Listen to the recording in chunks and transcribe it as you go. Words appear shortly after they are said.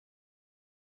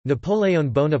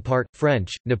Napoleon Bonaparte,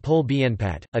 French, Napole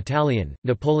Bonaparte, Italian,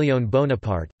 Napoleon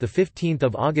Bonaparte, the 15th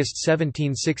of August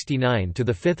 1769 to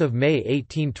the 5th of May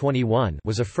 1821,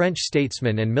 was a French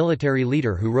statesman and military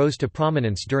leader who rose to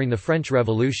prominence during the French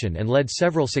Revolution and led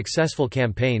several successful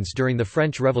campaigns during the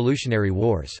French Revolutionary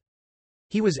Wars.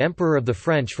 He was Emperor of the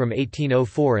French from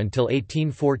 1804 until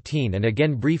 1814 and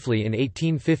again briefly in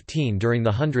 1815 during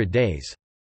the Hundred Days.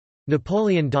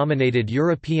 Napoleon dominated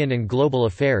European and global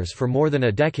affairs for more than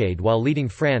a decade while leading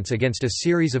France against a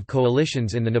series of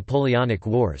coalitions in the Napoleonic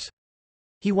Wars.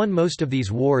 He won most of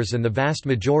these wars and the vast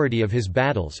majority of his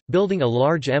battles, building a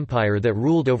large empire that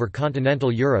ruled over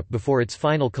continental Europe before its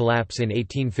final collapse in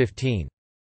 1815.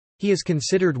 He is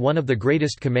considered one of the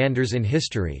greatest commanders in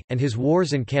history, and his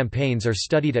wars and campaigns are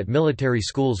studied at military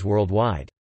schools worldwide.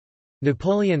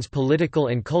 Napoleon's political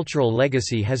and cultural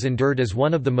legacy has endured as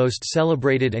one of the most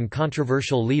celebrated and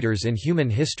controversial leaders in human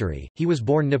history. He was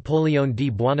born Napoleon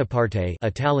di Buonaparte,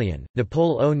 Italian,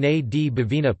 Napoleone di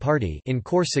Bovina Parti, in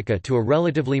Corsica to a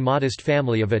relatively modest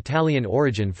family of Italian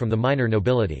origin from the minor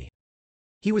nobility.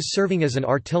 He was serving as an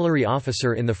artillery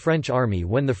officer in the French army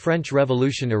when the French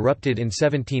Revolution erupted in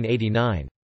 1789.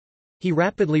 He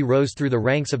rapidly rose through the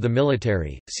ranks of the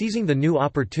military, seizing the new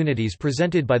opportunities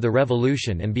presented by the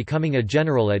revolution and becoming a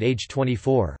general at age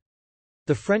 24.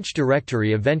 The French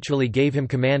Directory eventually gave him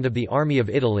command of the Army of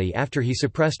Italy after he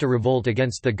suppressed a revolt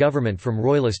against the government from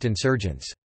royalist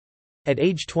insurgents. At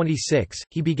age 26,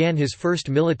 he began his first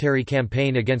military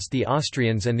campaign against the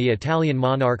Austrians and the Italian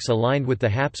monarchs aligned with the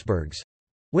Habsburgs,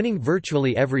 winning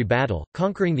virtually every battle,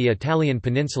 conquering the Italian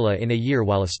peninsula in a year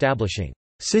while establishing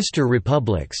sister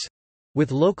republics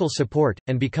with local support,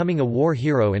 and becoming a war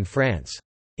hero in France.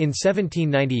 In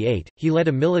 1798, he led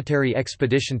a military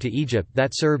expedition to Egypt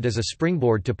that served as a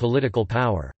springboard to political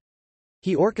power.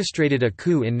 He orchestrated a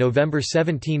coup in November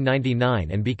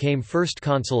 1799 and became first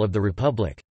consul of the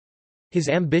Republic. His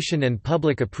ambition and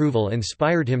public approval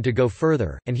inspired him to go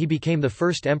further, and he became the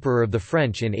first emperor of the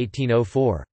French in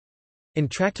 1804.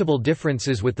 Intractable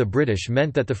differences with the British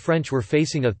meant that the French were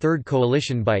facing a third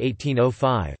coalition by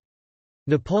 1805.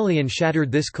 Napoleon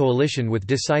shattered this coalition with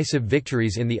decisive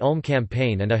victories in the Ulm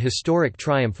campaign and a historic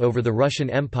triumph over the Russian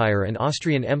Empire and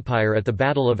Austrian Empire at the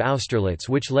Battle of Austerlitz,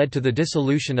 which led to the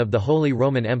dissolution of the Holy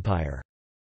Roman Empire.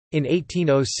 In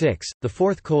 1806, the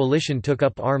Fourth Coalition took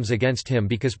up arms against him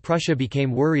because Prussia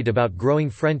became worried about growing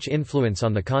French influence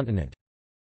on the continent.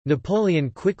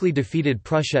 Napoleon quickly defeated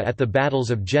Prussia at the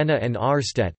battles of Jena and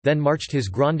Auerstedt, then marched his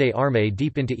Grande Armée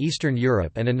deep into Eastern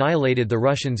Europe and annihilated the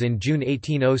Russians in June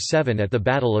 1807 at the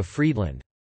Battle of Friedland.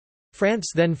 France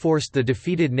then forced the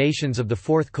defeated nations of the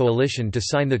Fourth Coalition to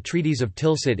sign the Treaties of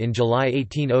Tilsit in July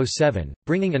 1807,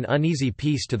 bringing an uneasy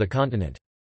peace to the continent.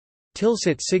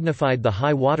 Tilsit signified the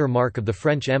high water mark of the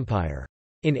French Empire.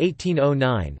 In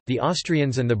 1809, the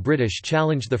Austrians and the British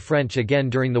challenged the French again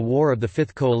during the War of the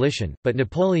Fifth Coalition, but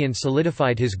Napoleon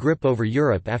solidified his grip over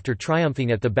Europe after triumphing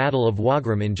at the Battle of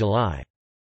Wagram in July.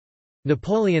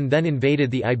 Napoleon then invaded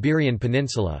the Iberian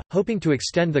Peninsula, hoping to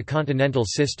extend the continental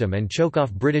system and choke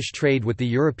off British trade with the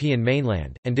European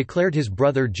mainland, and declared his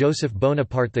brother Joseph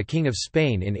Bonaparte the King of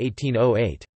Spain in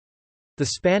 1808. The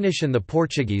Spanish and the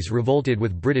Portuguese revolted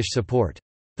with British support.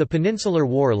 The Peninsular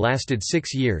War lasted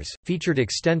 6 years, featured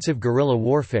extensive guerrilla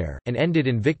warfare, and ended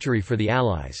in victory for the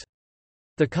Allies.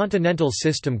 The continental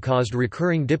system caused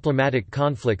recurring diplomatic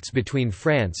conflicts between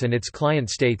France and its client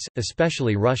states,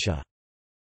 especially Russia.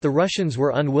 The Russians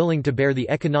were unwilling to bear the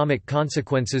economic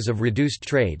consequences of reduced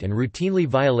trade and routinely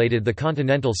violated the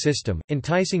continental system,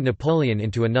 enticing Napoleon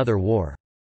into another war.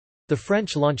 The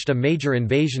French launched a major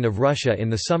invasion of Russia in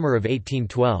the summer of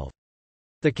 1812.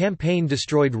 The campaign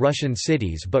destroyed Russian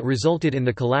cities but resulted in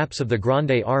the collapse of the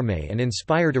Grande Armée and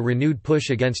inspired a renewed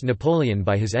push against Napoleon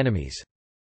by his enemies.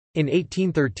 In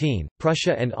 1813,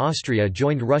 Prussia and Austria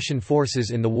joined Russian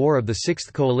forces in the War of the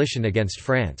Sixth Coalition against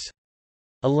France.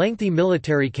 A lengthy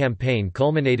military campaign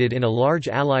culminated in a large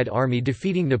Allied army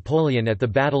defeating Napoleon at the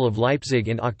Battle of Leipzig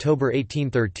in October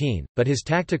 1813, but his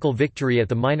tactical victory at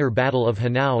the minor Battle of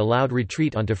Hanau allowed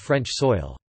retreat onto French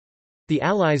soil. The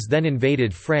Allies then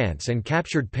invaded France and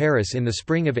captured Paris in the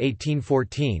spring of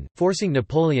 1814, forcing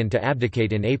Napoleon to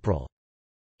abdicate in April.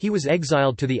 He was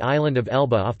exiled to the island of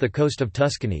Elba off the coast of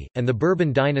Tuscany, and the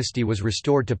Bourbon dynasty was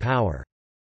restored to power.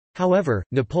 However,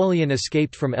 Napoleon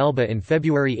escaped from Elba in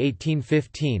February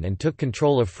 1815 and took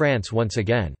control of France once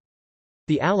again.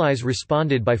 The Allies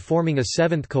responded by forming a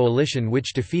Seventh Coalition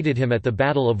which defeated him at the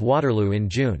Battle of Waterloo in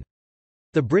June.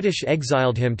 The British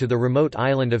exiled him to the remote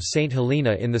island of St.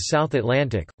 Helena in the South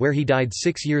Atlantic, where he died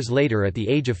 6 years later at the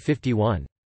age of 51.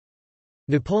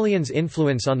 Napoleon's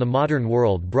influence on the modern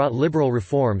world brought liberal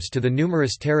reforms to the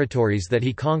numerous territories that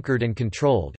he conquered and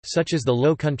controlled, such as the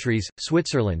Low Countries,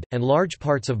 Switzerland, and large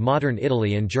parts of modern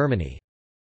Italy and Germany.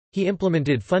 He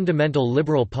implemented fundamental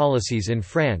liberal policies in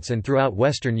France and throughout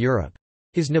Western Europe.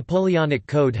 His Napoleonic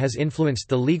Code has influenced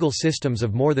the legal systems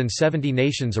of more than 70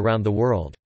 nations around the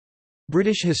world.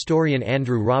 British historian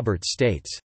Andrew Roberts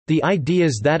states, "The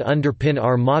ideas that underpin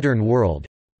our modern world,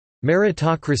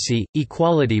 meritocracy,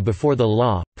 equality before the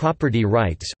law, property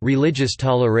rights, religious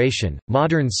toleration,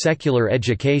 modern secular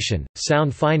education,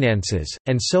 sound finances,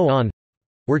 and so on,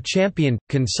 were championed,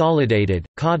 consolidated,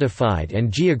 codified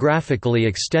and geographically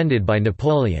extended by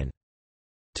Napoleon.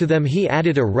 To them he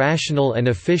added a rational and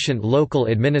efficient local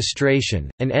administration,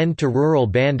 an end to rural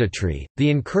banditry, the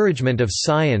encouragement of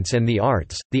science and the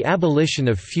arts, the abolition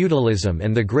of feudalism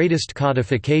and the greatest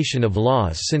codification of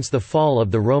laws since the fall of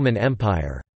the Roman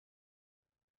Empire."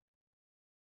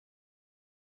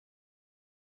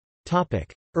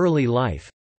 Early life.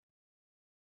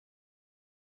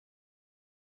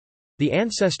 The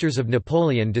ancestors of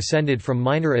Napoleon descended from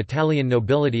minor Italian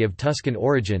nobility of Tuscan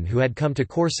origin who had come to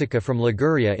Corsica from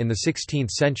Liguria in the 16th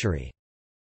century.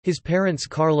 His parents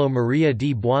Carlo Maria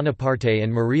di Buonaparte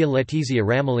and Maria Letizia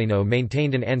Ramolino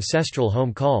maintained an ancestral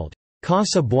home called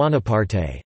Casa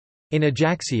Buonaparte in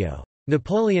Ajaccio.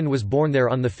 Napoleon was born there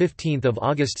on 15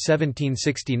 August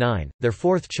 1769, their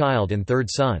fourth child and third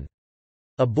son.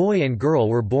 A boy and girl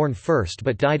were born first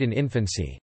but died in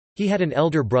infancy. He had an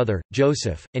elder brother,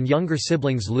 Joseph, and younger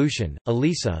siblings Lucien,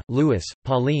 Elisa, Louis,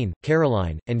 Pauline,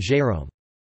 Caroline, and Jérôme.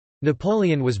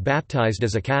 Napoleon was baptized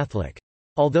as a Catholic.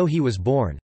 Although he was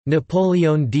born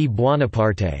Napoleon di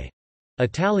Buonaparte,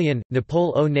 Italian,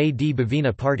 Napoleone di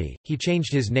Bovina Parte, he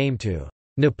changed his name to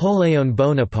Napoleon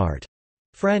Bonaparte,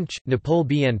 French,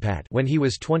 Napoleon Bonaparte, when he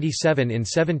was 27 in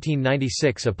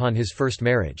 1796 upon his first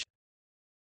marriage.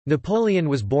 Napoleon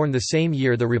was born the same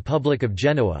year the Republic of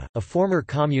Genoa, a former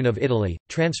commune of Italy,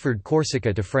 transferred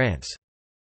Corsica to France.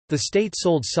 The state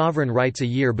sold sovereign rights a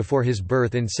year before his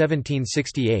birth in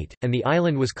 1768, and the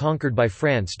island was conquered by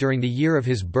France during the year of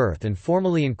his birth and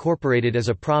formally incorporated as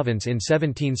a province in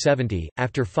 1770,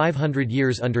 after 500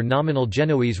 years under nominal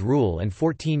Genoese rule and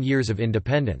 14 years of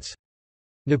independence.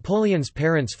 Napoleon's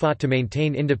parents fought to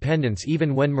maintain independence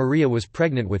even when Maria was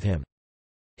pregnant with him.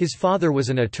 His father was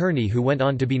an attorney who went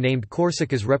on to be named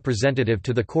Corsica's representative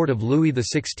to the court of Louis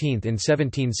XVI in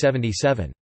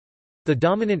 1777. The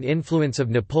dominant influence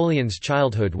of Napoleon's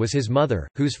childhood was his mother,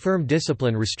 whose firm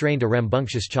discipline restrained a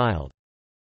rambunctious child.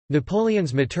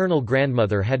 Napoleon's maternal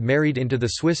grandmother had married into the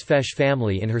Swiss Fesch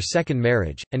family in her second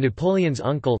marriage, and Napoleon's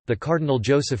uncle, the Cardinal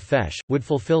Joseph Fesch, would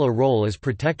fulfill a role as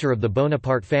protector of the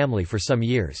Bonaparte family for some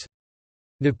years.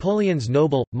 Napoleon's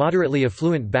noble, moderately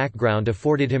affluent background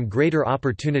afforded him greater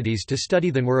opportunities to study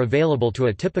than were available to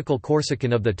a typical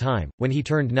Corsican of the time. When he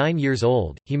turned 9 years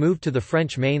old, he moved to the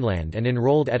French mainland and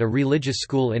enrolled at a religious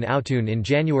school in Autun in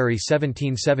January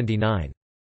 1779.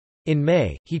 In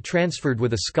May, he transferred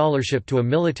with a scholarship to a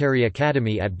military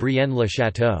academy at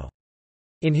Brienne-le-Château.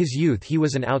 In his youth he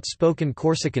was an outspoken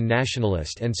Corsican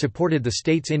nationalist and supported the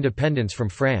state's independence from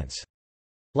France.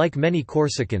 Like many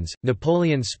Corsicans,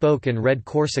 Napoleon spoke and read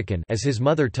Corsican as his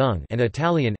mother tongue and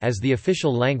Italian as the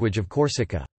official language of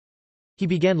Corsica. He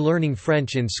began learning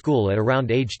French in school at around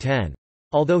age 10.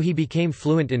 Although he became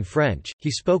fluent in French,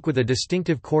 he spoke with a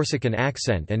distinctive Corsican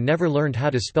accent and never learned how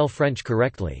to spell French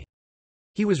correctly.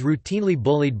 He was routinely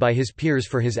bullied by his peers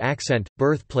for his accent,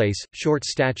 birthplace, short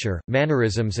stature,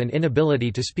 mannerisms and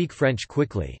inability to speak French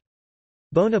quickly.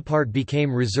 Bonaparte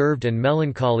became reserved and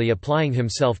melancholy applying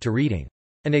himself to reading.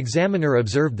 An examiner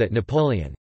observed that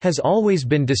Napoleon has always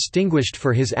been distinguished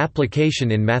for his application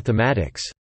in mathematics.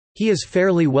 He is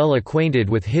fairly well acquainted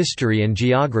with history and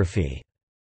geography.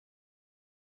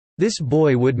 This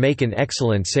boy would make an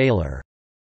excellent sailor.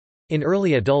 In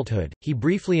early adulthood, he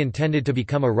briefly intended to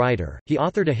become a writer. He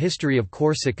authored a history of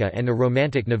Corsica and a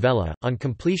romantic novella. On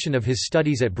completion of his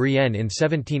studies at Brienne in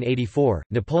 1784,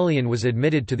 Napoleon was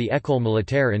admitted to the École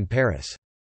Militaire in Paris.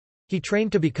 He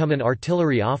trained to become an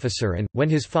artillery officer and, when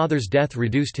his father's death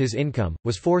reduced his income,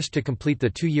 was forced to complete the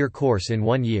 2-year course in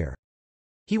 1 year.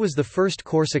 He was the first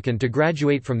Corsican to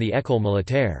graduate from the École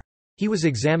Militaire. He was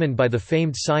examined by the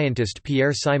famed scientist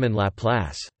Pierre-Simon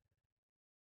Laplace.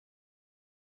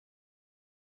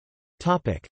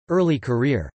 Early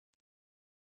career.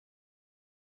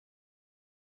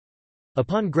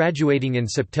 Upon graduating in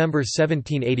September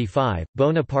 1785,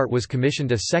 Bonaparte was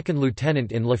commissioned a second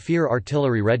lieutenant in Lafire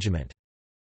Artillery Regiment.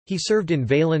 He served in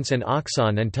Valence and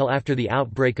Auxonne until after the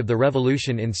outbreak of the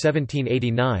Revolution in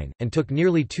 1789, and took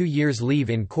nearly 2 years' leave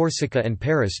in Corsica and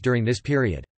Paris during this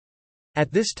period.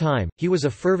 At this time, he was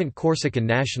a fervent Corsican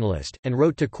nationalist, and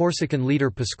wrote to Corsican leader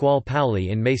Pasquale Paoli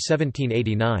in May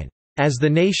 1789, "As the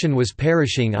nation was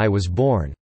perishing I was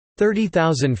born.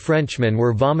 30,000 Frenchmen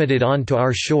were vomited on to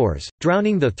our shores,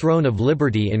 drowning the throne of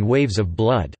liberty in waves of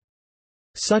blood.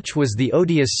 Such was the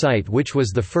odious sight which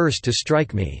was the first to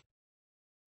strike me."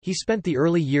 He spent the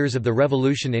early years of the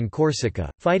revolution in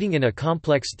Corsica, fighting in a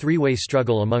complex three-way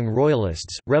struggle among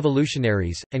royalists,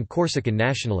 revolutionaries, and Corsican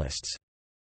nationalists.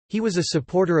 He was a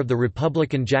supporter of the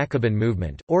Republican Jacobin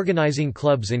movement, organizing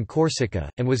clubs in Corsica,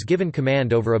 and was given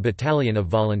command over a battalion of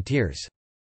volunteers.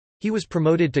 He was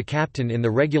promoted to captain in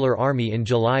the regular army in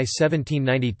July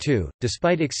 1792.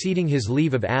 Despite exceeding his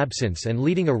leave of absence and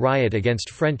leading a riot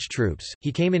against French troops,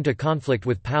 he came into conflict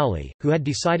with Paoli, who had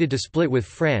decided to split with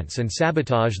France and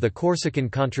sabotage the Corsican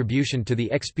contribution to the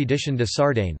Expédition de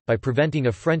Sardaigne, by preventing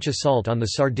a French assault on the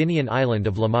Sardinian island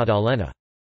of La Maddalena.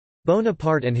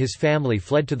 Bonaparte and his family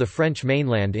fled to the French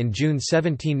mainland in June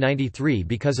 1793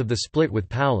 because of the split with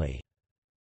Paoli.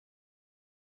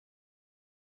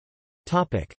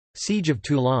 Siege of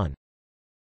Toulon.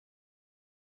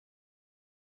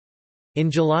 In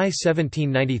July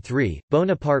 1793,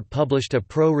 Bonaparte published a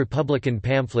pro-republican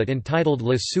pamphlet entitled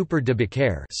Le Souper de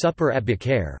Beaucaire, Supper at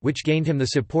Beaucaire, which gained him the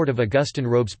support of Augustin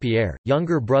Robespierre,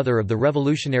 younger brother of the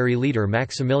revolutionary leader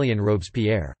Maximilien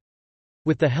Robespierre.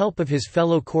 With the help of his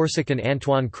fellow Corsican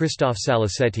Antoine Christophe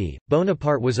Salicetti,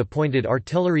 Bonaparte was appointed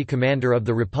artillery commander of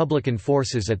the Republican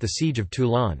forces at the Siege of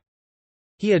Toulon.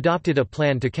 He adopted a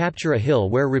plan to capture a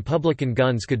hill where Republican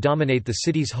guns could dominate the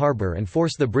city's harbour and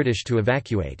force the British to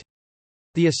evacuate.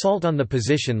 The assault on the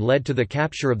position led to the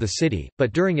capture of the city,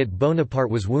 but during it Bonaparte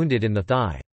was wounded in the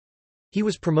thigh. He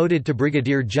was promoted to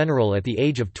brigadier general at the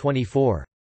age of 24.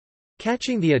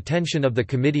 Catching the attention of the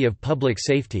Committee of Public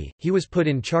Safety, he was put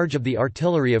in charge of the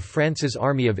artillery of France's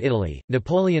Army of Italy.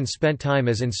 Napoleon spent time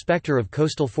as inspector of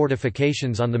coastal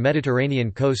fortifications on the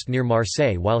Mediterranean coast near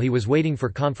Marseille while he was waiting for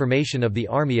confirmation of the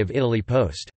Army of Italy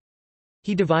post.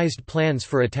 He devised plans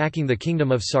for attacking the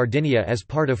Kingdom of Sardinia as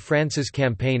part of France's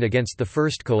campaign against the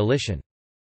First Coalition.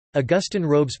 Augustin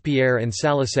Robespierre and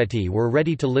Salicetti were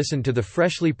ready to listen to the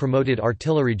freshly promoted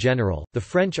artillery general. The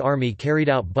French army carried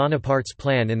out Bonaparte's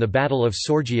plan in the Battle of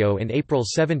Sorgio in April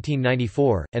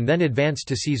 1794, and then advanced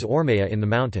to seize Ormea in the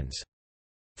mountains.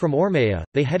 From Ormea,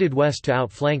 they headed west to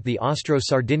outflank the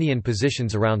Austro-Sardinian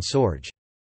positions around Sorge.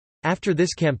 After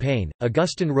this campaign,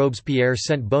 Augustin Robespierre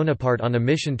sent Bonaparte on a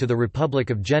mission to the Republic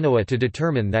of Genoa to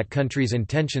determine that country's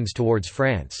intentions towards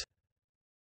France.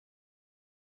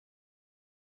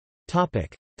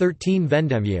 13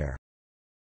 Vendémiaire.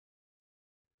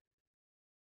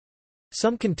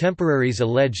 Some contemporaries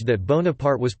alleged that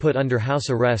Bonaparte was put under house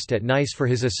arrest at Nice for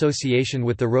his association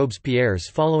with the Robespierres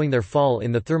following their fall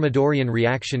in the Thermidorian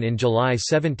reaction in July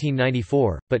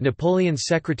 1794, but Napoleon's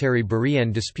secretary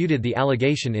Bourrienne disputed the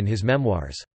allegation in his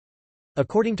memoirs.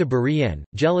 According to Bourrienne,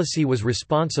 jealousy was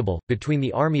responsible, between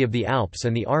the Army of the Alps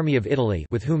and the Army of Italy,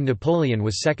 with whom Napoleon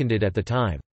was seconded at the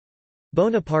time.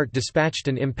 Bonaparte dispatched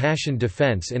an impassioned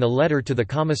defense in a letter to the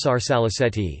Commissar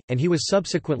Salicetti, and he was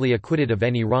subsequently acquitted of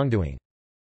any wrongdoing.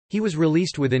 He was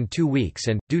released within 2 weeks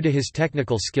and, due to his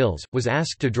technical skills, was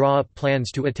asked to draw up plans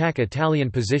to attack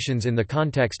Italian positions in the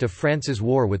context of France's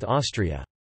war with Austria.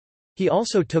 He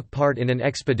also took part in an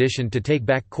expedition to take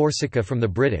back Corsica from the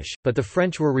British, but the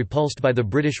French were repulsed by the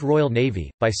British Royal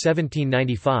Navy. By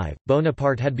 1795,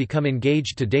 Bonaparte had become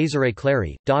engaged to Désirée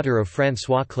Clary, daughter of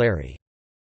François Clary.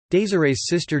 Désirée's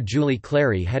sister Julie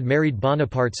Clary had married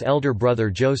Bonaparte's elder brother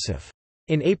Joseph.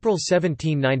 In April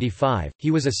 1795, he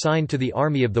was assigned to the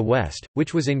Army of the West,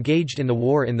 which was engaged in the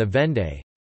war in the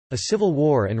Vendée—a civil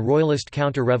war and royalist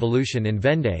counter-revolution in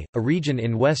Vendée, a region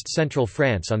in west-central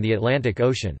France on the Atlantic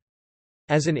Ocean.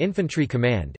 As an infantry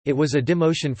command, it was a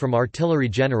demotion from artillery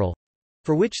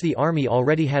general—for which the army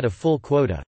already had a full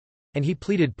quota—and he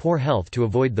pleaded poor health to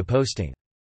avoid the posting.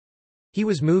 He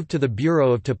was moved to the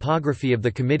Bureau of Topography of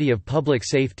the Committee of Public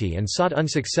Safety and sought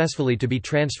unsuccessfully to be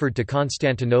transferred to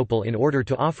Constantinople in order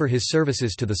to offer his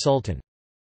services to the Sultan.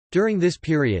 During this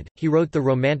period, he wrote the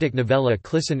romantic novella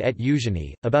Clisson et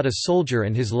Eugénie, about a soldier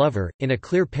and his lover, in a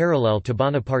clear parallel to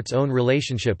Bonaparte's own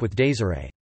relationship with Désirée.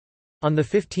 On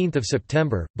 15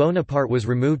 September, Bonaparte was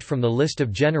removed from the list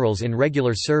of generals in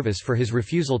regular service for his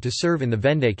refusal to serve in the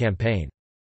Vendée campaign.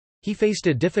 He faced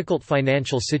a difficult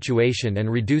financial situation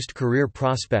and reduced career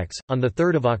prospects. On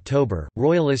 3 October,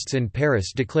 royalists in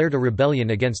Paris declared a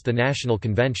rebellion against the National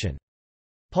Convention.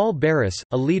 Paul Barras,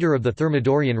 a leader of the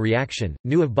Thermidorian reaction,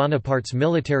 knew of Bonaparte's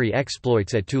military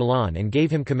exploits at Toulon and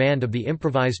gave him command of the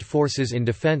improvised forces in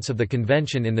defense of the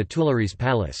convention in the Tuileries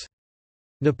Palace.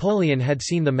 Napoleon had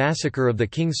seen the massacre of the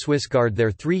King's Swiss Guard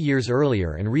there 3 years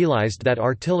earlier and realized that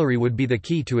artillery would be the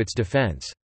key to its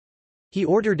defense. He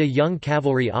ordered a young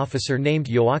cavalry officer named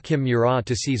Joachim Murat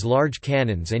to seize large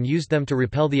cannons and used them to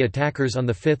repel the attackers on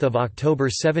 5 October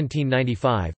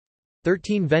 1795.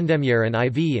 13 Vendémiaire and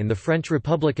IV in the French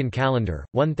Republican calendar,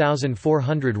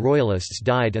 1,400 royalists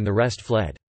died and the rest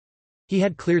fled. He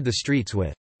had cleared the streets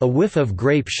with a whiff of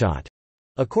grape shot.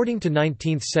 According to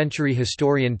 19th-century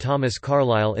historian Thomas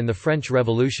Carlyle in The French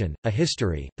Revolution, A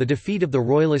History, the defeat of the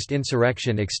Royalist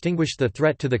insurrection extinguished the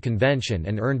threat to the Convention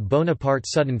and earned Bonaparte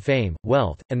sudden fame,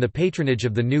 wealth, and the patronage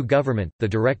of the new government, the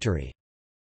Directory.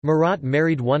 Murat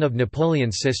married one of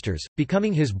Napoleon's sisters,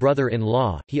 becoming his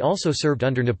brother-in-law. He also served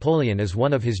under Napoleon as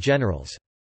one of his generals.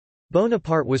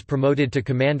 Bonaparte was promoted to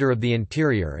commander of the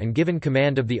interior and given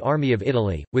command of the Army of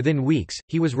Italy. Within weeks,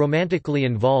 he was romantically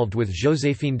involved with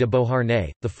Joséphine de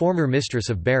Beauharnais, the former mistress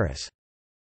of Barras.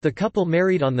 The couple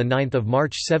married on 9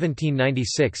 March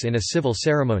 1796 in a civil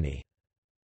ceremony.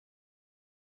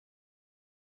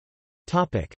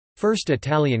 First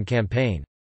Italian campaign.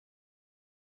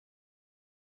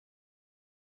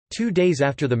 2 days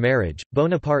after the marriage,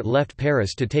 Bonaparte left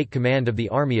Paris to take command of the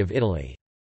Army of Italy.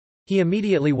 He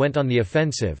immediately went on the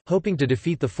offensive, hoping to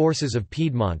defeat the forces of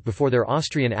Piedmont before their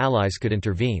Austrian allies could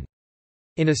intervene.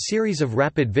 In a series of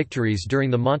rapid victories during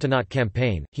the Montenotte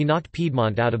campaign, he knocked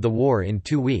Piedmont out of the war in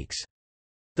 2 weeks.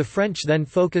 The French then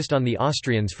focused on the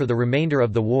Austrians for the remainder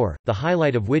of the war, the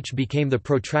highlight of which became the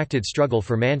protracted struggle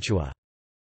for Mantua.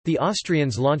 The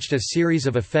Austrians launched a series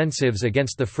of offensives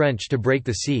against the French to break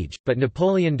the siege, but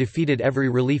Napoleon defeated every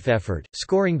relief effort,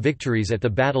 scoring victories at the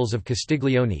battles of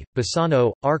Castiglione,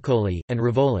 Bassano, Arcole, and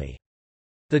Rivoli.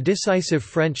 The decisive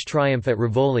French triumph at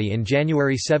Rivoli in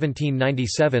January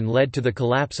 1797 led to the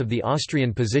collapse of the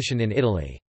Austrian position in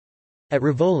Italy. At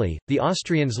Rivoli, the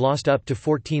Austrians lost up to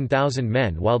 14,000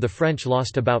 men while the French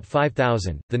lost about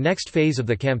 5,000. The next phase of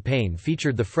the campaign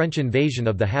featured the French invasion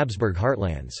of the Habsburg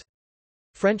heartlands.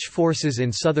 French forces in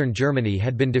southern Germany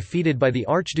had been defeated by the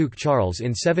Archduke Charles in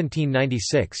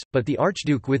 1796, but the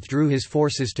Archduke withdrew his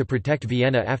forces to protect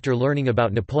Vienna after learning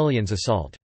about Napoleon's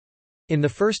assault. In the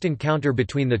first encounter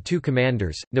between the two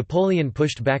commanders, Napoleon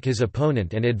pushed back his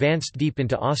opponent and advanced deep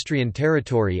into Austrian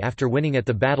territory after winning at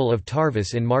the Battle of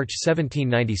Tarvis in March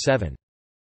 1797.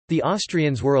 The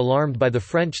Austrians were alarmed by the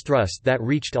French thrust that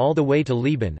reached all the way to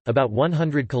Leoben, about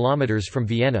 100 kilometers from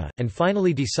Vienna, and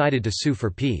finally decided to sue for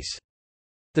peace.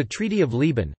 The Treaty of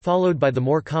Leoben, followed by the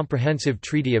more comprehensive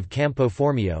Treaty of Campo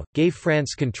Formio, gave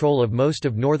France control of most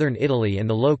of northern Italy and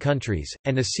the Low Countries,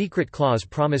 and a secret clause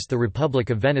promised the Republic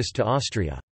of Venice to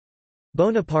Austria.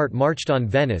 Bonaparte marched on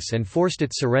Venice and forced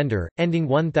its surrender, ending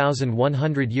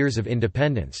 1,100 years of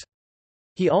independence.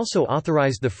 He also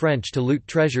authorized the French to loot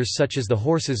treasures such as the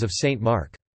horses of Saint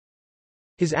Mark.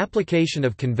 His application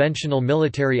of conventional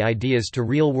military ideas to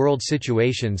real-world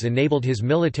situations enabled his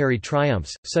military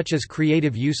triumphs, such as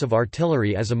creative use of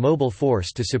artillery as a mobile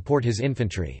force to support his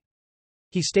infantry.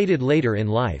 He stated later in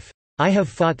life, "I have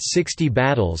fought 60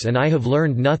 battles and I have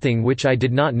learned nothing which I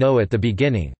did not know at the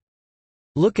beginning.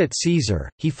 Look at Caesar,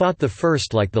 he fought the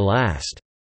first like the last."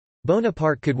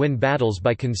 Bonaparte could win battles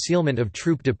by concealment of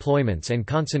troop deployments and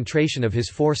concentration of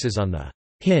his forces on the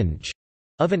hinge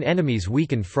of an enemy's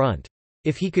weakened front.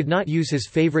 If he could not use his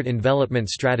favorite envelopment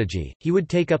strategy, he would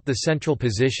take up the central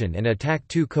position and attack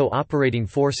two cooperating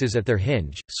forces at their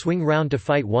hinge, swing round to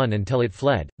fight one until it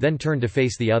fled, then turn to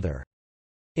face the other.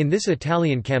 In this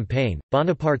Italian campaign,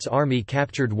 Bonaparte's army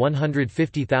captured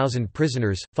 150,000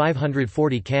 prisoners,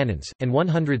 540 cannons, and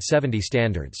 170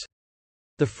 standards.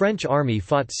 The French army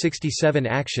fought 67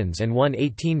 actions and won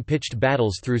 18 pitched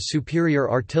battles through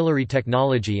superior artillery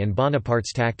technology and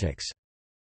Bonaparte's tactics.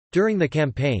 During the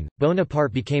campaign,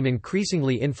 Bonaparte became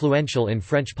increasingly influential in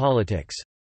French politics.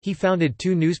 He founded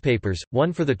 2 newspapers,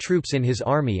 one for the troops in his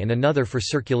army and another for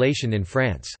circulation in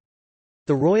France.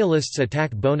 The Royalists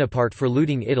attacked Bonaparte for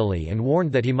looting Italy and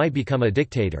warned that he might become a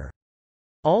dictator.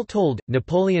 All told,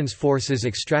 Napoleon's forces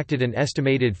extracted an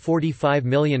estimated $45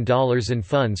 million in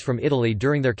funds from Italy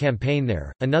during their campaign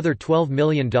there, another $12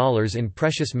 million in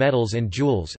precious metals and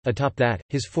jewels. Atop that,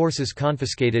 his forces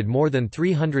confiscated more than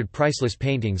 300 priceless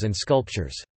paintings and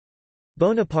sculptures.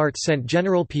 Bonaparte sent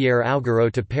General Pierre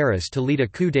Augereau to Paris to lead a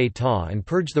coup d'état and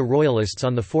purge the Royalists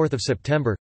on 4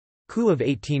 September—coup of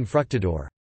 18 Fructidor.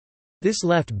 This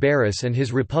left Barras and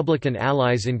his Republican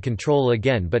allies in control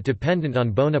again but dependent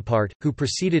on Bonaparte, who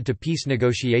proceeded to peace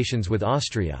negotiations with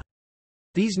Austria.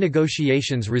 These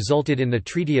negotiations resulted in the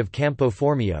Treaty of Campo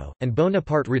Formio, and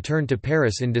Bonaparte returned to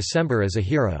Paris in December as a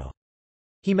hero.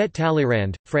 He met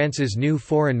Talleyrand, France's new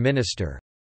foreign minister,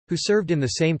 who served in the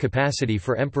same capacity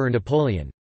for Emperor Napoleon,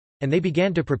 and they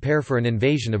began to prepare for an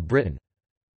invasion of Britain.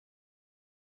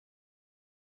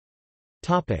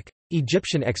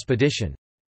 Egyptian expedition.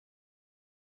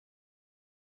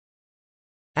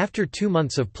 After 2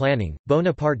 months of planning,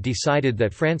 Bonaparte decided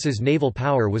that France's naval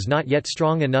power was not yet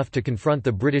strong enough to confront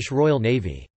the British Royal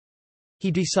Navy.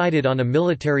 He decided on a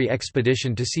military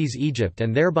expedition to seize Egypt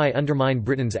and thereby undermine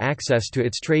Britain's access to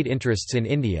its trade interests in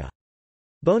India.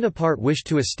 Bonaparte wished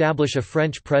to establish a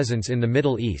French presence in the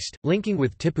Middle East, linking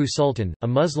with Tipu Sultan, a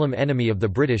Muslim enemy of the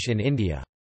British in India.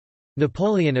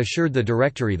 Napoleon assured the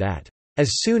Directory that,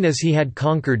 "As soon as he had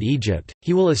conquered Egypt,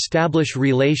 he will establish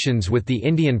relations with the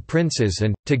Indian princes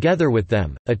and, together with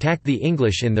them, attack the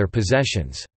English in their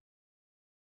possessions."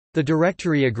 The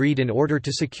Directory agreed in order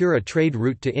to secure a trade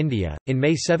route to India. In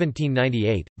May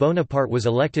 1798, Bonaparte was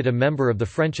elected a member of the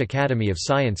French Academy of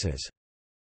Sciences.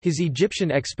 His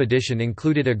Egyptian expedition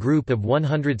included a group of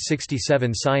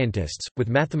 167 scientists, with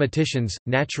mathematicians,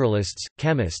 naturalists,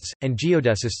 chemists, and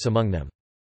geodesists among them.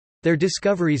 Their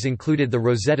discoveries included the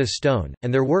Rosetta Stone,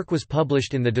 and their work was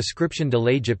published in the Description de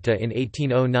l'Égypte in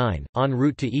 1809. En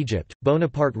route to Egypt,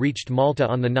 Bonaparte reached Malta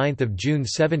on 9 June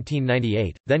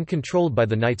 1798, then controlled by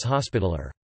the Knights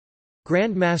Hospitaller.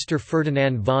 Grand Master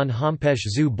Ferdinand von Hompesch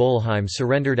zu Bolheim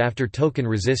surrendered after token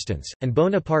resistance, and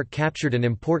Bonaparte captured an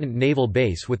important naval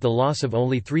base with the loss of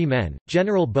only 3 men.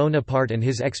 General Bonaparte and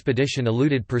his expedition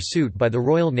eluded pursuit by the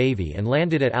Royal Navy and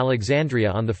landed at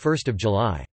Alexandria on 1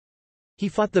 July. He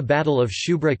fought the Battle of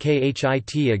Shubra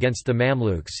Khit against the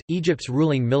Mamluks, Egypt's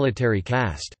ruling military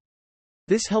caste.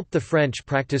 This helped the French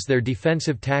practice their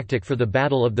defensive tactic for the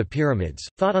Battle of the Pyramids,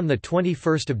 fought on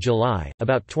 21 July,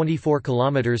 about 24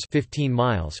 kilometers (15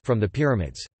 miles) from the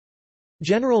pyramids.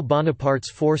 General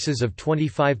Bonaparte's forces of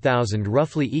 25,000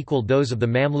 roughly equaled those of the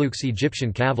Mamluks'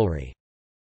 Egyptian cavalry.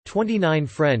 29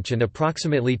 French and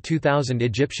approximately 2,000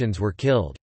 Egyptians were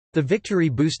killed. The victory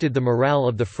boosted the morale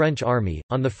of the French army.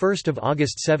 On 1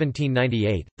 August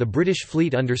 1798, the British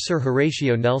fleet under Sir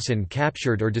Horatio Nelson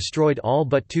captured or destroyed all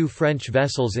but 2 French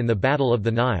vessels in the Battle of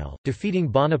the Nile, defeating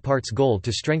Bonaparte's goal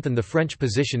to strengthen the French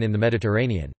position in the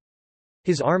Mediterranean.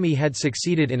 His army had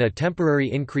succeeded in a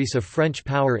temporary increase of French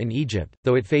power in Egypt,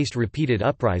 though it faced repeated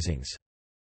uprisings.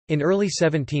 In early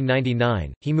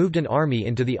 1799, he moved an army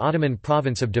into the Ottoman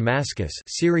province of Damascus,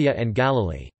 Syria and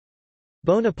Galilee.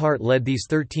 Bonaparte led these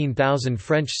 13,000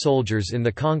 French soldiers in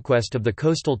the conquest of the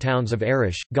coastal towns of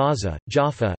Arish, Gaza,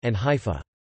 Jaffa, and Haifa.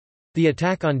 The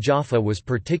attack on Jaffa was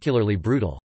particularly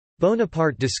brutal.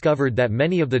 Bonaparte discovered that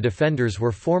many of the defenders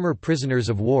were former prisoners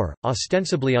of war,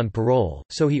 ostensibly on parole,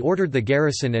 so he ordered the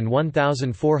garrison and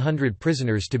 1,400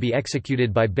 prisoners to be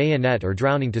executed by bayonet or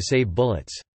drowning to save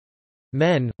bullets.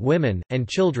 Men, women, and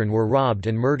children were robbed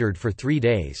and murdered for 3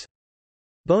 days.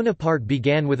 Bonaparte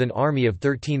began with an army of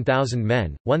 13,000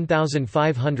 men,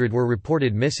 1,500 were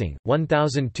reported missing,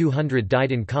 1,200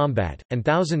 died in combat, and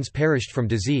thousands perished from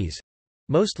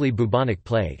disease—mostly bubonic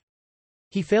plague.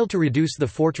 He failed to reduce the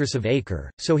fortress of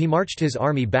Acre, so he marched his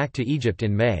army back to Egypt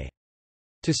in May.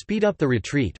 To speed up the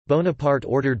retreat, Bonaparte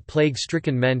ordered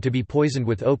plague-stricken men to be poisoned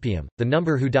with opium. The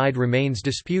number who died remains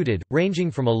disputed,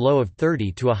 ranging from a low of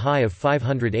 30 to a high of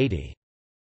 580.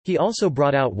 He also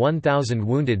brought out 1,000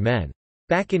 wounded men.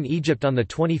 Back in Egypt on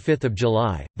 25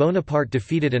 July, Bonaparte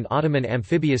defeated an Ottoman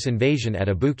amphibious invasion at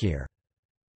Abukir.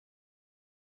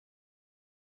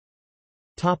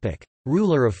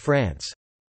 Ruler of France.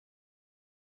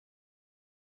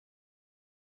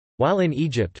 While in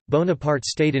Egypt, Bonaparte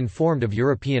stayed informed of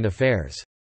European affairs.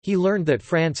 He learned that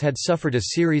France had suffered a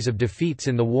series of defeats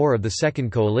in the War of the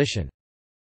Second Coalition.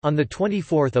 On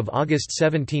 24 August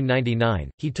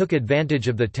 1799, he took advantage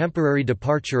of the temporary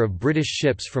departure of British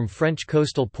ships from French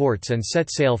coastal ports and set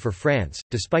sail for France,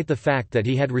 despite the fact that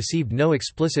he had received no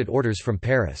explicit orders from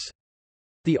Paris.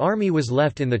 The army was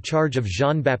left in the charge of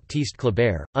Jean-Baptiste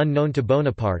Kléber. Unknown to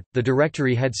Bonaparte, the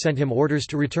Directory had sent him orders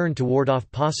to return to ward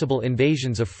off possible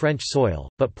invasions of French soil,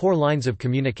 but poor lines of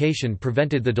communication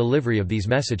prevented the delivery of these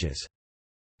messages.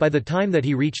 By the time that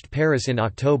he reached Paris in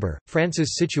October,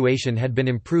 France's situation had been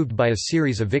improved by a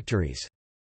series of victories.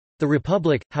 The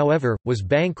Republic, however, was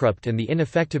bankrupt and the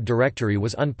ineffective Directory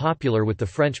was unpopular with the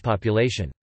French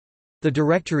population. The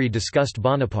Directory discussed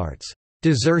Bonaparte's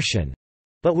desertion,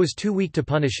 but was too weak to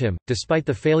punish him. Despite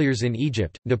the failures in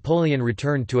Egypt, Napoleon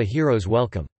returned to a hero's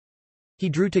welcome. He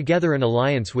drew together an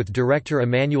alliance with Director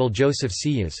Emmanuel Joseph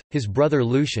Sieyès, his brother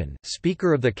Lucien,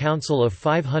 Speaker of the Council of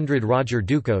 500 Roger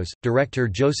Ducos, Director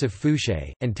Joseph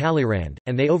Fouché, and Talleyrand,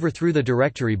 and they overthrew the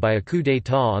Directory by a coup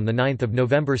d'état on 9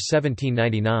 November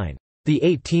 1799, the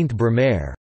 18th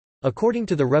Brumaire, according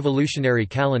to the revolutionary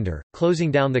calendar,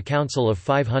 closing down the Council of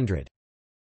 500.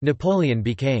 Napoleon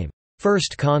became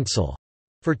first consul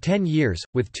for 10 years,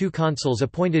 with 2 consuls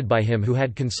appointed by him who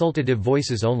had consultative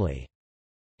voices only.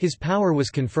 His power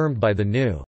was confirmed by the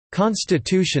new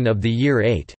Constitution of the Year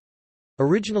 8,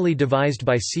 originally devised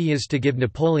by Sieyès to give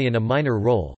Napoleon a minor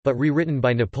role, but rewritten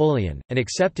by Napoleon, and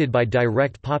accepted by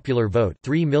direct popular vote,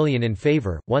 3 million in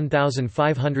favor,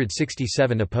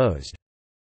 1,567 opposed.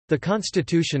 The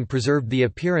constitution preserved the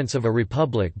appearance of a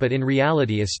republic but in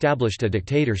reality established a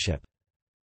dictatorship.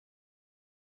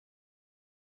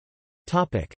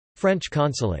 French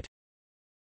consulate.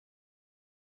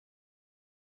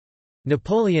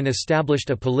 Napoleon established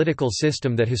a political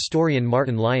system that historian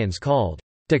Martin Lyons called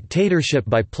dictatorship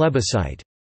by plebiscite.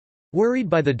 Worried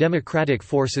by the democratic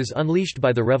forces unleashed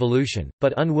by the revolution,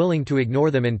 but unwilling to ignore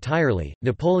them entirely,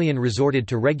 Napoleon resorted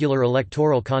to regular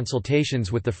electoral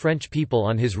consultations with the French people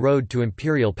on his road to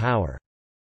imperial power.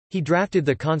 He drafted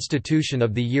the Constitution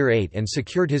of the Year 8 and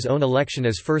secured his own election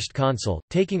as first consul,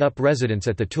 taking up residence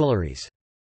at the Tuileries.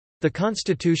 The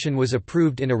constitution was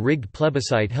approved in a rigged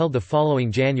plebiscite held the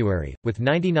following January, with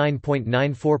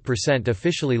 99.94%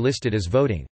 officially listed as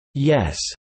voting yes.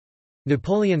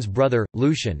 Napoleon's brother,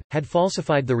 Lucien, had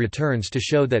falsified the returns to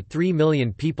show that 3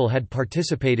 million people had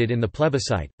participated in the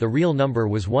plebiscite. The real number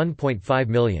was 1.5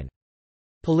 million.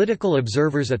 Political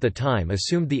observers at the time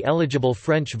assumed the eligible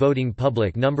French voting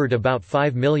public numbered about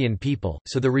 5 million people,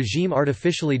 so the regime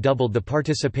artificially doubled the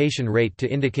participation rate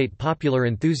to indicate popular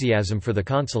enthusiasm for the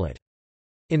consulate.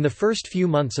 In the first few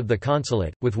months of the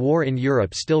consulate, with war in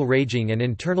Europe still raging and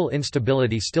internal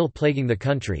instability still plaguing the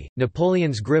country,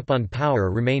 Napoleon's grip on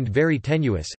power remained very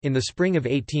tenuous. In the spring of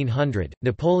 1800,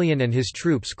 Napoleon and his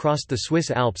troops crossed the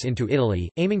Swiss Alps into Italy,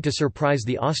 aiming to surprise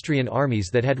the Austrian armies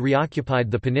that had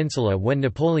reoccupied the peninsula when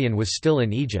Napoleon was still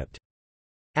in Egypt.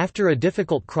 After a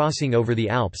difficult crossing over the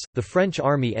Alps, the French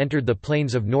army entered the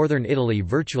plains of northern Italy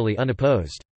virtually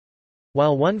unopposed.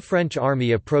 While one French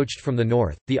army approached from the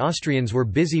north, the Austrians were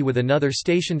busy with another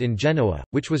stationed in Genoa,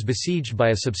 which was besieged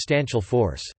by a substantial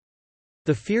force.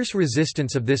 The fierce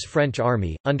resistance of this French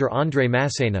army, under André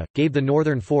Masséna, gave the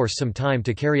northern force some time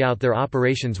to carry out their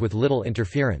operations with little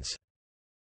interference.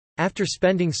 After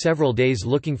spending several days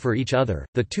looking for each other,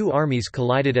 the two armies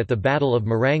collided at the Battle of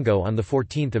Marengo on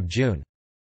 14 June.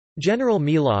 General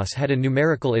Melas had a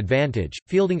numerical advantage,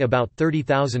 fielding about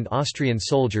 30,000 Austrian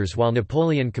soldiers while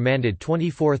Napoleon commanded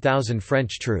 24,000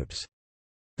 French troops.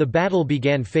 The battle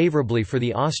began favorably for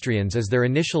the Austrians as their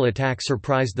initial attack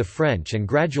surprised the French and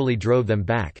gradually drove them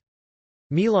back.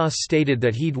 Melas stated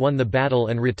that he'd won the battle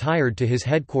and retired to his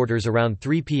headquarters around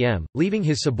 3 p.m., leaving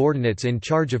his subordinates in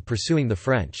charge of pursuing the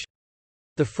French.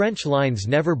 The French lines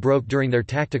never broke during their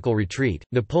tactical retreat.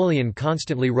 Napoleon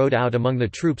constantly rode out among the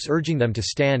troops urging them to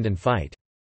stand and fight.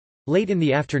 Late in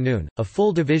the afternoon, a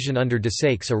full division under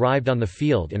Desaix arrived on the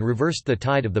field and reversed the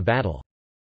tide of the battle.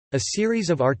 A series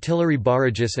of artillery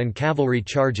barrages and cavalry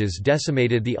charges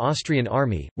decimated the Austrian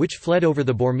army, which fled over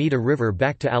the Bormida River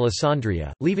back to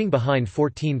Alessandria, leaving behind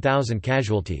 14,000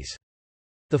 casualties.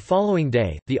 The following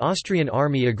day, the Austrian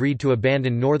army agreed to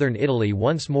abandon northern Italy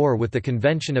once more with the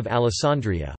Convention of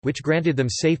Alessandria, which granted them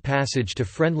safe passage to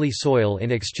friendly soil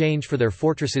in exchange for their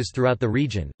fortresses throughout the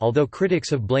region. Although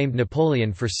critics have blamed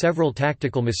Napoleon for several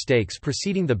tactical mistakes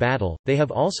preceding the battle, they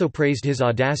have also praised his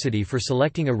audacity for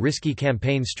selecting a risky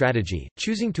campaign strategy,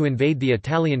 choosing to invade the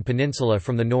Italian peninsula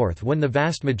from the north when the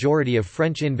vast majority of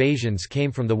French invasions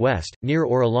came from the west, near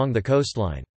or along the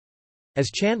coastline. As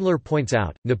Chandler points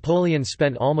out, Napoleon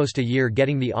spent almost a year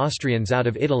getting the Austrians out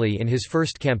of Italy in his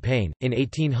first campaign. In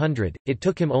 1800, it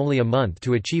took him only a month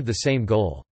to achieve the same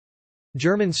goal.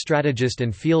 German strategist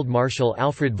and Field Marshal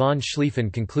Alfred von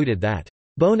Schlieffen concluded that,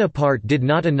 "Bonaparte did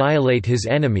not annihilate his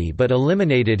enemy but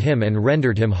eliminated him and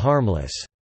rendered him harmless,"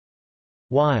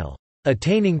 while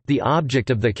attaining the object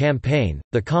of the campaign,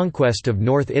 the conquest of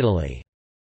North Italy.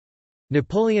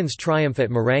 Napoleon's triumph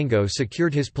at Marengo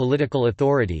secured his political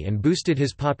authority and boosted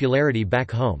his popularity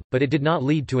back home, but it did not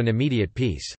lead to an immediate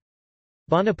peace.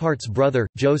 Bonaparte's brother,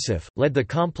 Joseph, led the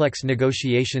complex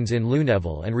negotiations in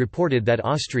Lunéville and reported that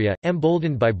Austria,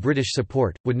 emboldened by British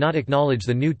support, would not acknowledge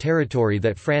the new territory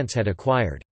that France had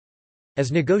acquired.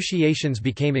 As negotiations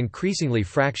became increasingly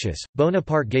fractious,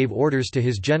 Bonaparte gave orders to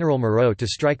his general Moreau to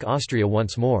strike Austria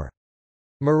once more.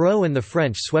 Moreau and the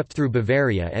French swept through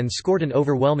Bavaria and scored an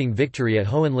overwhelming victory at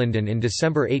Hohenlinden in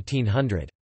December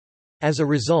 1800. As a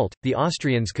result, the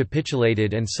Austrians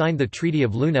capitulated and signed the Treaty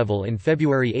of Lunéville in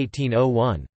February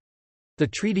 1801. The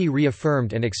treaty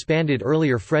reaffirmed and expanded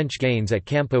earlier French gains at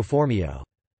Campo Formio.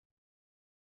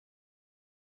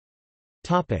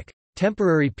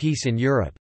 Temporary peace in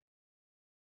Europe.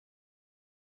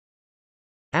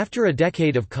 After a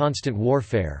decade of constant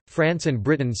warfare, France and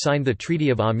Britain signed the Treaty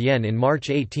of Amiens in March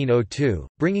 1802,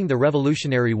 bringing the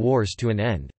Revolutionary Wars to an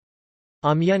end.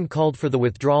 Amiens called for the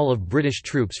withdrawal of British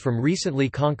troops from recently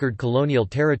conquered colonial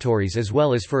territories as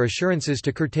well as for assurances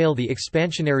to curtail the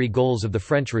expansionary goals of the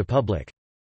French Republic.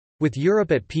 With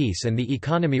Europe at peace and the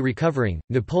economy recovering,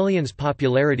 Napoleon's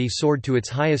popularity soared to its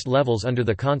highest levels under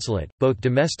the Consulate, both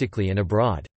domestically and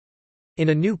abroad. In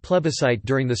a new plebiscite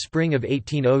during the spring of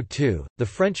 1802, the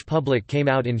French public came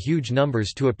out in huge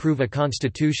numbers to approve a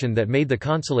constitution that made the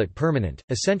Consulate permanent,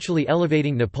 essentially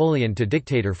elevating Napoleon to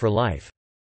dictator for life.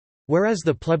 Whereas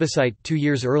the plebiscite 2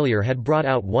 years earlier had brought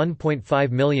out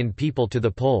 1.5 million people to the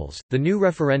polls, the new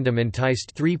referendum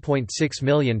enticed 3.6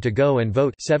 million to go and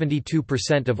vote,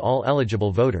 72% of all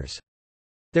eligible voters.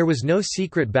 There was no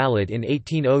secret ballot in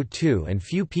 1802 and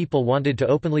few people wanted to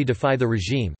openly defy the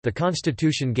regime. The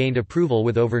constitution gained approval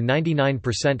with over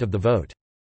 99% of the vote.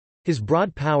 His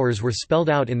broad powers were spelled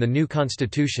out in the new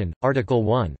constitution, Article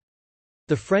 1.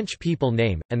 The French people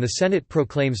name, and the Senate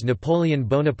proclaims Napoleon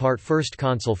Bonaparte first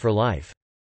consul for life.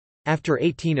 After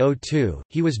 1802,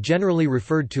 he was generally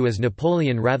referred to as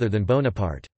Napoleon rather than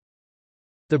Bonaparte.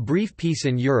 The brief peace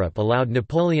in Europe allowed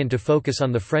Napoleon to focus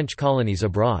on the French colonies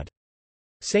abroad.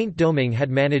 Saint-Domingue had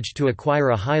managed to acquire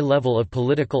a high level of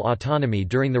political autonomy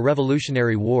during the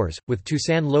Revolutionary Wars, with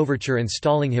Toussaint Louverture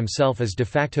installing himself as de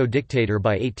facto dictator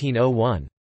by 1801.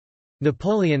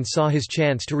 Napoleon saw his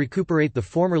chance to recuperate the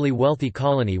formerly wealthy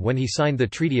colony when he signed the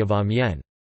Treaty of Amiens.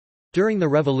 During the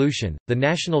Revolution, the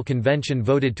National Convention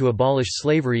voted to abolish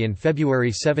slavery in February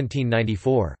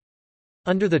 1794.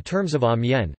 Under the terms of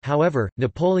Amiens, however,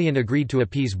 Napoleon agreed to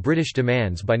appease British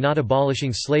demands by not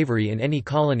abolishing slavery in any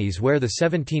colonies where the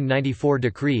 1794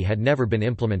 decree had never been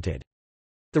implemented.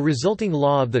 The resulting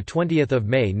law of 20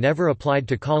 May never applied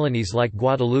to colonies like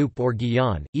Guadeloupe or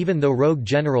Guyane, even though rogue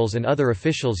generals and other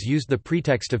officials used the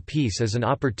pretext of peace as an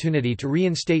opportunity to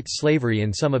reinstate slavery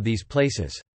in some of these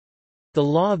places. The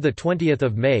law of 20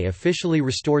 May officially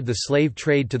restored the slave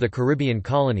trade to the Caribbean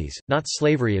colonies, not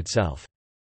slavery itself.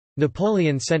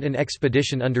 Napoleon sent an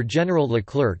expedition under General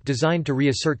Leclerc designed to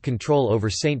reassert control over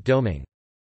Saint-Domingue.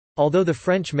 Although the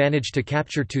French managed to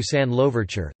capture Toussaint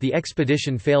Louverture, the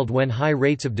expedition failed when high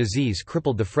rates of disease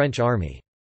crippled the French army.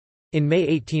 In May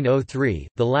 1803,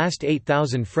 the last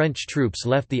 8,000 French troops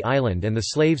left the island and the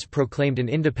slaves proclaimed an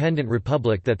independent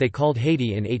republic that they called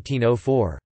Haiti in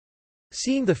 1804.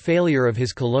 Seeing the failure of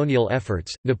his colonial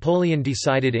efforts, Napoleon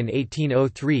decided in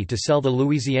 1803 to sell the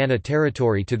Louisiana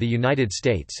Territory to the United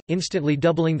States, instantly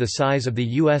doubling the size of the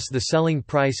U.S. The selling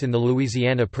price in the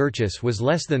Louisiana Purchase was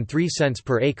less than 3 cents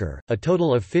per acre, a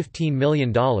total of $15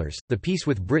 million. The peace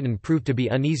with Britain proved to be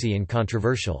uneasy and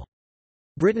controversial.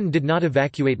 Britain did not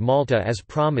evacuate Malta as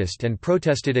promised and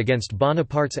protested against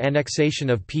Bonaparte's annexation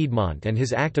of Piedmont and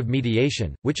his Act of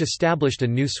Mediation, which established a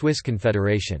new Swiss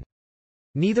Confederation.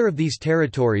 Neither of these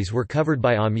territories were covered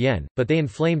by Amiens, but they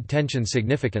inflamed tensions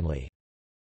significantly.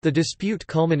 The dispute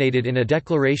culminated in a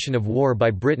declaration of war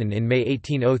by Britain in May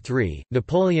 1803.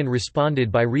 Napoleon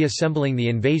responded by reassembling the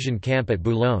invasion camp at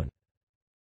Boulogne.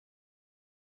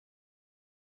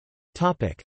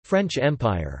 French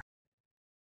Empire.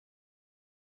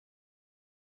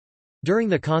 During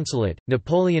the Consulate,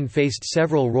 Napoleon faced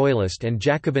several royalist and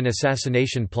Jacobin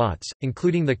assassination plots,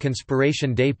 including the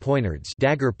Conspiration des Poignards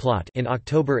dagger plot in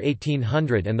October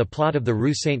 1800 and the plot of the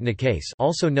Rue Saint-Nicaise,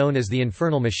 also known as the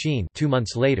Infernal Machine, 2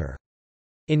 months later.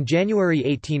 In January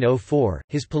 1804,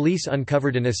 his police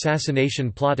uncovered an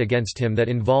assassination plot against him that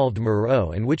involved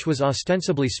Moreau and which was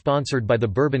ostensibly sponsored by the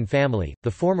Bourbon family, the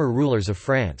former rulers of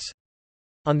France.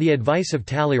 On the advice of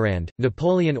Talleyrand,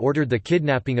 Napoleon ordered the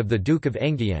kidnapping of the Duke of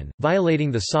Enghien,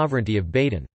 violating the sovereignty of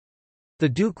Baden. The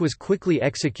Duke was quickly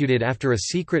executed after a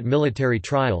secret military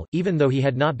trial, even though he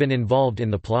had not been involved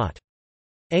in the plot.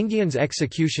 Enghien's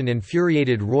execution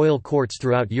infuriated royal courts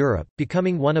throughout Europe,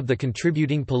 becoming one of the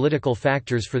contributing political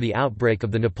factors for the outbreak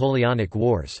of the Napoleonic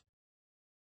Wars.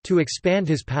 To expand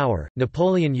his power,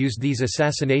 Napoleon used these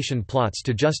assassination plots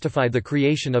to justify the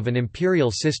creation of an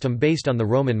imperial system based on the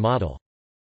Roman model.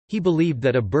 He believed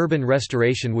that a Bourbon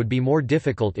restoration would be more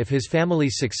difficult if his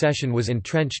family's succession was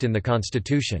entrenched in the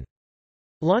constitution.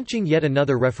 Launching yet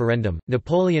another referendum,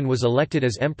 Napoleon was elected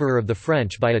as Emperor of the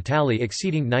French by a tally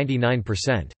exceeding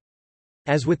 99%.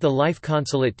 As with the Life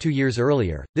Consulate 2 years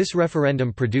earlier, this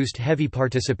referendum produced heavy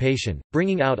participation,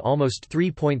 bringing out almost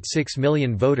 3.6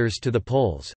 million voters to the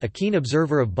polls. A keen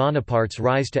observer of Bonaparte's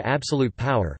rise to absolute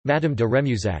power, Madame de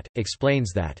Remusat,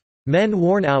 explains that men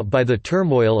worn out by the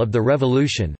turmoil of the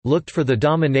revolution, looked for the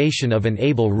domination of an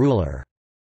able ruler,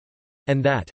 and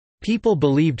that People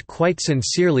believed quite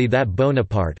sincerely that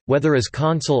Bonaparte, whether as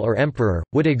consul or emperor,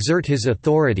 would exert his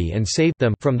authority and save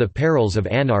them from the perils of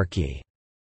anarchy."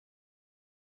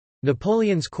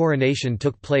 Napoleon's coronation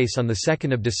took place on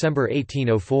 2 December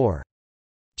 1804.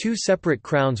 Two separate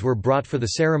crowns were brought for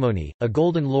the ceremony, a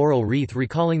golden laurel wreath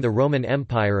recalling the Roman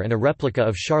Empire and a replica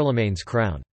of Charlemagne's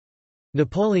crown.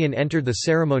 Napoleon entered the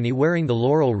ceremony wearing the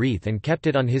laurel wreath and kept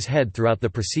it on his head throughout the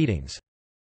proceedings.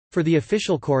 For the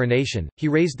official coronation, he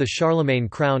raised the Charlemagne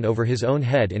crown over his own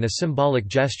head in a symbolic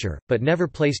gesture, but never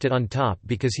placed it on top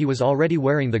because he was already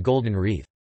wearing the golden wreath.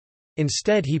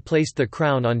 Instead he placed the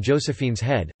crown on Josephine's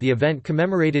head, the event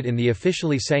commemorated in the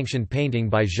officially sanctioned painting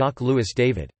by Jacques-Louis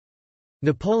David.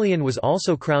 Napoleon was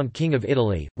also crowned King of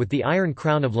Italy, with the Iron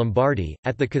Crown of Lombardy,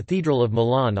 at the Cathedral of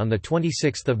Milan on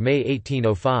 26 May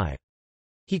 1805.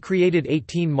 He created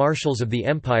 18 marshals of the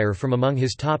empire from among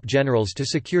his top generals to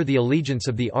secure the allegiance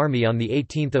of the army on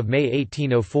 18 May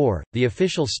 1804, the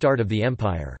official start of the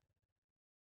empire.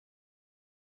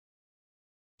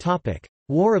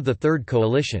 War of the Third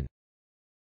Coalition.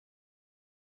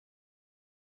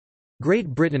 Great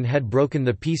Britain had broken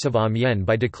the Peace of Amiens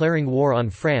by declaring war on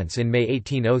France in May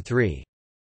 1803.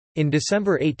 In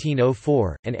December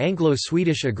 1804, an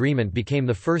Anglo-Swedish agreement became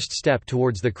the first step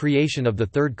towards the creation of the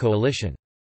Third Coalition.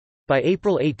 By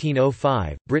April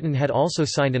 1805, Britain had also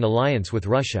signed an alliance with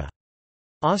Russia.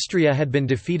 Austria had been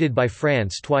defeated by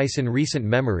France twice in recent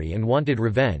memory and wanted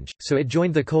revenge, so it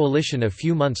joined the coalition a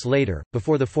few months later.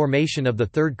 Before the formation of the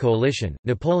Third Coalition,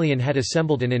 Napoleon had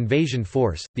assembled an invasion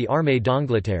force, the Armée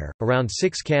d'Angleterre, around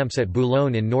 6 camps at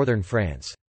Boulogne in northern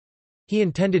France. He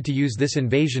intended to use this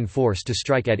invasion force to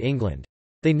strike at England.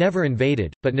 They never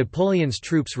invaded, but Napoleon's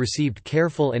troops received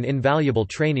careful and invaluable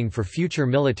training for future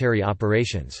military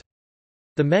operations.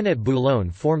 The men at Boulogne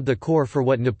formed the corps for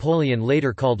what Napoleon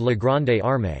later called La Grande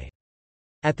Armée.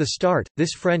 At the start,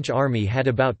 this French army had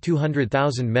about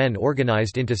 200,000 men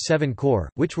organized into 7 corps,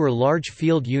 which were large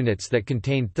field units that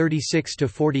contained 36 to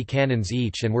 40 cannons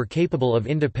each and were capable of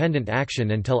independent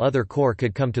action until other corps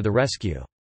could come to the rescue.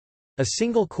 A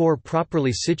single corps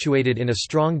properly situated in a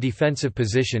strong defensive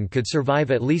position could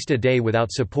survive at least a day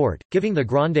without support, giving the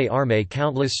Grande Armée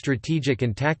countless strategic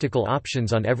and tactical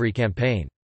options on every campaign.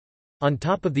 On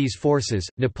top of these forces,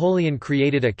 Napoleon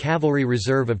created a cavalry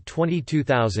reserve of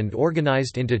 22,000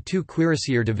 organized into 2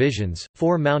 cuirassier divisions,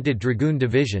 4 mounted dragoon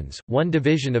divisions, 1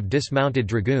 division of dismounted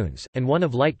dragoons, and 1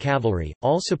 of light cavalry,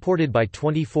 all supported by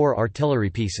 24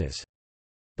 artillery pieces.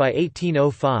 By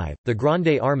 1805, the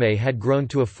Grande Armée had grown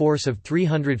to a force of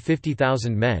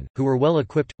 350,000 men, who were well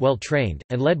equipped, well trained,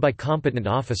 and led by competent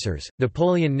officers.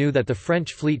 Napoleon knew that the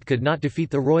French fleet could not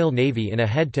defeat the Royal Navy in a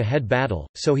head-to-head battle,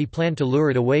 so he planned to lure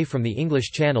it away from the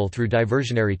English Channel through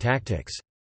diversionary tactics.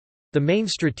 The main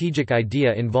strategic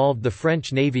idea involved the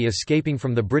French Navy escaping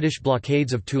from the British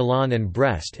blockades of Toulon and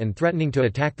Brest and threatening to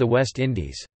attack the West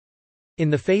Indies. In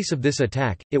the face of this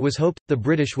attack, it was hoped, the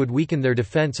British would weaken their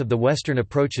defence of the western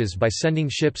approaches by sending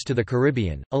ships to the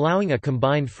Caribbean, allowing a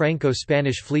combined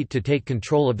Franco-Spanish fleet to take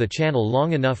control of the Channel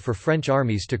long enough for French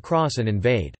armies to cross and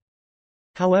invade.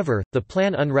 However, the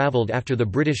plan unravelled after the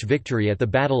British victory at the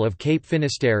Battle of Cape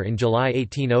Finisterre in July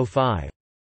 1805.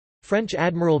 French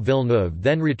Admiral Villeneuve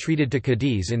then retreated to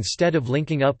Cadiz instead of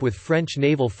linking up with French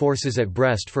naval forces at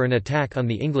Brest for an attack on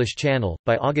the English Channel.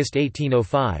 By August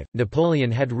 1805,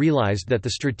 Napoleon had realized that the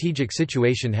strategic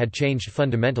situation had changed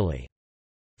fundamentally.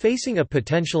 Facing a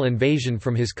potential invasion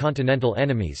from his continental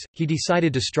enemies, he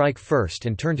decided to strike first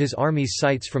and turned his army's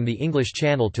sights from the English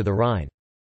Channel to the Rhine.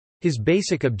 His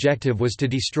basic objective was to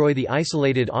destroy the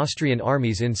isolated Austrian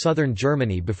armies in southern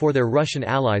Germany before their Russian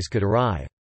allies could arrive.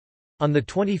 On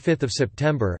 25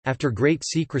 September, after great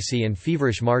secrecy and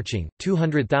feverish marching,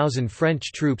 200,000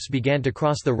 French troops began to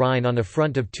cross the Rhine on a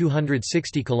front of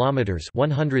 260 kilometers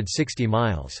 (160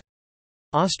 miles).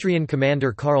 Austrian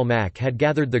commander Karl Mack had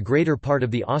gathered the greater part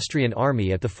of the Austrian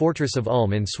army at the fortress of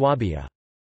Ulm in Swabia.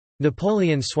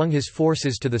 Napoleon swung his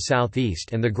forces to the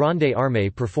southeast and the Grande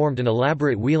Armée performed an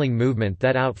elaborate wheeling movement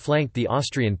that outflanked the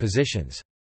Austrian positions.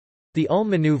 The Ulm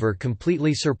maneuver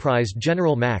completely surprised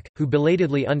General Mack, who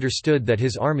belatedly understood that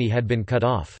his army had been cut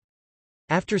off.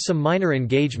 After some minor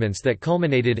engagements that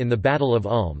culminated in the Battle of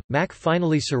Ulm, Mack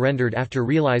finally surrendered after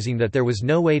realizing that there was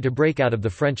no way to break out of the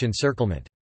French encirclement.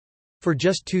 For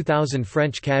just 2,000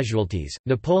 French casualties,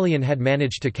 Napoleon had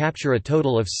managed to capture a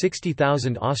total of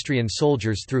 60,000 Austrian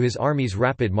soldiers through his army's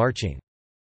rapid marching.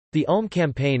 The Ulm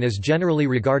campaign is generally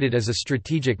regarded as a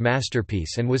strategic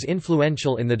masterpiece and was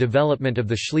influential in the development of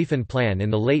the Schlieffen Plan in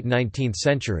the late 19th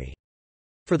century.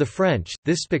 For the French,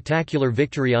 this spectacular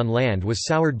victory on land was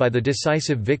soured by the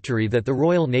decisive victory that the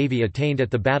Royal Navy attained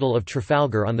at the Battle of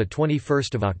Trafalgar on 21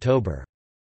 October.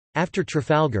 After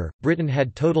Trafalgar, Britain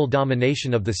had total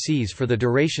domination of the seas for the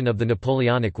duration of the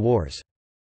Napoleonic Wars.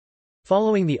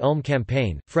 Following the Ulm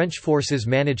campaign, French forces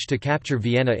managed to capture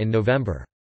Vienna in November.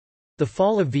 The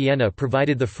fall of Vienna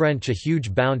provided the French a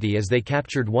huge bounty as they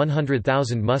captured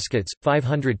 100,000 muskets,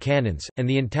 500 cannons, and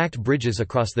the intact bridges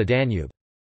across the Danube.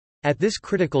 At this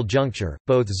critical juncture,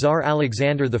 both Tsar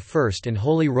Alexander I and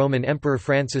Holy Roman Emperor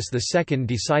Francis II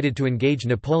decided to engage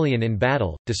Napoleon in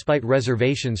battle, despite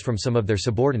reservations from some of their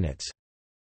subordinates.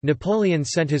 Napoleon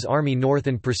sent his army north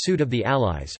in pursuit of the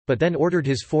Allies, but then ordered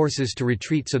his forces to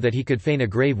retreat so that he could feign a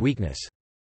grave weakness.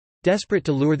 Desperate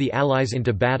to lure the Allies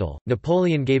into battle,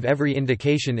 Napoleon gave every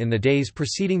indication in the days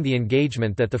preceding the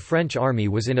engagement that the French army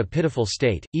was in a pitiful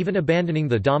state, even abandoning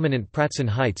the dominant Pratzen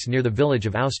Heights near the village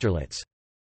of Austerlitz.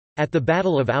 At the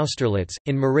Battle of Austerlitz,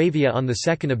 in Moravia on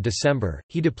 2 December,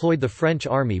 he deployed the French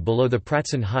army below the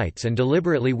Pratzen Heights and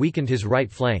deliberately weakened his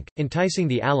right flank, enticing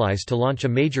the Allies to launch a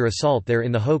major assault there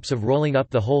in the hopes of rolling up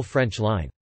the whole French line.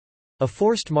 A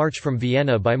forced march from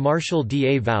Vienna by Marshal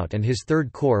d'Avout and his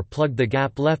Third Corps plugged the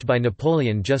gap left by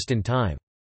Napoleon just in time.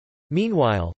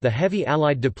 Meanwhile, the heavy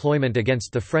Allied deployment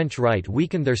against the French right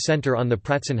weakened their centre on the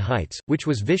Pratzen Heights, which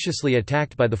was viciously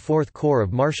attacked by the Fourth Corps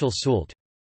of Marshal Soult.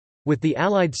 With the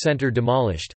Allied centre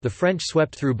demolished, the French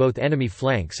swept through both enemy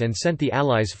flanks and sent the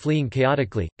Allies fleeing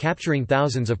chaotically, capturing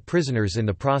thousands of prisoners in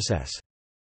the process.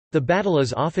 The battle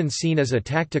is often seen as a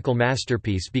tactical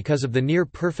masterpiece because of the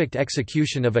near-perfect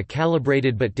execution of a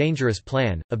calibrated but dangerous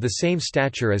plan, of the same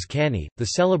stature as Cannae, the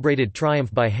celebrated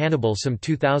triumph by Hannibal some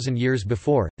 2,000 years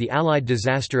before. The Allied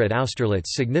disaster at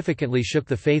Austerlitz significantly shook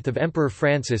the faith of Emperor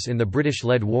Francis in the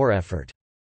British-led war effort.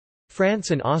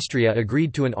 France and Austria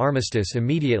agreed to an armistice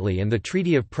immediately and the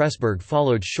Treaty of Pressburg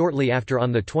followed shortly after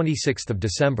on 26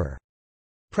 December.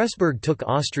 Pressburg took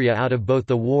Austria out of both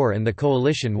the war and the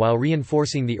coalition while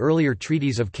reinforcing the earlier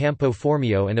treaties of Campo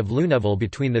Formio and of Luneville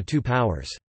between the two powers.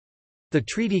 The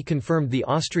treaty confirmed the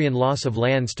Austrian loss of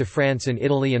lands to France in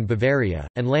Italy and Bavaria,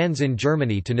 and lands in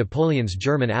Germany to Napoleon's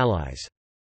German allies.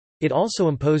 It also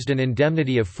imposed an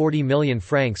indemnity of 40 million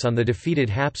francs on the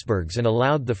defeated Habsburgs and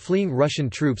allowed the fleeing Russian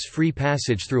troops free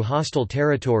passage through hostile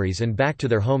territories and back to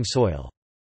their home soil.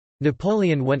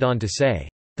 Napoleon went on to say,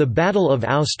 "The Battle of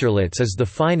Austerlitz is the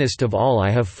finest of all I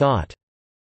have fought."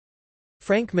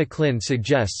 Frank McLean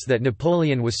suggests that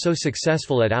Napoleon was so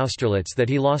successful at Austerlitz that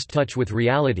he lost touch with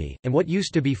reality, and what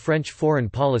used to be French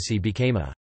foreign policy became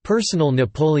a personal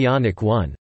Napoleonic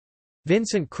one.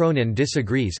 Vincent Cronin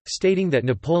disagrees, stating that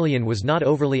Napoleon was not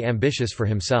overly ambitious for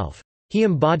himself. He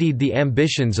embodied the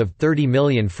ambitions of 30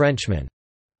 million Frenchmen.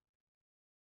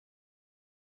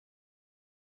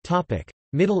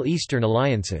 Middle Eastern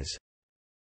alliances.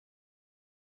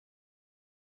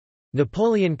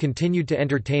 Napoleon continued to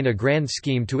entertain a grand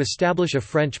scheme to establish a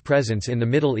French presence in the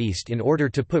Middle East in order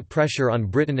to put pressure on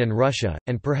Britain and Russia,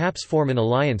 and perhaps form an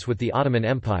alliance with the Ottoman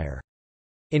Empire.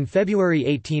 In February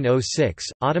 1806,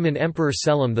 Ottoman Emperor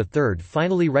Selim III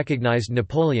finally recognized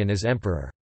Napoleon as emperor.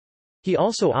 He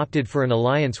also opted for an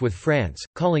alliance with France,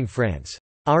 calling France,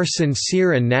 "our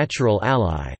sincere and natural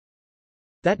ally."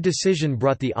 That decision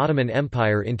brought the Ottoman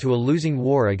Empire into a losing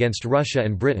war against Russia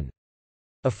and Britain.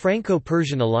 A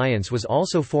Franco-Persian alliance was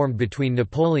also formed between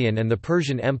Napoleon and the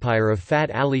Persian Empire of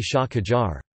Fath Ali Shah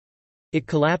Qajar. It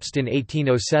collapsed in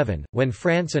 1807, when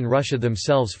France and Russia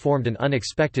themselves formed an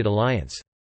unexpected alliance.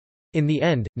 In the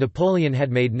end, Napoleon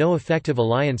had made no effective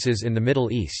alliances in the Middle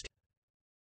East.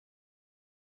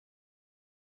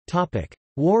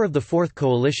 War of the Fourth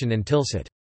Coalition and Tilsit.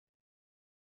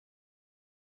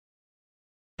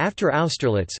 After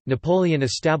Austerlitz, Napoleon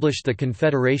established the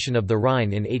Confederation of the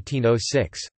Rhine in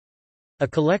 1806. A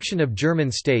collection of German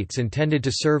states intended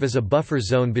to serve as a buffer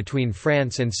zone between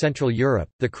France and Central Europe.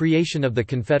 The creation of the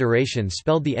Confederation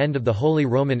spelled the end of the Holy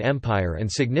Roman Empire and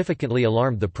significantly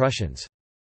alarmed the Prussians.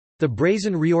 The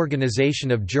brazen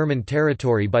reorganization of German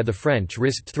territory by the French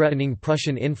risked threatening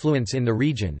Prussian influence in the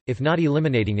region, if not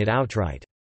eliminating it outright.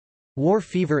 War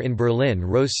fever in Berlin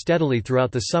rose steadily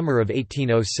throughout the summer of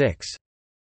 1806.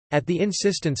 At the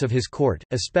insistence of his court,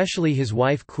 especially his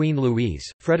wife Queen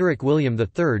Louise, Frederick William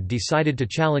III decided to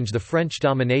challenge the French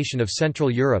domination of Central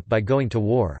Europe by going to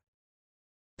war.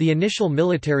 The initial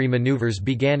military maneuvers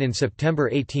began in September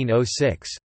 1806.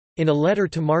 In a letter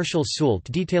to Marshal Soult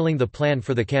detailing the plan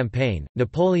for the campaign,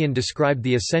 Napoleon described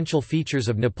the essential features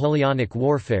of Napoleonic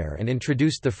warfare and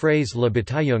introduced the phrase le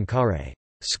bataillon carré,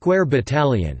 square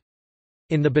battalion.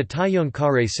 In the bataillon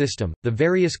carré system, the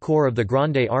various corps of the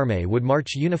Grande Armée would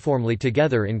march uniformly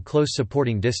together in close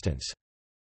supporting distance.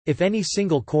 If any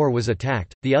single corps was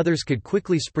attacked, the others could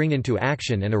quickly spring into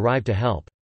action and arrive to help.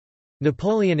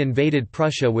 Napoleon invaded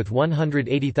Prussia with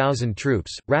 180,000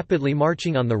 troops, rapidly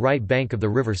marching on the right bank of the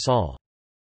River Saale.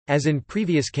 As in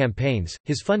previous campaigns,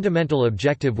 his fundamental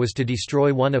objective was to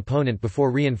destroy one opponent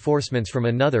before reinforcements from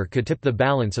another could tip the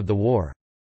balance of the war.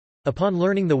 Upon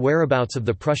learning the whereabouts of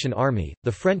the Prussian army,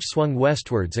 the French swung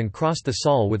westwards and crossed the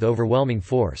Saale with overwhelming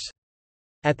force.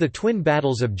 At the twin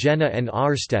battles of Jena and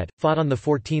Auerstedt, fought on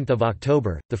 14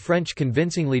 October, the French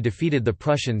convincingly defeated the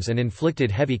Prussians and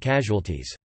inflicted heavy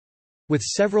casualties. With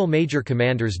several major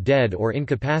commanders dead or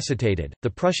incapacitated, the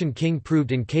Prussian king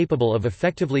proved incapable of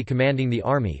effectively commanding the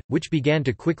army, which began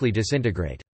to quickly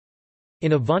disintegrate.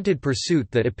 In a vaunted pursuit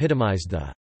that epitomized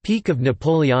the peak of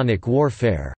Napoleonic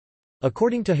warfare,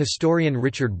 according to historian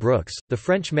Richard Brooks, the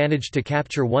French managed to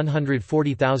capture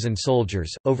 140,000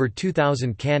 soldiers, over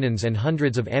 2,000 cannons and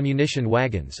hundreds of ammunition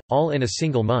wagons, all in a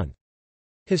single month.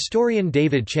 Historian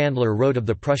David Chandler wrote of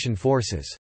the Prussian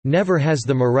forces, "Never has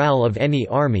the morale of any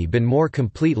army been more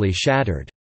completely shattered."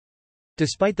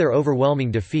 Despite their overwhelming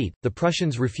defeat, the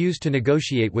Prussians refused to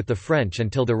negotiate with the French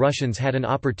until the Russians had an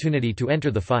opportunity to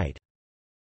enter the fight.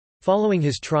 Following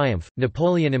his triumph,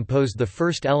 Napoleon imposed the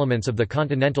first elements of the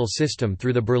Continental System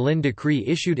through the Berlin Decree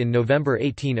issued in November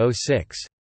 1806.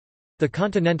 The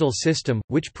Continental System,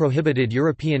 which prohibited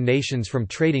European nations from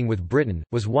trading with Britain,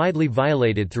 was widely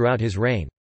violated throughout his reign.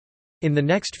 In the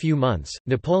next few months,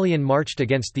 Napoleon marched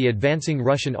against the advancing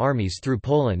Russian armies through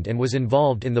Poland and was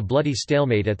involved in the bloody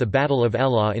stalemate at the Battle of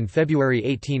Eylau in February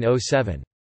 1807.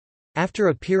 After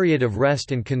a period of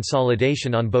rest and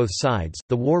consolidation on both sides,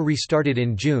 the war restarted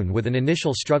in June with an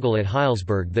initial struggle at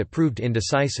Heilsberg that proved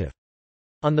indecisive.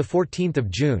 On 14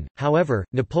 June, however,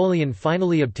 Napoleon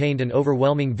finally obtained an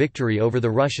overwhelming victory over the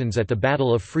Russians at the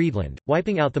Battle of Friedland,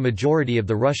 wiping out the majority of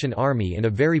the Russian army in a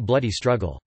very bloody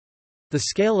struggle. The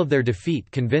scale of their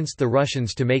defeat convinced the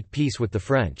Russians to make peace with the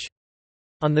French.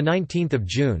 On 19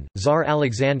 June, Tsar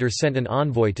Alexander sent an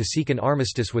envoy to seek an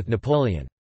armistice with Napoleon.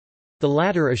 The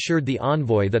latter assured the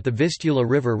envoy that the Vistula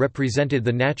River represented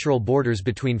the natural borders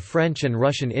between French and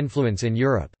Russian influence in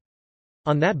Europe.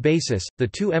 On that basis, the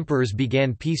two emperors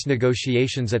began peace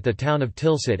negotiations at the town of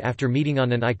Tilsit after meeting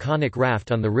on an iconic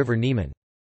raft on the River Niemen.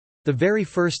 The very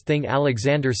first thing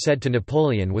Alexander said to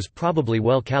Napoleon was probably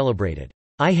well calibrated.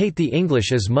 "I hate the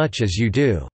English as much as you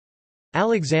do."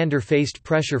 Alexander faced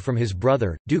pressure from his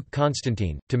brother, Duke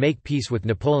Constantine, to make peace with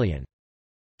Napoleon.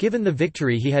 Given the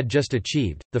victory he had just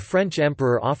achieved, the French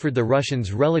emperor offered the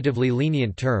Russians relatively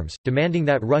lenient terms, demanding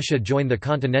that Russia join the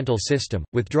Continental System,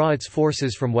 withdraw its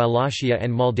forces from Wallachia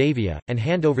and Moldavia, and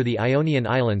hand over the Ionian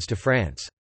Islands to France.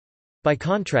 By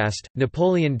contrast,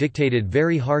 Napoleon dictated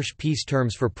very harsh peace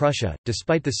terms for Prussia,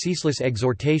 despite the ceaseless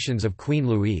exhortations of Queen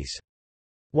Louise.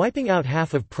 Wiping out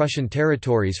half of Prussian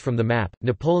territories from the map,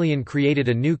 Napoleon created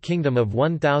a new kingdom of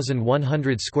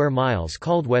 1,100 square miles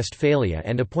called Westphalia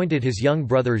and appointed his young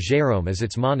brother Jérôme as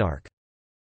its monarch.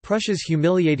 Prussia's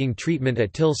humiliating treatment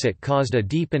at Tilsit caused a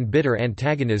deep and bitter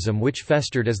antagonism which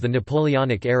festered as the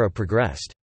Napoleonic era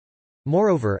progressed.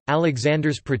 Moreover,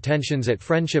 Alexander's pretensions at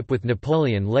friendship with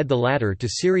Napoleon led the latter to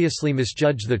seriously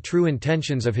misjudge the true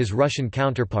intentions of his Russian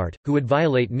counterpart, who would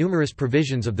violate numerous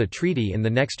provisions of the treaty in the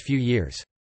next few years.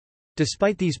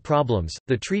 Despite these problems,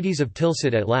 the treaties of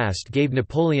Tilsit at last gave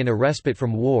Napoleon a respite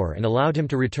from war and allowed him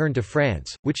to return to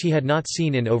France, which he had not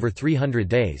seen in over 300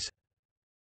 days.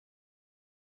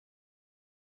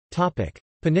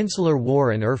 Peninsular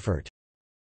War and Erfurt.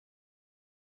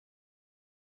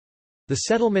 The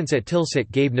settlements at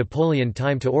Tilsit gave Napoleon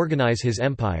time to organize his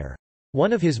empire.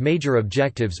 One of his major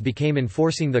objectives became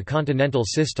enforcing the Continental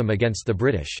System against the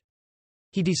British.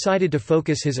 He decided to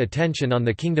focus his attention on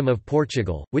the Kingdom of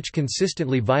Portugal, which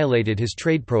consistently violated his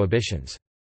trade prohibitions.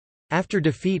 After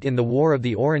defeat in the War of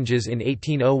the Oranges in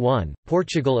 1801,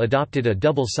 Portugal adopted a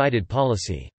double-sided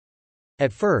policy.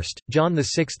 At first, John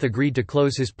VI agreed to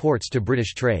close his ports to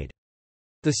British trade.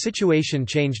 The situation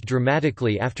changed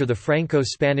dramatically after the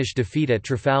Franco-Spanish defeat at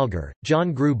Trafalgar.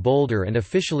 John grew bolder and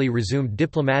officially resumed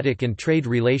diplomatic and trade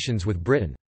relations with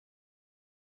Britain.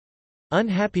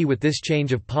 Unhappy with this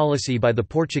change of policy by the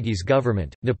Portuguese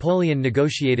government, Napoleon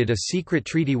negotiated a secret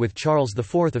treaty with Charles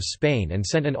IV of Spain and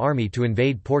sent an army to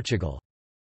invade Portugal.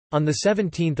 On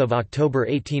 17 October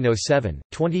 1807,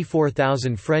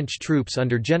 24,000 French troops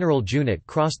under General Junot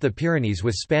crossed the Pyrenees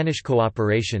with Spanish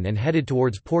cooperation and headed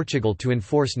towards Portugal to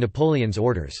enforce Napoleon's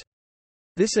orders.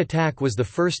 This attack was the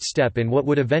first step in what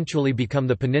would eventually become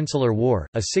the Peninsular War,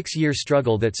 a 6-year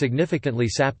struggle that significantly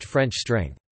sapped French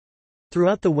strength.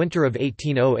 Throughout the winter of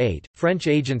 1808, French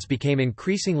agents became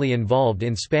increasingly involved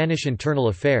in Spanish internal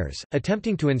affairs,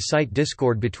 attempting to incite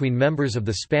discord between members of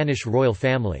the Spanish royal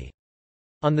family.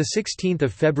 On 16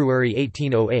 February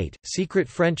 1808, secret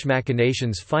French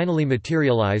machinations finally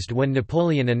materialized when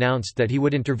Napoleon announced that he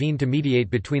would intervene to mediate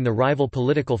between the rival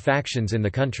political factions in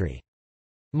the country.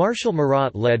 Marshal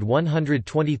Murat led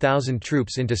 120,000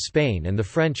 troops into Spain, and the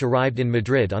French arrived in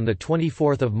Madrid on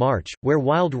 24 March, where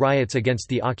wild riots against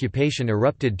the occupation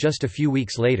erupted just a few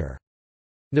weeks later.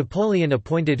 Napoleon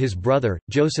appointed his brother,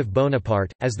 Joseph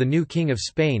Bonaparte, as the new King of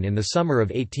Spain in the summer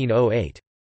of 1808.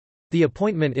 The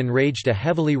appointment enraged a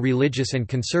heavily religious and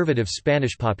conservative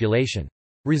Spanish population.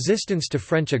 Resistance to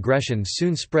French aggression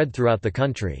soon spread throughout the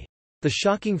country. The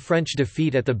shocking French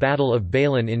defeat at the Battle of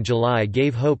Bailén in July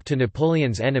gave hope to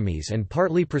Napoleon's enemies and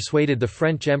partly persuaded the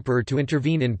French emperor to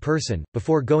intervene in person.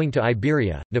 Before going to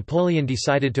Iberia, Napoleon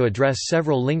decided to address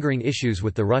several lingering issues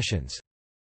with the Russians.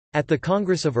 At the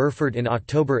Congress of Erfurt in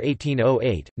October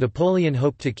 1808, Napoleon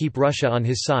hoped to keep Russia on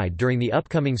his side during the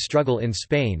upcoming struggle in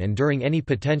Spain and during any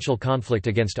potential conflict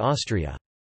against Austria.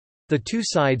 The two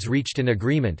sides reached an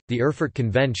agreement, the Erfurt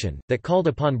Convention, that called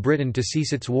upon Britain to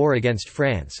cease its war against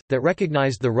France, that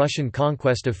recognized the Russian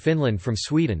conquest of Finland from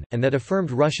Sweden, and that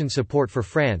affirmed Russian support for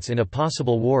France in a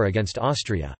possible war against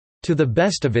Austria, to the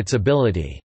best of its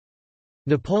ability.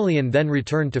 Napoleon then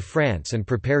returned to France and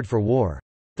prepared for war.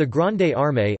 The Grande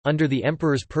Armée, under the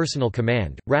Emperor's personal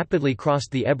command, rapidly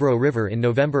crossed the Ebro River in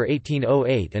November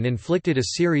 1808 and inflicted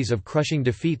a series of crushing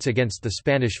defeats against the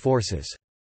Spanish forces.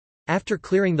 After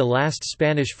clearing the last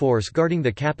Spanish force guarding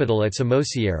the capital at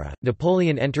Somosierra,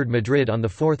 Napoleon entered Madrid on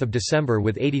 4 December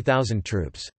with 80,000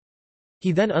 troops.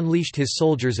 He then unleashed his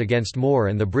soldiers against Moore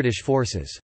and the British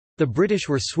forces. The British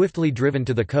were swiftly driven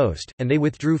to the coast, and they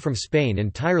withdrew from Spain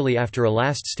entirely after a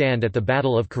last stand at the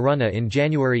Battle of Corunna in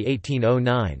January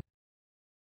 1809.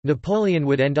 Napoleon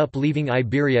would end up leaving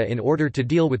Iberia in order to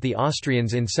deal with the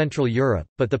Austrians in Central Europe,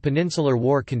 but the Peninsular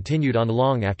War continued on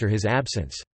long after his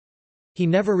absence. He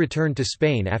never returned to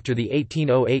Spain after the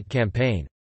 1808 campaign.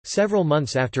 Several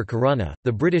months after Corunna,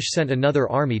 the British sent another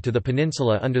army to the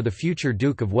peninsula under the future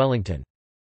Duke of Wellington.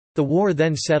 The war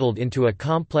then settled into a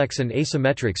complex and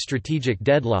asymmetric strategic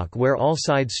deadlock where all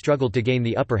sides struggled to gain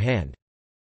the upper hand.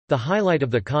 The highlight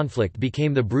of the conflict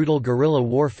became the brutal guerrilla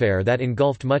warfare that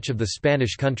engulfed much of the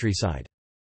Spanish countryside.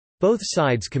 Both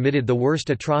sides committed the worst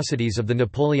atrocities of the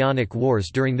Napoleonic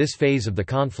Wars during this phase of the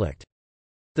conflict.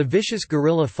 The vicious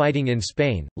guerrilla fighting in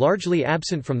Spain, largely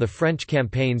absent from the French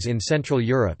campaigns in Central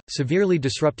Europe, severely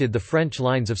disrupted the French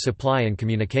lines of supply and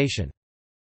communication.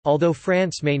 Although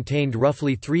France maintained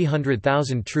roughly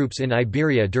 300,000 troops in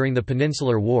Iberia during the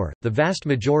Peninsular War, the vast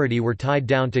majority were tied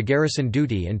down to garrison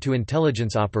duty and to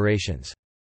intelligence operations.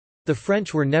 The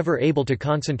French were never able to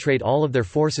concentrate all of their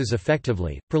forces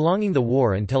effectively, prolonging the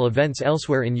war until events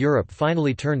elsewhere in Europe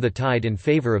finally turned the tide in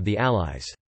favor of the Allies.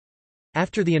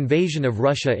 After the invasion of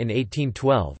Russia in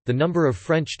 1812, the number of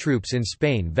French troops in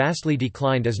Spain vastly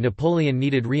declined as Napoleon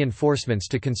needed reinforcements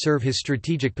to conserve his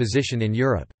strategic position in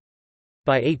Europe.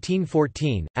 By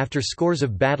 1814, after scores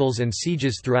of battles and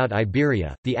sieges throughout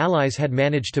Iberia, the Allies had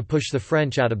managed to push the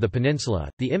French out of the peninsula.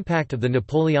 The impact of the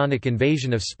Napoleonic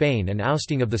invasion of Spain and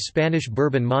ousting of the Spanish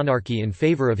Bourbon monarchy in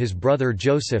favor of his brother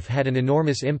Joseph had an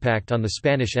enormous impact on the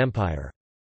Spanish Empire.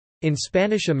 In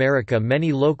Spanish America,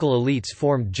 many local elites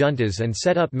formed juntas and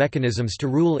set up mechanisms to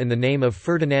rule in the name of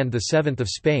Ferdinand VII of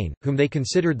Spain, whom they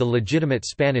considered the legitimate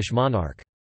Spanish monarch.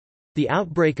 The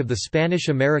outbreak of the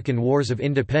Spanish-American Wars of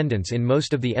Independence in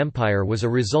most of the empire was a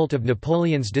result of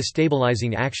Napoleon's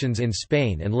destabilizing actions in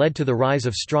Spain and led to the rise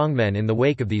of strongmen in the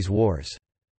wake of these wars.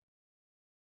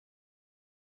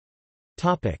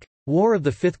 War of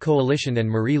the Fifth Coalition and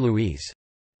Marie-Louise.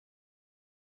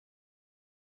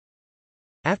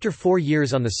 After 4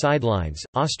 years on the sidelines,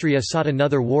 Austria sought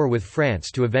another war with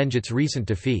France to avenge its recent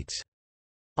defeats.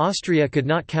 Austria could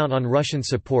not count on Russian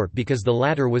support because the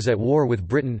latter was at war with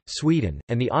Britain, Sweden,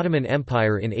 and the Ottoman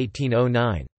Empire in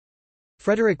 1809.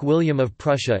 Frederick William of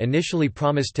Prussia initially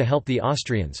promised to help the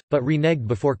Austrians, but reneged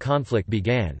before conflict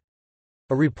began.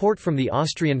 A report from the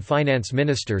Austrian finance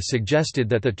minister suggested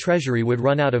that the treasury would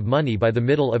run out of money by the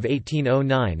middle of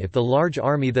 1809 if the large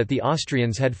army that the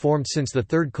Austrians had formed since the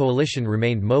Third Coalition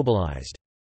remained mobilized.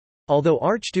 Although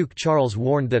Archduke Charles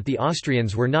warned that the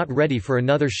Austrians were not ready for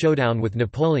another showdown with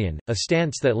Napoleon, a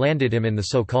stance that landed him in the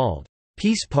so-called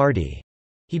peace party,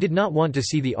 he did not want to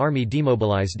see the army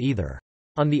demobilized either.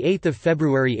 On 8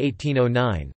 February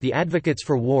 1809, the advocates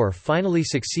for war finally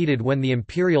succeeded when the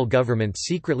imperial government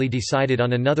secretly decided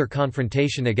on another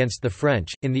confrontation against the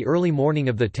French. In the early morning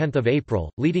of 10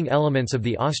 April, leading elements of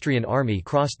the Austrian army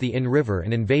crossed the Inn River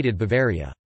and invaded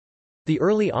Bavaria. The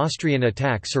early Austrian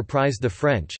attack surprised the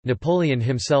French. Napoleon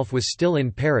himself was still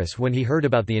in Paris when he heard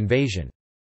about the invasion.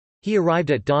 He arrived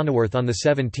at Donauwörth on the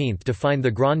 17th to find the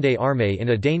Grande Armée in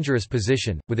a dangerous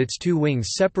position, with its two wings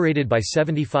separated by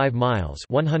 75 miles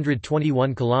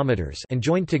 (121 kilometers) and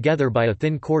joined together by a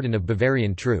thin cordon of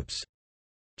Bavarian troops.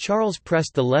 Charles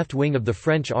pressed the left wing of the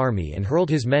French army and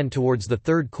hurled his men towards the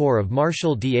Third Corps of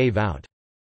Marshal d'Avout.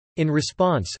 In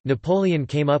response, Napoleon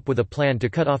came up with a plan to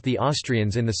cut off the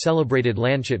Austrians in the celebrated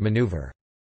Landshut maneuver.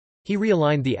 He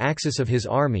realigned the axis of his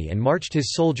army and marched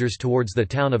his soldiers towards the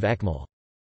town of Eckmühl.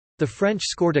 The French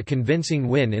scored a convincing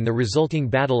win in the resulting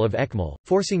Battle of Eckmühl,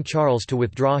 forcing Charles to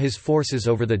withdraw his forces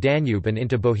over the Danube and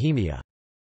into Bohemia.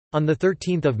 On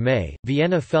 13 May,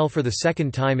 Vienna fell for the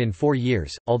second time in 4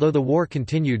 years, although the war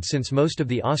continued since most of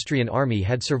the Austrian army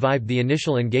had survived the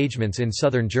initial engagements in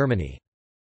southern Germany.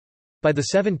 By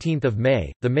 17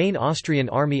 May, the main Austrian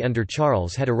army under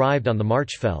Charles had arrived on the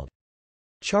Marchfeld.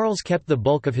 Charles kept the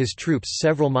bulk of his troops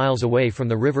several miles away from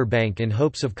the river bank in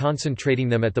hopes of concentrating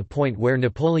them at the point where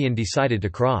Napoleon decided to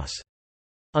cross.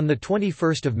 On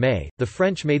 21 May, the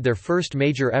French made their first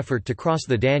major effort to cross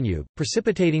the Danube,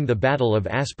 precipitating the Battle of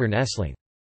Aspern-Essling.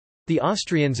 The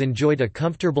Austrians enjoyed a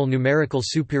comfortable numerical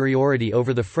superiority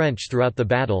over the French throughout the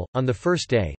battle. On the first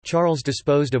day, Charles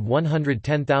disposed of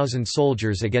 110,000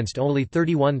 soldiers against only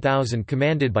 31,000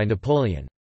 commanded by Napoleon.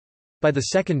 By the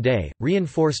second day,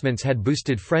 reinforcements had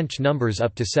boosted French numbers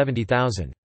up to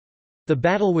 70,000. The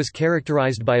battle was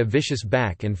characterized by a vicious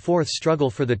back and forth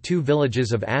struggle for the two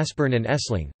villages of Aspern and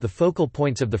Essling, the focal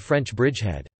points of the French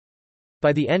bridgehead.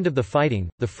 By the end of the fighting,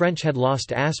 the French had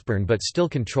lost Aspern but still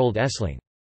controlled Essling.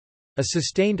 A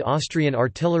sustained Austrian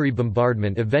artillery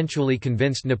bombardment eventually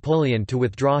convinced Napoleon to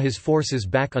withdraw his forces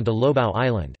back onto Lobau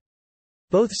Island.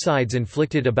 Both sides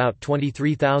inflicted about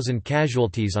 23,000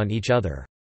 casualties on each other.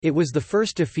 It was the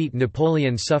first defeat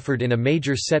Napoleon suffered in a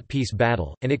major set-piece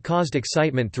battle, and it caused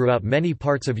excitement throughout many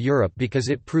parts of Europe because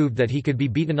it proved that he could be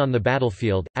beaten on the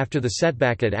battlefield. After the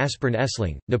setback at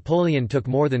Aspern-Essling, Napoleon took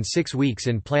more than 6 weeks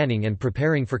in planning and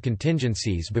preparing for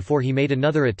contingencies before he made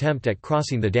another attempt at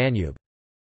crossing the Danube.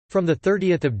 From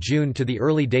 30 June to the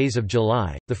early days of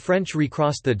July, the French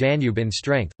recrossed the Danube in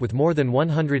strength, with more than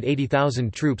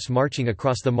 180,000 troops marching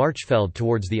across the Marchfeld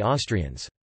towards the Austrians.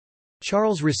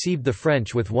 Charles received the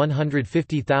French with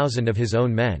 150,000 of his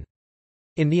own men.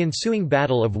 In the ensuing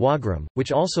Battle of Wagram,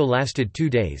 which also lasted 2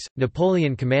 days,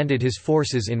 Napoleon commanded his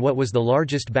forces in what was the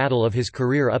largest battle of his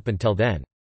career up until then.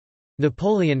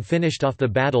 Napoleon finished off the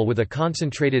battle with a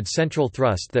concentrated central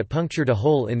thrust that punctured a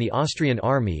hole in the Austrian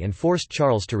army and forced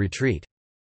Charles to retreat.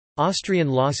 Austrian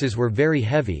losses were very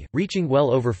heavy, reaching well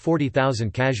over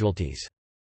 40,000 casualties.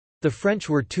 The French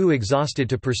were too exhausted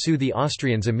to pursue the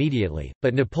Austrians immediately,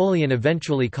 but Napoleon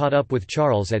eventually caught up with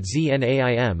Charles at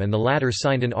Znaim and the latter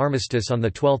signed an armistice on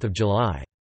 12 July.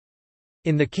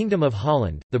 In the Kingdom of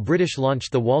Holland, the British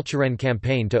launched the Walcheren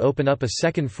campaign to open up a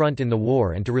second front in the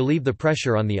war and to relieve the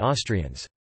pressure on the Austrians.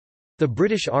 The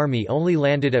British army only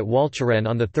landed at Walcheren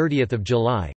on 30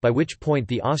 July, by which point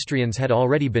the Austrians had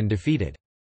already been defeated.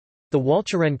 The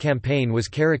Walcheren campaign was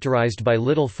characterized by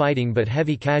little fighting but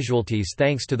heavy casualties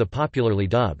thanks to the popularly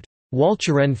dubbed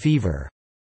Walcheren fever.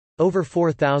 Over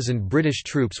 4,000 British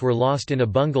troops were lost in a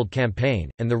bungled campaign,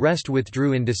 and the rest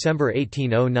withdrew in December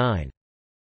 1809.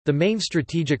 The main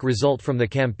strategic result from the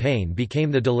campaign became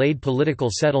the delayed political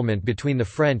settlement between the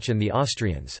French and the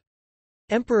Austrians.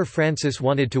 Emperor Francis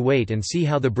wanted to wait and see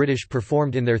how the British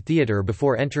performed in their theatre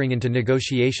before entering into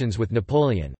negotiations with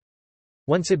Napoleon.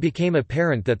 Once it became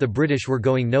apparent that the British were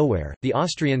going nowhere, the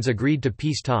Austrians agreed to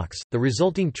peace talks. The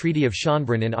resulting Treaty of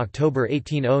Schönbrunn in October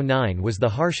 1809 was the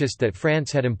harshest that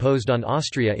France had imposed on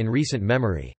Austria in recent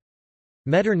memory.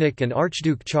 Metternich and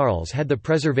Archduke Charles had the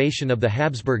preservation of the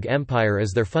Habsburg Empire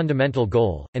as their fundamental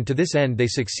goal, and to this end they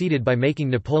succeeded by making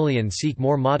Napoleon seek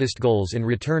more modest goals in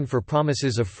return for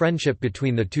promises of friendship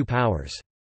between the two powers.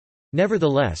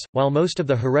 Nevertheless, while most of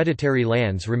the hereditary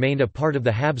lands remained a part of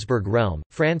the Habsburg realm,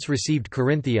 France received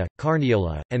Carinthia,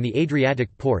 Carniola, and the Adriatic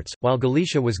ports, while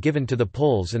Galicia was given to the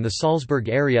Poles and the Salzburg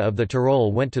area of the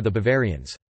Tyrol went to the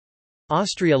Bavarians.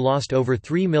 Austria lost over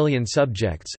 3 million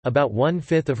subjects, about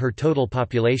 1/5 of her total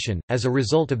population, as a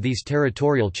result of these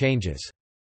territorial changes.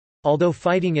 Although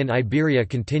fighting in Iberia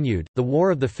continued, the War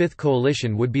of the Fifth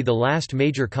Coalition would be the last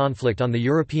major conflict on the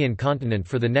European continent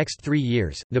for the next 3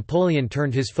 years. Napoleon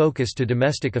turned his focus to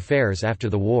domestic affairs after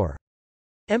the war.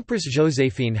 Empress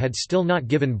Joséphine had still not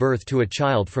given birth to a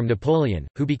child from Napoleon,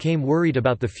 who became worried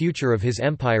about the future of his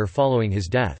empire following his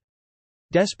death.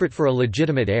 Desperate for a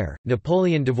legitimate heir,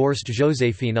 Napoleon divorced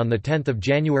Joséphine on 10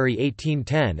 January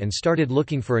 1810 and started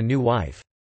looking for a new wife.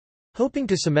 Hoping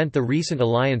to cement the recent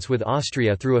alliance with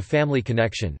Austria through a family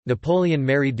connection, Napoleon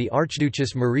married the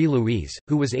Archduchess Marie-Louise,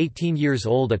 who was 18 years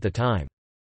old at the time.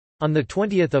 On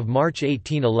 20 March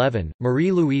 1811,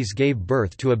 Marie-Louise gave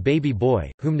birth to a baby boy,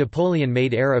 whom Napoleon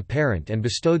made heir apparent and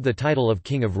bestowed the title of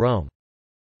King of Rome.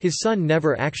 His son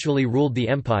never actually ruled the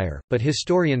empire, but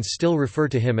historians still refer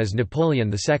to him as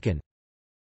Napoleon II.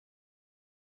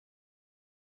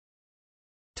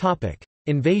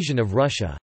 Invasion of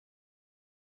Russia.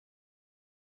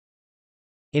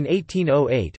 In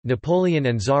 1808, Napoleon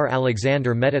and Tsar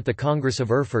Alexander met at the Congress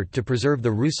of Erfurt to preserve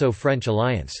the Russo-French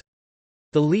alliance.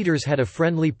 The leaders had a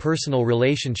friendly personal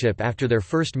relationship after their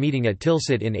first meeting at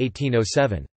Tilsit in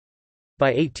 1807. By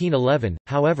 1811,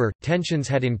 however, tensions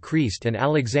had increased and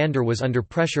Alexander was under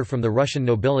pressure from the Russian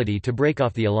nobility to break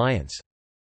off the alliance.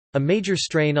 A major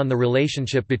strain on the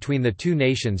relationship between the two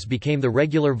nations became the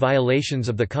regular violations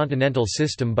of the continental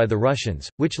system by the Russians,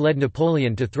 which led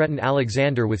Napoleon to threaten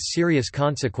Alexander with serious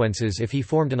consequences if he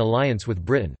formed an alliance with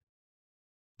Britain.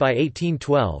 By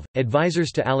 1812,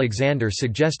 advisors to Alexander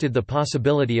suggested the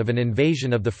possibility of an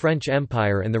invasion of the French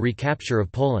Empire and the recapture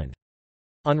of Poland.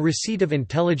 On receipt of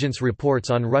intelligence reports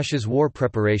on Russia's war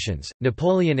preparations,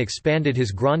 Napoleon expanded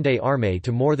his Grande Armée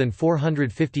to more than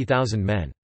 450,000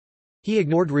 men. He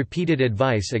ignored repeated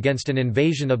advice against an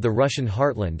invasion of the Russian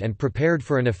heartland and prepared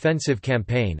for an offensive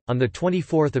campaign. On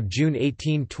 24 June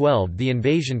 1812 the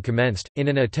invasion commenced. In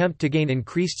an attempt to gain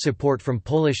increased support from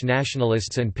Polish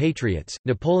nationalists and patriots,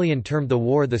 Napoleon termed the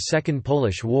war the Second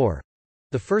Polish War.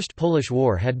 The First Polish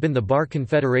War had been the Bar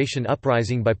Confederation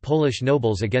uprising by Polish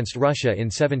nobles against Russia in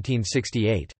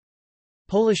 1768.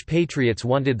 Polish patriots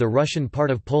wanted the Russian part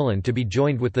of Poland to be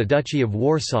joined with the Duchy of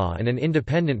Warsaw and an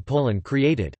independent Poland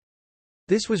created.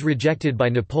 This was rejected by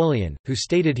Napoleon, who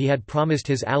stated he had promised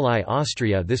his ally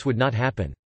Austria this would not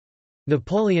happen.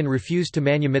 Napoleon refused to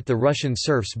manumit the Russian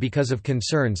serfs because of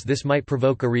concerns this might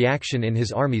provoke a reaction in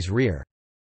his army's rear.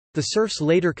 The serfs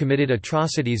later committed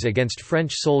atrocities against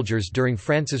French soldiers during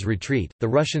France's retreat. The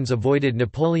Russians avoided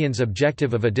Napoleon's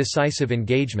objective of a decisive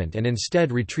engagement and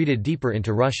instead retreated deeper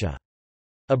into Russia.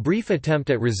 A brief attempt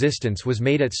at resistance was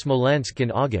made at Smolensk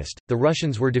in August. The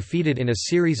Russians were defeated in a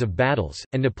series of battles,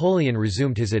 and Napoleon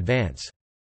resumed his advance.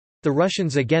 The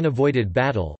Russians again avoided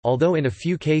battle, although in a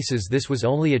few cases this was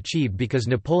only achieved because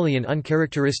Napoleon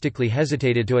uncharacteristically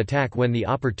hesitated to attack when the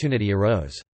opportunity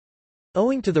arose.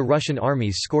 Owing to the Russian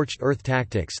army's scorched earth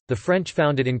tactics, the French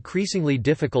found it increasingly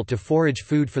difficult to forage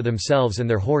food for themselves and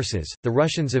their horses. The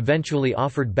Russians eventually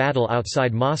offered battle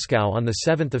outside Moscow on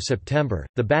 7 September.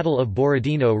 The Battle of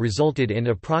Borodino resulted in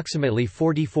approximately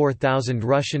 44,000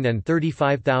 Russian and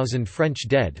 35,000 French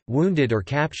dead, wounded, or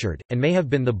captured, and may have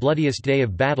been the bloodiest day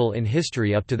of battle in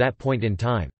history up to that point in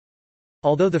time.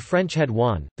 Although the French had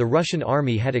won, the Russian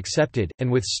army had accepted, and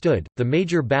withstood, the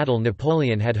major battle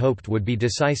Napoleon had hoped would be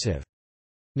decisive.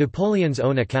 Napoleon's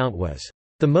own account was,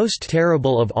 "The most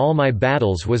terrible of all my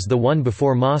battles was the one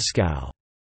before Moscow.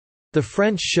 The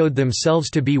French showed themselves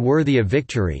to be worthy of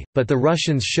victory, but the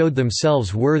Russians showed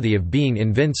themselves worthy of being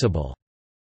invincible."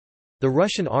 The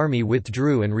Russian army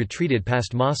withdrew and retreated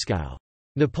past Moscow.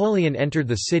 Napoleon entered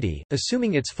the city,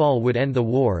 assuming its fall would end the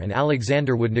war and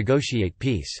Alexander would negotiate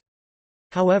peace.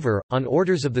 However, on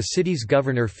orders of the city's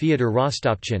governor Fyodor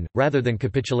Rostopchin, rather than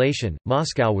capitulation,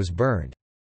 Moscow was burned.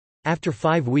 After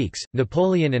 5 weeks,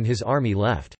 Napoleon and his army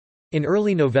left. In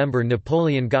early November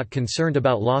Napoleon got concerned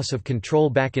about loss of control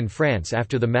back in France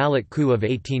after the Mallet coup of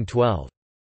 1812.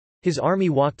 His army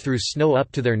walked through snow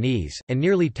up to their knees, and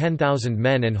nearly 10,000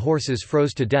 men and horses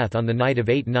froze to death on the night of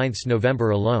 8–9 November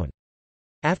alone.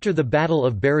 After the Battle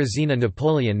of Berezina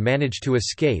Napoleon managed to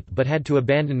escape but had to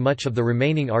abandon much of the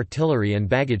remaining artillery and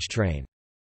baggage train.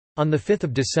 On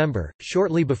 5 December,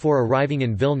 shortly before arriving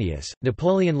in Vilnius,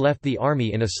 Napoleon left the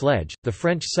army in a sledge. The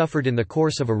French suffered in the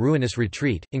course of a ruinous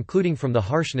retreat, including from the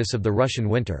harshness of the Russian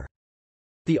winter.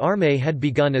 The armée had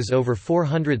begun as over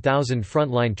 400,000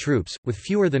 frontline troops, with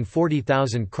fewer than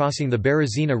 40,000 crossing the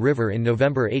Berezina River in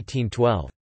November 1812.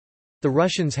 The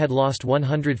Russians had lost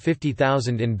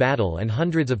 150,000 in battle and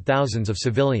hundreds of thousands of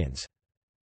civilians.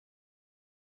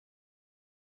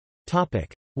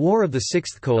 War of the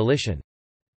Sixth Coalition.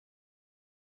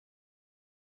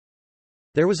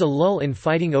 There was a lull in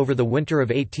fighting over the winter of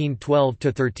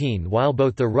 1812–13 while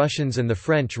both the Russians and the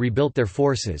French rebuilt their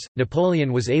forces.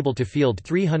 Napoleon was able to field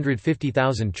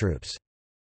 350,000 troops.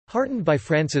 Heartened by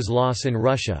France's loss in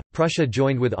Russia, Prussia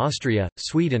joined with Austria,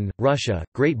 Sweden, Russia,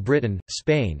 Great Britain,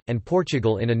 Spain, and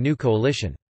Portugal in a new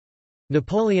coalition.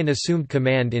 Napoleon assumed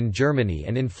command in Germany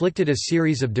and inflicted a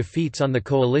series of defeats on the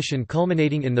coalition,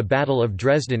 culminating in the Battle of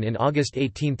Dresden in August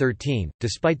 1813.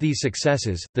 Despite these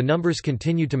successes, the numbers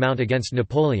continued to mount against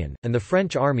Napoleon, and the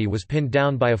French army was pinned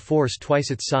down by a force twice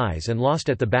its size and lost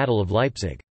at the Battle of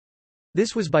Leipzig.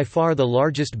 This was by far the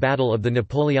largest battle of the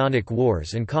Napoleonic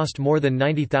Wars and cost more than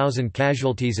 90,000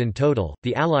 casualties in total.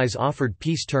 The Allies offered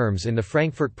peace terms in the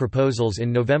Frankfurt Proposals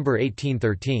in November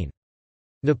 1813.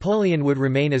 Napoleon would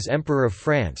remain as Emperor of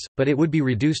France, but it would be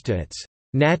reduced to its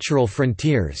natural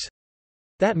frontiers.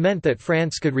 That meant that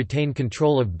France could retain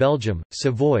control of Belgium,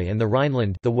 Savoy and the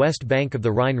Rhineland, the west bank of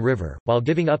the Rhine River, while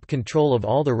giving up control of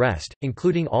all the rest,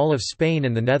 including all of Spain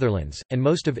and the Netherlands, and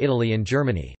most of Italy and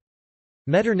Germany.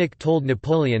 Metternich told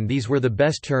Napoleon these were the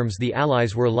best terms the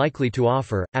Allies were likely to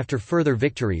offer. After further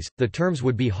victories, the terms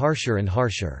would be harsher and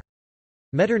harsher.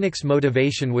 Metternich's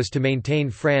motivation was to maintain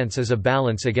France as a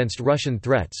balance against Russian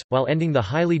threats, while ending the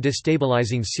highly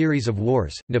destabilizing series of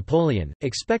wars. Napoleon,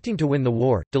 expecting to win the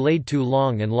war, delayed too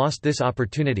long and lost this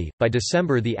opportunity. By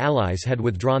December, the Allies had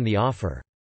withdrawn the offer.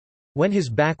 When his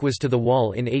back was to the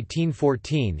wall in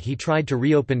 1814, he tried to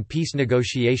reopen peace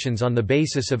negotiations on the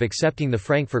basis of accepting the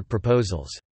Frankfurt Proposals.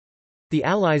 The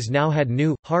Allies now had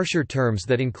new, harsher terms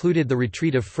that included the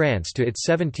retreat of France to its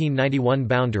 1791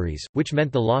 boundaries, which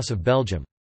meant the loss of Belgium.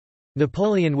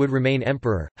 Napoleon would remain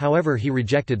emperor, however he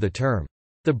rejected the term.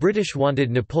 The British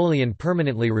wanted Napoleon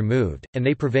permanently removed, and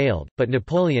they prevailed, but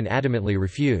Napoleon adamantly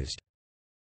refused.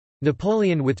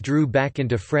 Napoleon withdrew back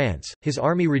into France, his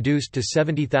army reduced to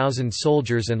 70,000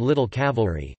 soldiers and little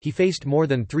cavalry. He faced more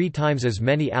than 3 times as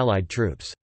many Allied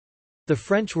troops. The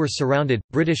French were surrounded,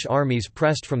 British armies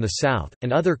pressed from the south,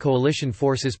 and other coalition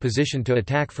forces positioned to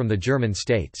attack from the German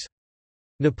states.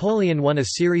 Napoleon won a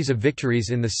series of victories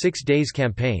in the 6 Days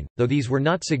Campaign, though these were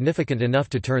not significant enough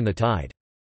to turn the tide.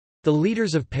 The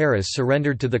leaders of Paris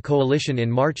surrendered to the coalition in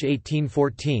March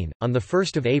 1814. On 1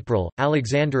 April,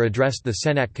 Alexander addressed the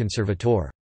Senat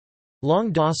Conservateur.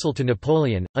 Long docile to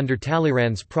Napoleon, under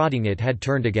Talleyrand's prodding it had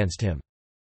turned against him.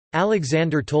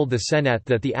 Alexander told the Senat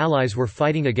that the Allies were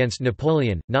fighting against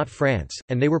Napoleon, not France,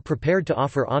 and they were prepared to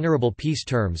offer honorable peace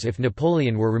terms if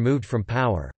Napoleon were removed from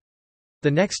power. The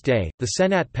next day, the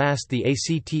Senat passed the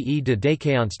Acte de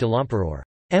déchéance de l'Empereur,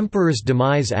 Emperor's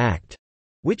Demise Act,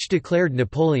 which declared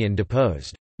Napoleon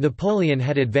deposed. Napoleon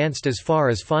had advanced as far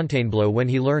as Fontainebleau when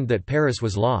he learned that Paris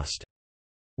was lost.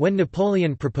 When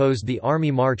Napoleon proposed the army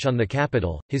march on the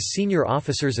capital, his senior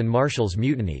officers and marshals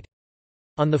mutinied.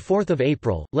 On 4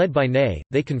 April, led by Ney,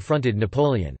 they confronted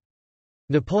Napoleon.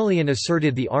 Napoleon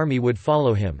asserted the army would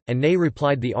follow him, and Ney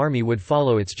replied the army would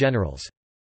follow its generals.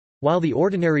 While the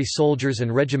ordinary soldiers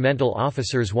and regimental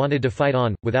officers wanted to fight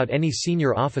on, without any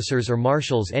senior officers or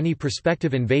marshals any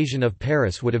prospective invasion of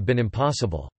Paris would have been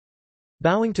impossible.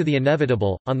 Bowing to the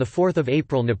inevitable, on 4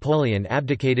 April Napoleon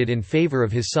abdicated in favour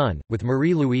of his son, with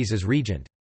Marie-Louise as regent.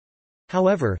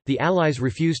 However, the Allies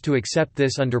refused to accept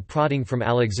this under prodding from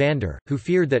Alexander, who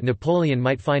feared that Napoleon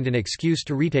might find an excuse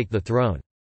to retake the throne.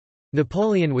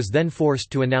 Napoleon was then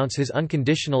forced to announce his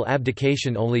unconditional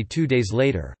abdication only 2 days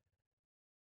later.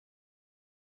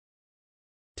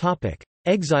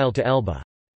 Exile to Elba.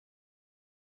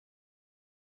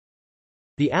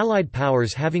 The Allied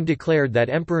powers having declared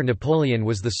that Emperor Napoleon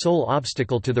was the sole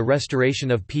obstacle to the restoration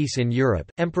of peace in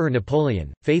Europe, Emperor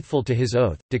Napoleon, faithful to his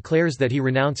oath, declares that he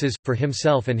renounces, for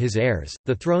himself and his heirs,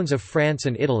 the thrones of France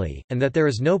and Italy, and that there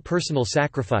is no personal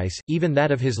sacrifice, even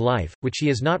that of his life, which he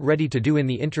is not ready to do in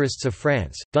the interests of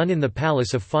France, done in the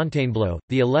palace of Fontainebleau,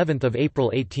 the 11th of April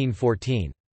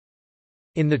 1814.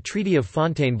 In the Treaty of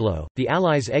Fontainebleau, the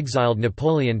Allies exiled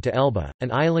Napoleon to Elba,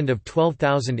 an island of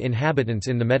 12,000 inhabitants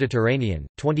in the Mediterranean,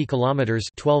 20 kilometers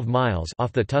 (12 miles)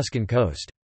 off the Tuscan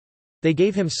coast. They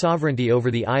gave him sovereignty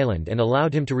over the island and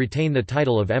allowed him to retain the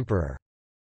title of emperor.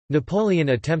 Napoleon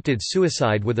attempted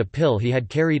suicide with a pill he had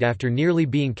carried after nearly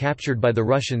being captured by the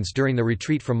Russians during the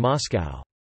retreat from Moscow.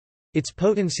 Its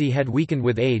potency had weakened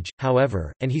with age,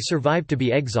 however, and he survived to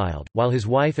be exiled, while his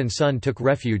wife and son took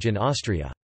refuge in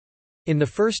Austria. In the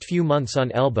first few months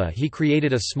on Elba he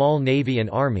created a small navy and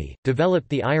army, developed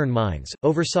the iron mines,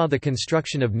 oversaw the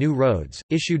construction of new roads,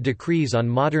 issued decrees on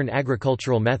modern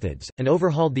agricultural methods, and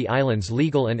overhauled the island's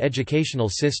legal and educational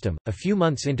system. A few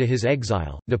months into his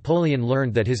exile, Napoleon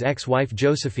learned that his ex-wife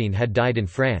Josephine had died in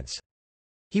France.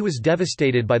 He was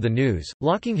devastated by the news,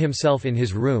 locking himself in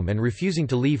his room and refusing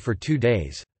to leave for 2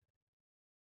 days.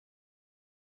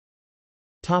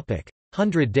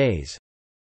 100 Days.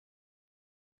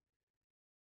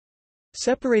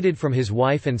 Separated from his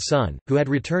wife and son, who had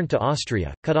returned to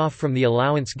Austria, cut off from the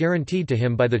allowance guaranteed to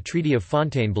him by the Treaty of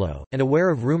Fontainebleau, and aware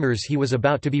of rumors he was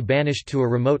about to be banished to a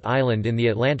remote island in the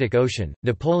Atlantic Ocean,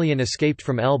 Napoleon escaped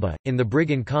from Elba, in the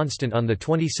brig Inconstant on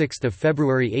 26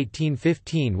 February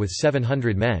 1815 with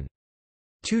 700 men.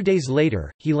 2 days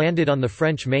later, he landed on the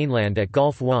French mainland at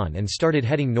Gulf Juan and started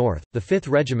heading north. The 5th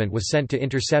Regiment was sent to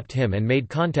intercept him and made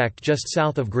contact just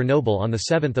south of Grenoble on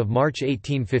 7 March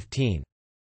 1815.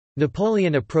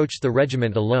 Napoleon approached the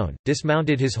regiment alone,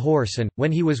 dismounted his horse and,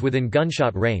 when he was within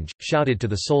gunshot range, shouted to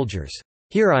the soldiers,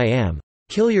 "Here I am.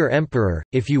 Kill your emperor,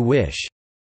 if you wish."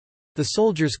 The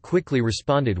soldiers quickly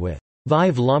responded with,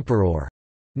 "Vive l'empereur!"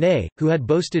 Ney, who had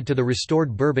boasted to the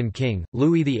restored Bourbon king,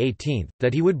 Louis XVIII,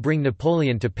 that he would bring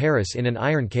Napoleon to Paris in an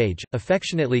iron cage,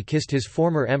 affectionately kissed his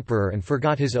former emperor and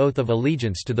forgot his oath of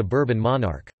allegiance to the Bourbon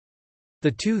monarch.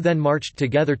 The two then marched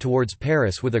together towards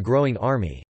Paris with a growing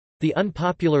army. The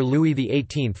unpopular Louis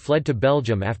XVIII fled to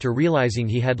Belgium after realizing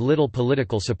he had little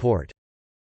political support.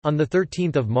 On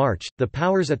 13 March, the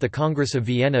powers at the Congress of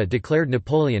Vienna declared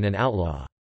Napoleon an outlaw.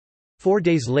 4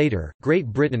 days later, Great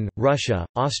Britain, Russia,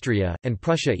 Austria, and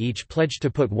Prussia each pledged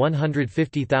to put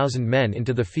 150,000 men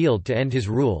into the field to end his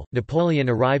rule. Napoleon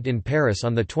arrived in Paris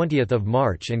on 20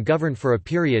 March and governed for a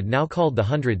period now called the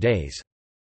 100 Days.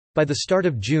 By the start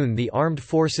of June the armed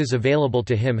forces available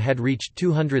to him had reached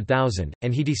 200,000,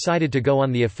 and he decided to go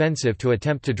on the offensive to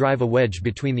attempt to drive a wedge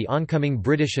between the oncoming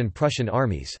British and Prussian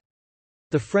armies.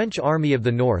 The French Army of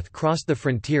the North crossed the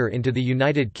frontier into the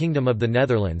United Kingdom of the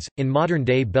Netherlands. In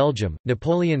modern-day Belgium,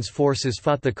 Napoleon's forces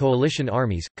fought the coalition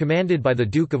armies, commanded by the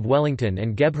Duke of Wellington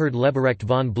and Gebhard Leberecht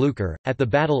von Blücher, at the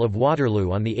Battle of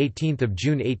Waterloo on 18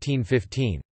 June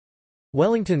 1815.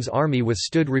 Wellington's army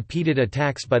withstood repeated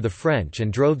attacks by the French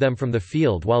and drove them from the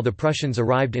field while the Prussians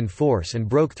arrived in force and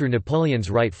broke through Napoleon's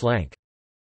right flank.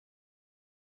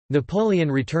 Napoleon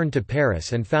returned to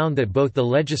Paris and found that both the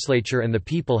legislature and the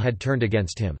people had turned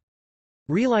against him.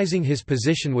 Realizing his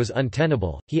position was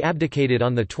untenable, he abdicated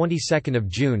on the 22nd of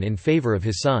June in favor of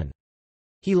his son.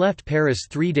 He left Paris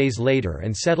 3 days later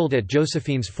and settled at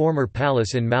Josephine's former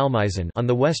palace in Malmaison on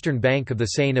the western bank of the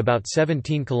Seine about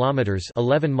 17 kilometers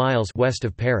 (11 miles) west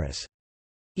of Paris.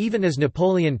 Even as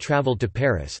Napoleon traveled to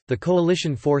Paris, the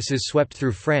coalition forces swept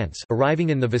through France, arriving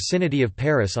in the vicinity of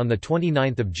Paris on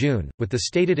 29 June, with the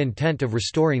stated intent of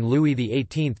restoring Louis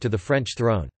XVIII to the French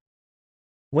throne.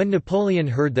 When Napoleon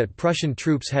heard that Prussian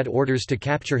troops had orders to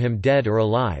capture him dead or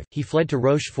alive, he fled to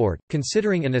Rochefort,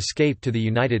 considering an escape to the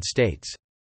United States.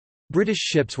 British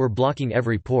ships were blocking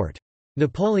every port.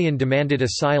 Napoleon demanded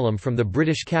asylum from the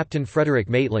British captain Frederick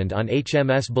Maitland on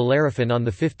HMS Bellerophon on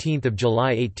 15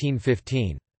 July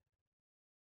 1815.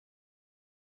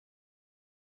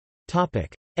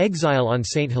 Exile on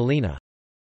St. Helena.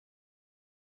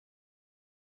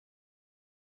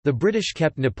 The British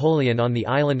kept Napoleon on the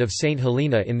island of St.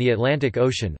 Helena in the Atlantic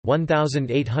Ocean,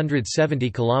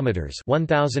 1,870 kilometres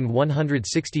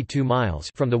 (1,162 miles)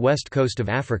 from the west coast of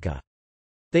Africa.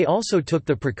 They also took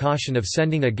the precaution of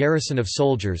sending a garrison of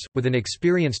soldiers, with an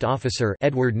experienced officer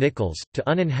Edward Nichols, to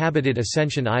uninhabited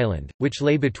Ascension Island, which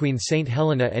lay between St.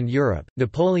 Helena and Europe.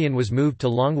 Napoleon was moved to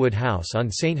Longwood House on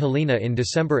St. Helena in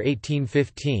December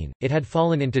 1815. It had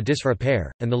fallen into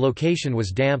disrepair, and the location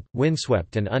was damp,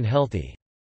 windswept and unhealthy.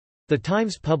 The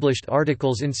Times published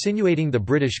articles insinuating the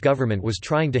British government was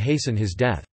trying to hasten his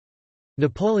death.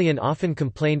 Napoleon often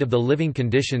complained of the living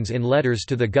conditions in letters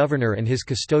to the governor and his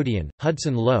custodian,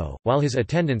 Hudson Lowe, while his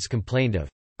attendants complained of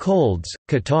colds,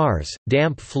 catarrhs,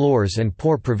 damp floors and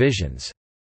poor provisions.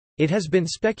 It has been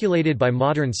speculated by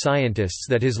modern scientists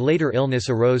that his later illness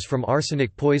arose from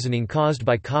arsenic poisoning caused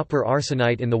by copper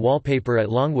arsenite in the wallpaper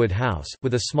at Longwood House.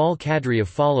 With a small cadre of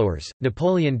followers,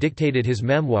 Napoleon dictated his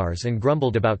memoirs and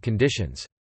grumbled about conditions.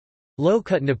 Lowe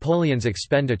cut Napoleon's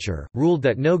expenditure, ruled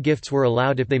that no gifts were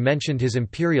allowed if they mentioned his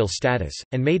imperial status,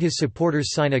 and made his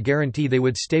supporters sign a guarantee they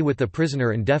would stay with the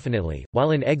prisoner indefinitely.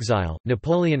 While in exile,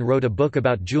 Napoleon wrote a book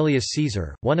about Julius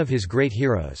Caesar, one of his great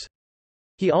heroes.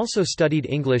 He also studied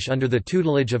English under the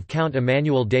tutelage of Count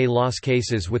Emmanuel de Las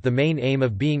Cases with the main aim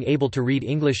of being able to read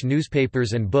English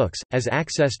newspapers and books, as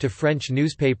access to French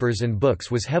newspapers and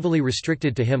books was heavily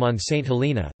restricted to him on St.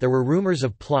 Helena. There were rumors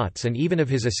of plots and even of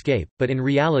his escape, but in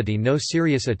reality no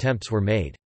serious attempts were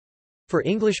made. For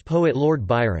English poet Lord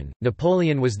Byron,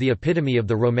 Napoleon was the epitome of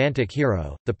the romantic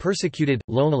hero, the persecuted,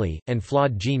 lonely, and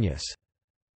flawed genius.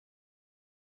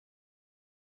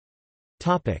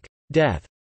 Death.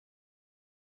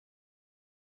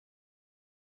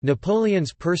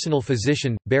 Napoleon's personal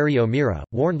physician, Barry O'Meara,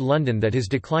 warned London that his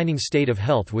declining state of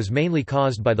health was mainly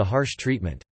caused by the harsh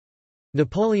treatment.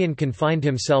 Napoleon confined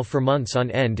himself for months on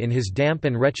end in his damp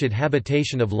and wretched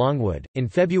habitation of Longwood. In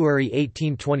February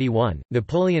 1821,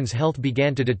 Napoleon's health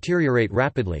began to deteriorate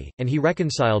rapidly, and he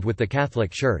reconciled with the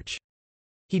Catholic Church.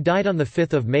 He died on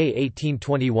 5 May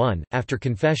 1821, after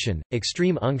confession,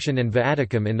 extreme unction and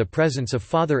viaticum in the presence of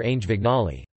Father Ange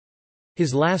Vignali.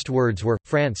 His last words were,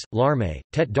 France, l'armée,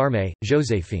 tête d'armée,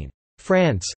 Joséphine.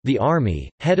 France, the army,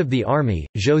 head of the army,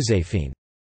 Joséphine.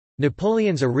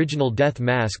 Napoleon's original death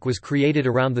mask was created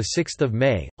around 6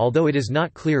 May, although it is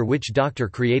not clear which doctor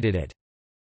created it.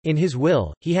 In his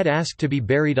will, he had asked to be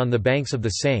buried on the banks of the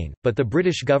Seine, but the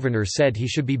British governor said he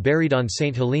should be buried on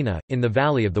St. Helena, in the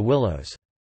Valley of the Willows.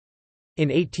 In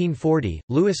 1840,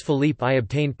 Louis-Philippe I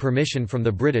obtained permission from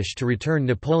the British to return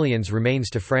Napoleon's remains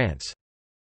to France.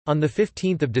 On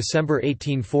 15 December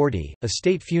 1840, a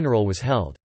state funeral was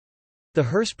held. The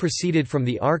hearse proceeded from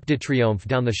the Arc de Triomphe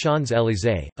down the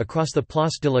Champs-Élysées, across the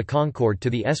Place de la Concorde to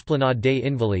the Esplanade des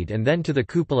Invalides and then to the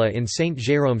cupola in St.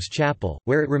 Jérôme's chapel,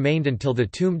 where it remained until the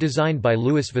tomb designed by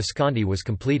Louis Visconti was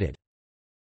completed.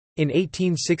 In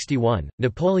 1861,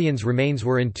 Napoleon's remains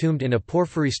were entombed in a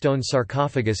porphyry stone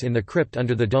sarcophagus in the crypt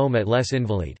under the dome at Les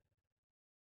Invalides.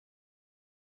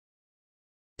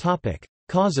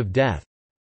 Cause of death.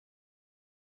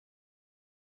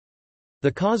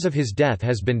 The cause of his death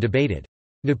has been debated.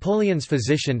 Napoleon's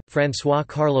physician, François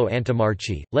Carlo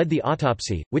Antomarchi, led the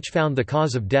autopsy, which found the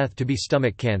cause of death to be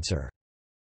stomach cancer.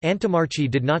 Antomarchi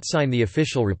did not sign the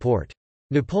official report.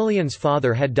 Napoleon's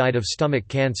father had died of stomach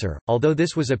cancer, although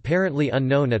this was apparently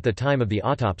unknown at the time of the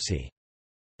autopsy.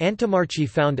 Antomarchi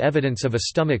found evidence of a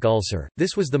stomach ulcer.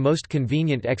 This was the most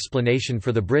convenient explanation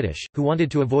for the British, who wanted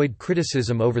to avoid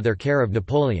criticism over their care of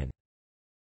Napoleon.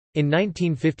 In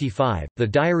 1955, the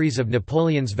diaries of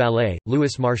Napoleon's valet,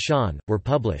 Louis Marchand, were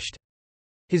published.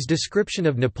 His description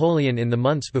of Napoleon in the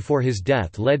months before his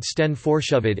death led Sten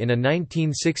Forshoved in a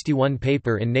 1961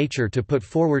 paper in Nature to put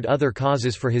forward other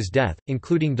causes for his death,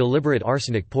 including deliberate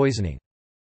arsenic poisoning.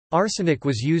 Arsenic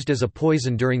was used as a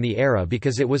poison during the era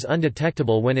because it was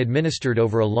undetectable when administered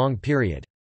over a long period.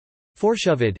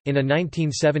 Forshoved, in a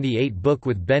 1978 book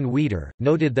with Ben Weider,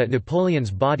 noted that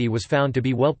Napoleon's body was found to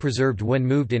be well preserved when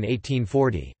moved in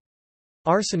 1840.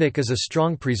 Arsenic is a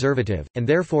strong preservative, and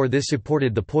therefore this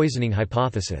supported the poisoning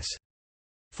hypothesis.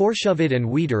 Forshoved and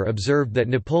Weider observed that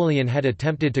Napoleon had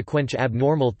attempted to quench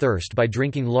abnormal thirst by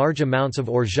drinking large amounts of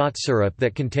orgeat syrup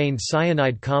that contained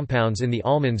cyanide compounds in the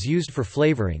almonds used for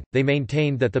flavoring. They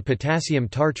maintained that the potassium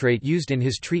tartrate used in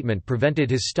his treatment prevented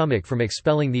his stomach from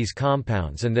expelling these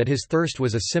compounds and that his thirst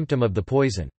was a symptom of the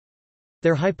poison.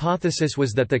 Their hypothesis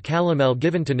was that the calomel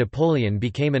given to Napoleon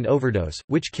became an overdose,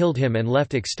 which killed him and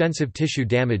left extensive tissue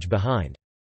damage behind.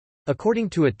 According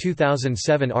to a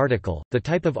 2007 article, the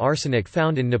type of arsenic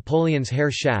found in Napoleon's hair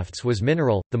shafts was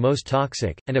mineral, the most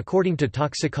toxic, and according to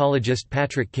toxicologist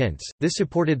Patrick Kintz, this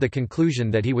supported the conclusion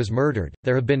that he was murdered.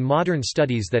 There have been modern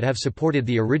studies that have supported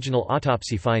the original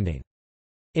autopsy finding.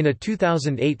 In a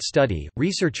 2008 study,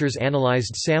 researchers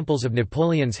analyzed samples of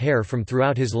Napoleon's hair from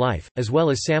throughout his life, as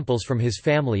well as samples from his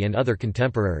family and other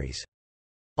contemporaries.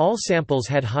 All samples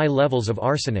had high levels of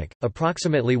arsenic,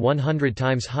 approximately 100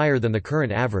 times higher than the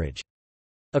current average.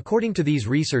 According to these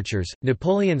researchers,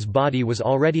 Napoleon's body was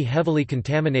already heavily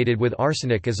contaminated with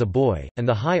arsenic as a boy, and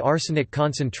the high arsenic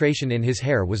concentration in his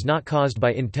hair was not caused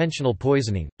by intentional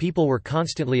poisoning. People were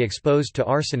constantly exposed to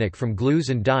arsenic from glues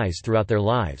and dyes throughout their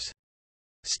lives.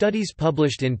 Studies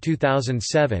published in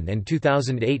 2007 and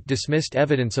 2008 dismissed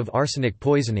evidence of arsenic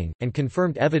poisoning, and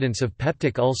confirmed evidence of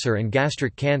peptic ulcer and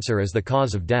gastric cancer as the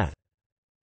cause of death.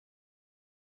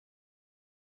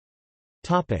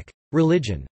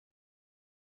 Religion.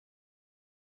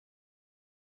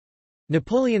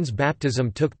 Napoleon's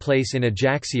baptism took place in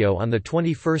Ajaccio on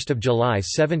 21 July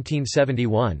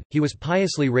 1771. He was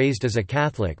piously raised as a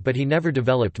Catholic, but he never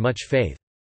developed much faith.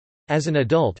 As an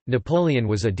adult, Napoleon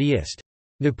was a deist.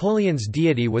 Napoleon's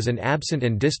deity was an absent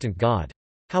and distant god.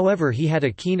 However, he had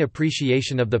a keen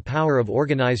appreciation of the power of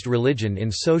organized religion in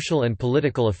social and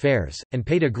political affairs, and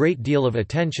paid a great deal of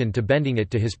attention to bending it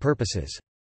to his purposes.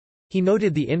 He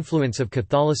noted the influence of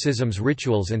Catholicism's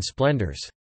rituals and splendors.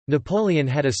 Napoleon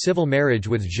had a civil marriage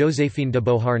with Joséphine de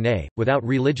Beauharnais, without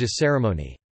religious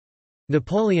ceremony.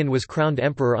 Napoleon was crowned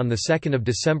emperor on 2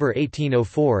 December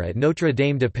 1804 at Notre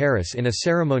Dame de Paris in a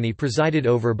ceremony presided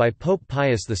over by Pope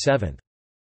Pius VII.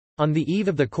 On the eve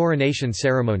of the coronation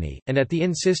ceremony, and at the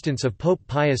insistence of Pope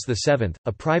Pius VII,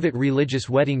 a private religious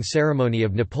wedding ceremony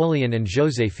of Napoleon and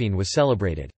Joséphine was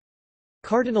celebrated.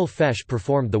 Cardinal Fesch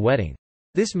performed the wedding.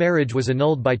 This marriage was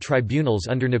annulled by tribunals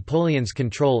under Napoleon's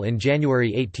control in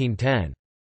January 1810.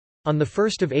 On 1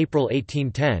 April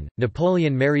 1810,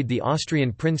 Napoleon married the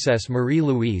Austrian princess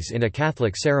Marie-Louise in a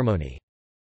Catholic ceremony.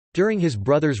 During his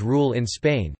brother's rule in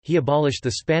Spain, he abolished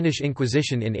the Spanish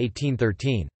Inquisition in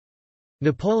 1813.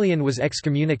 Napoleon was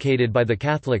excommunicated by the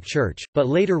Catholic Church, but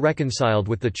later reconciled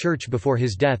with the Church before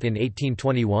his death in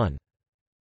 1821.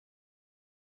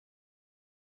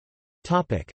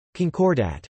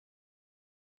 Concordat.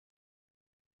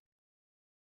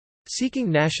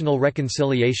 Seeking national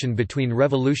reconciliation between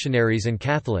revolutionaries and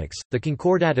Catholics, the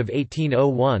Concordat of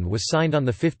 1801 was signed on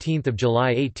 15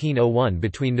 July 1801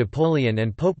 between Napoleon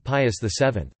and Pope Pius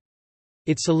VII.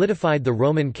 It solidified the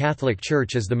Roman Catholic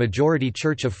Church as the majority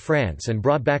church of France and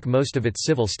brought back most of its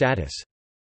civil status.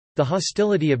 The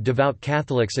hostility of devout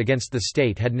Catholics against the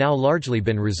state had now largely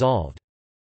been resolved.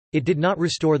 It did not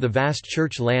restore the vast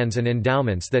church lands and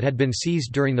endowments that had been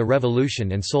seized during the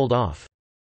Revolution and sold off.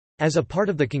 As a part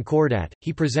of the Concordat,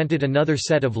 he presented another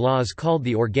set of laws called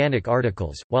the Organic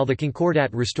Articles. While the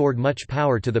Concordat restored much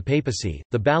power to the papacy,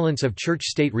 the balance of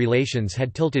church-state relations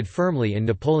had tilted firmly in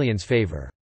Napoleon's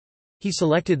favor. He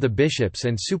selected the bishops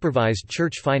and supervised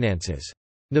church finances.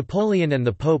 Napoleon and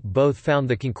the Pope both found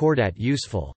the Concordat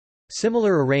useful.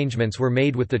 Similar arrangements were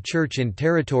made with the Church in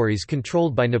territories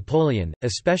controlled by Napoleon,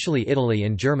 especially Italy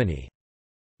and Germany.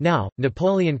 Now,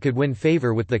 Napoleon could win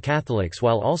favor with the Catholics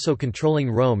while also controlling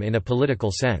Rome in a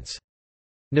political sense.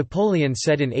 Napoleon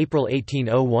said in April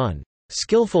 1801,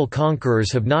 "Skillful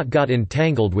conquerors have not got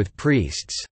entangled with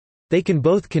priests. They can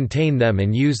both contain them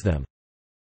and use them."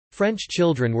 French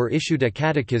children were issued a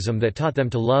catechism that taught them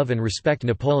to love and respect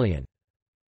Napoleon.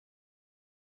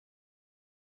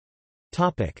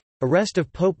 Arrest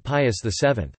of Pope Pius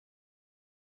VII.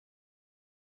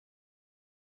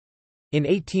 In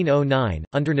 1809,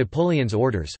 under Napoleon's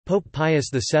orders, Pope Pius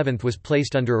VII was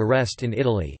placed under arrest in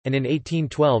Italy, and in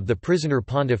 1812 the prisoner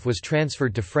pontiff was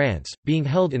transferred to France, being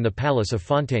held in the palace of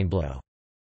Fontainebleau.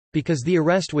 Because the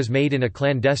arrest was made in a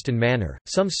clandestine manner,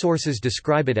 some sources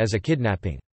describe it as a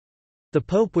kidnapping. The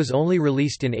pope was only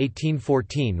released in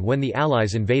 1814 when the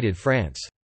Allies invaded France.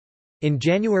 In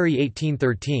January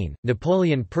 1813,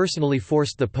 Napoleon personally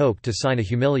forced the pope to sign a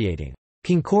humiliating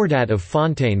Concordat of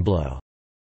Fontainebleau.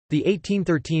 The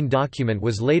 1813 document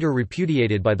was later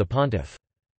repudiated by the pontiff.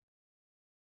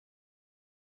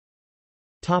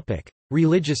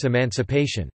 Religious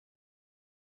emancipation.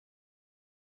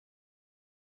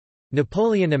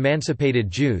 Napoleon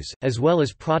emancipated Jews, as well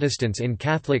as Protestants in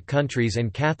Catholic countries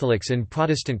and Catholics in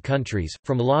Protestant countries,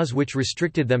 from laws which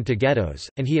restricted them to ghettos,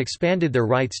 and he expanded their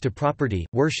rights to property,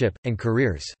 worship, and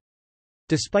careers.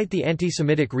 Despite the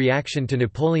anti-Semitic reaction to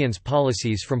Napoleon's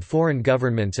policies from foreign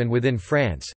governments and within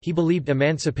France, he believed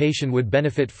emancipation would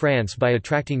benefit France by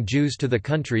attracting Jews to the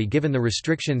country given the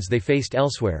restrictions they faced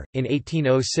elsewhere. In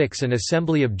 1806, an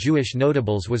assembly of Jewish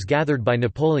notables was gathered by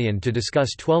Napoleon to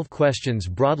discuss 12 questions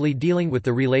broadly dealing with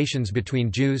the relations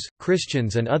between Jews,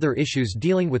 Christians, and other issues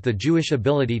dealing with the Jewish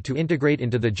ability to integrate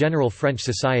into the general French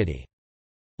society.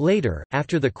 Later,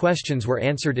 after the questions were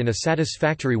answered in a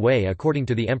satisfactory way according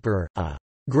to the emperor, a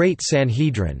great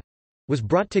Sanhedrin was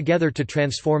brought together to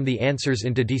transform the answers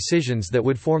into decisions that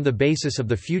would form the basis of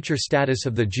the future status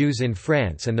of the Jews in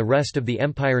France and the rest of the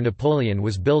empire Napoleon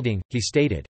was building. He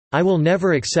stated, "I will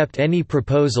never accept any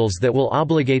proposals that will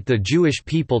obligate the Jewish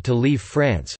people to leave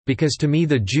France, because to me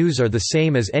the Jews are the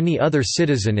same as any other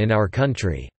citizen in our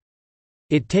country.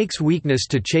 It takes weakness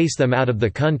to chase them out of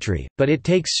the country, but it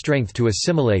takes strength to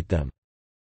assimilate them."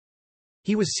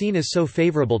 He was seen as so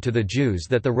favorable to the Jews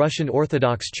that the Russian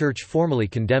Orthodox Church formally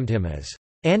condemned him as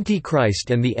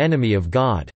Antichrist and the enemy of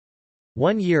God.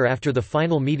 1 year after the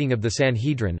final meeting of the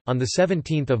Sanhedrin, on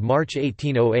 17 March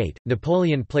 1808,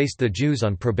 Napoleon placed the Jews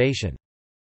on probation.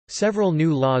 Several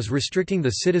new laws restricting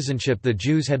the citizenship the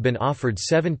Jews had been offered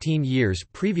 17 years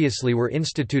previously were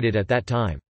instituted at that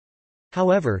time.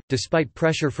 However, despite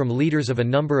pressure from leaders of a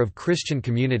number of Christian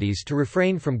communities to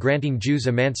refrain from granting Jews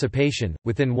emancipation,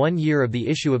 within 1 year of the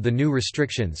issue of the new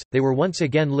restrictions, they were once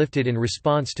again lifted in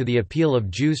response to the appeal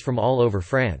of Jews from all over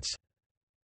France.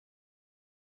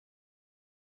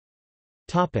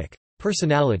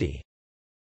 Personality.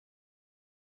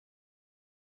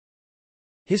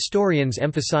 Historians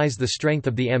emphasize the strength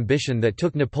of the ambition that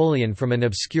took Napoleon from an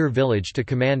obscure village to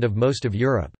command of most of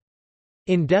Europe.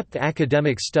 In-depth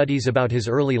academic studies about his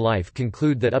early life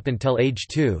conclude that up until age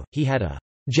 2, he had a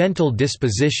gentle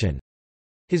disposition.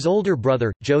 His older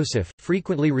brother, Joseph,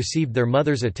 frequently received their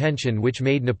mother's attention, which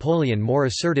made Napoleon more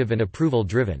assertive and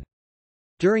approval-driven.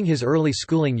 During his early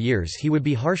schooling years he would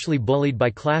be harshly bullied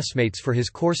by classmates for his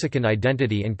Corsican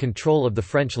identity and control of the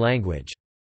French language.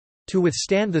 To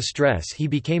withstand the stress, he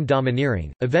became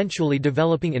domineering, eventually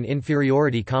developing an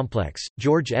inferiority complex.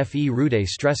 George F. E. Rude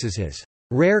stresses his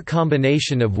rare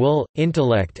combination of will,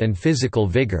 intellect, and physical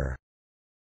vigor.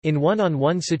 In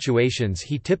one-on-one situations,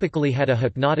 he typically had a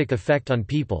hypnotic effect on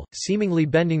people, seemingly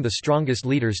bending the strongest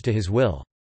leaders to his will.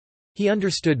 He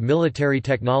understood military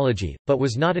technology, but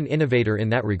was not an innovator in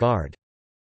that regard.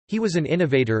 He was an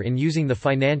innovator in using the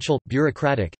financial,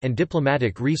 bureaucratic, and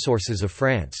diplomatic resources of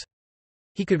France.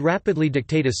 He could rapidly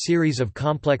dictate a series of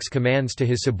complex commands to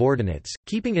his subordinates,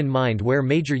 keeping in mind where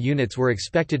major units were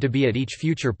expected to be at each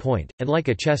future point, and like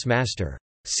a chess master,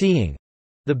 seeing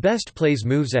the best plays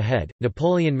moves ahead.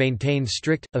 Napoleon maintained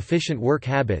strict, efficient work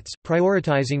habits,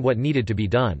 prioritizing what needed to be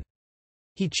done.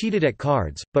 He cheated at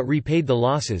cards, but repaid the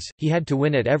losses. He had to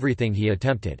win at everything he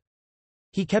attempted.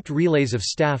 He kept relays of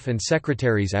staff and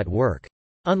secretaries at work.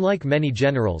 Unlike many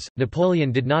generals,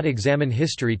 Napoleon did not examine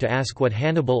history to ask what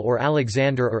Hannibal or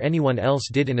Alexander or anyone else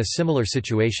did in a similar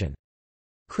situation.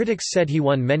 Critics said he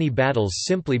won many battles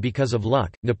simply because of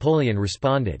luck. Napoleon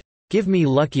responded, "Give me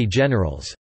lucky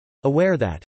generals," aware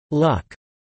that luck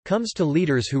comes to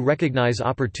leaders who recognize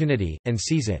opportunity, and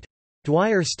seize it.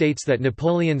 Dwyer states that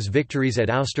Napoleon's victories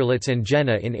at Austerlitz and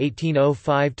Jena in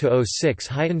 1805–06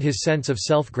 heightened his sense of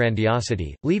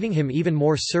self-grandiosity, leaving him even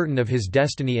more certain of his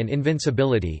destiny and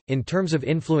invincibility. In terms of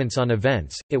influence on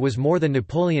events, it was more than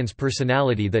Napoleon's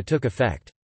personality that took effect.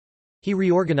 He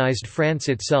reorganized France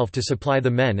itself to supply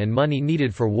the men and money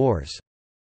needed for wars.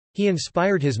 He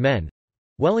inspired his men.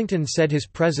 Wellington said his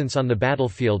presence on the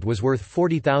battlefield was worth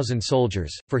 40,000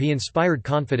 soldiers, for he inspired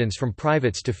confidence from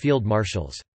privates to field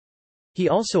marshals. He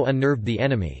also unnerved the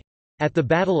enemy. At the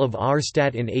Battle of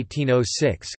Auerstadt in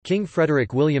 1806, King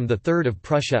Frederick William III of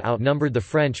Prussia outnumbered the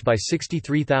French by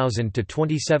 63,000 to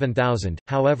 27,000.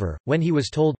 However, when he was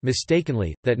told,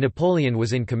 mistakenly, that Napoleon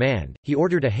was in command, he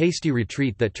ordered a hasty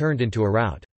retreat that turned into a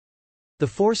rout. The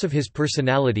force of his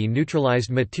personality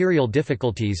neutralized material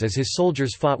difficulties as his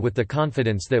soldiers fought with the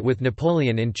confidence that with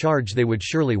Napoleon in charge they would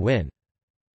surely win.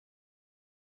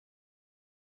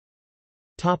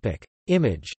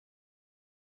 Image.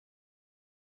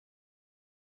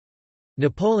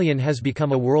 Napoleon has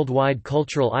become a worldwide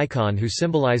cultural icon who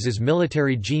symbolizes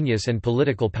military genius and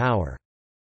political power.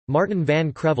 Martin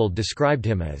van Creveld described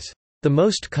him as the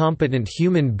most competent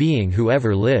human being who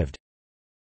ever lived.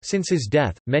 Since his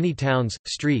death, many towns,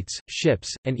 streets,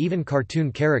 ships, and even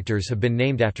cartoon characters have been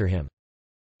named after him.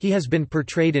 He has been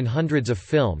portrayed in hundreds of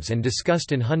films and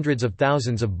discussed in hundreds of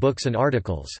thousands of books and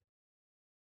articles.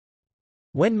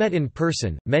 When met in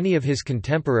person, many of his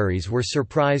contemporaries were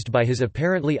surprised by his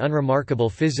apparently unremarkable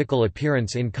physical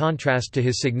appearance in contrast to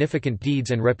his significant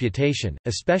deeds and reputation,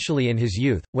 especially in his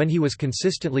youth, when he was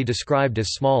consistently described as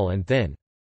small and thin.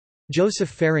 Joseph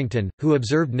Farrington, who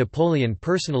observed Napoleon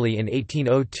personally in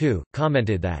 1802,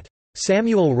 commented that,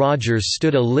 "Samuel Rogers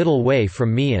stood a little way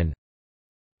from me and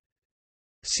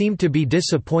seemed to be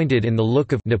disappointed in the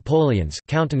look of Napoleon's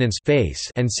countenance face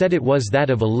and said it was that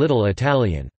of a little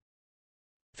Italian."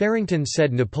 Farrington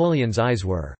said Napoleon's eyes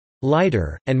were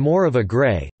lighter, and more of a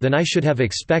grey, than I should have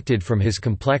expected from his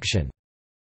complexion.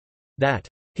 That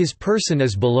his person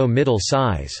is below middle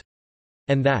size,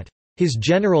 and that his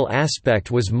general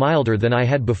aspect was milder than I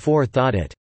had before thought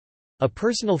it. A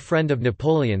personal friend of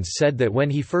Napoleon's said that when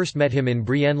he first met him in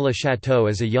Brienne-le-Château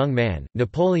as a young man,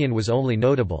 Napoleon was only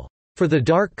notable for the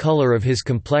dark color of his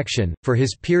complexion, for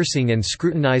his piercing and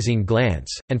scrutinizing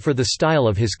glance, and for the style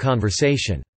of his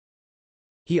conversation.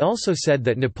 He also said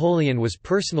that Napoleon was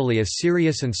personally a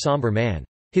serious and somber man.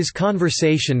 His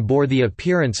conversation bore the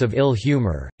appearance of ill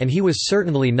humor, and he was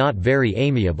certainly not very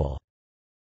amiable.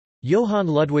 Johann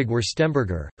Ludwig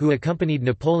Wurtemberger, who accompanied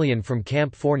Napoleon from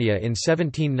Camp Fournier in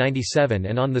 1797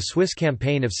 and on the Swiss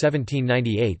campaign of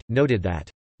 1798, noted that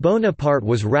Bonaparte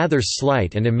was rather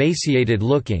slight and emaciated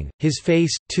looking, his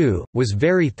face, too, was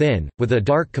very thin, with a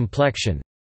dark complexion.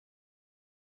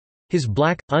 His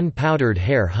black, unpowdered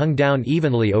hair hung down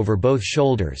evenly over both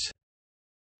shoulders.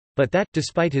 But that,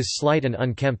 despite his slight and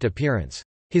unkempt appearance,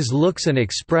 his looks and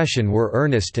expression were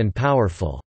earnest and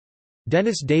powerful.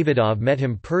 Denis Davidov met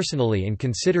him personally and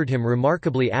considered him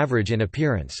remarkably average in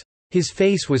appearance. His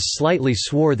face was slightly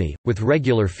swarthy, with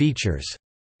regular features.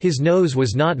 His nose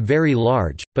was not very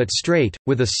large, but straight,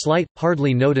 with a slight,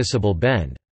 hardly noticeable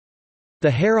bend. The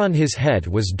hair on his head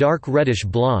was dark reddish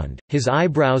blonde, his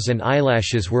eyebrows and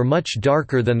eyelashes were much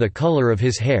darker than the color of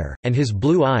his hair, and his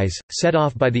blue eyes, set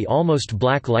off by the almost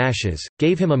black lashes,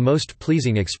 gave him a most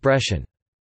pleasing expression.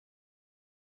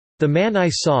 The man I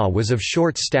saw was of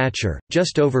short stature,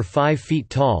 just over 5 feet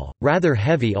tall, rather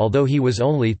heavy although he was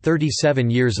only 37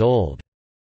 years old.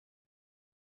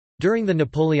 During the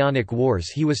Napoleonic Wars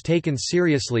he was taken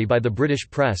seriously by the British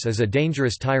press as a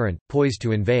dangerous tyrant, poised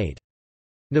to invade.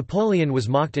 Napoleon was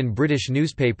mocked in British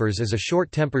newspapers as a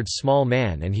short-tempered small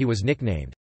man, and he was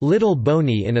nicknamed, "Little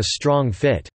Boney in a strong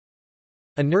fit."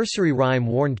 A nursery rhyme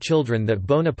warned children that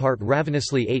Bonaparte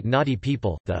ravenously ate naughty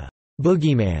people, the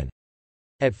boogeyman.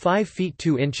 At 5 feet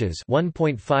 2 inches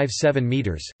 (1.57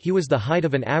 meters), he was the height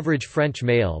of an average French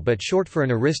male but short for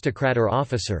an aristocrat or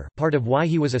officer, part of why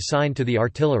he was assigned to the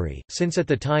artillery, since at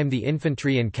the time the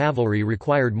infantry and cavalry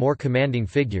required more commanding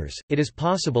figures. It is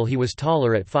possible he was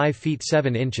taller at 5 feet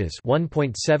 7 inches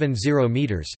 (1.70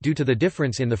 meters) due to the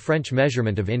difference in the French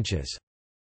measurement of inches.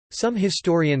 Some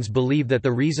historians believe that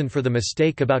the reason for the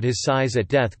mistake about his size at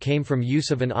death came from use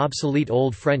of an obsolete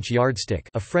Old French yardstick.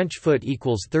 A French foot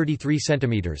equals 33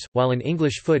 cm, while an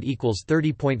English foot equals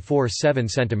 30.47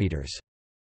 cm.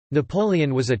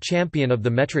 Napoleon was a champion of the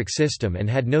metric system and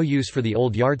had no use for the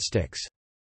old yardsticks.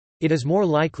 It is more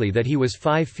likely that he was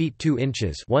 5 feet 2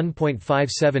 inches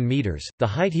 (1.57 meters), the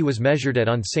height he was measured at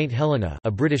on St. Helena, a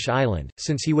British island,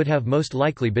 since he would have most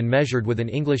likely been measured with an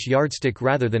English yardstick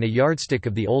rather than a yardstick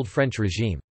of the Old French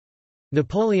regime.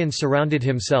 Napoleon surrounded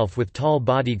himself with tall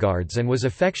bodyguards and was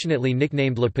affectionately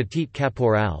nicknamed Le Petit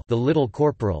Caporal, the Little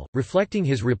Corporal, reflecting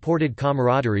his reported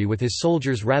camaraderie with his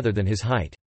soldiers rather than his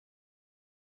height.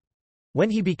 When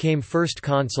he became first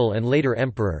consul and later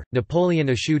emperor, Napoleon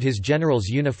eschewed his general's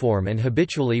uniform and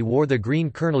habitually wore the green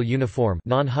colonel uniform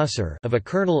non-hussar of a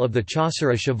colonel of the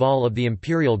Chasseurs à Cheval of the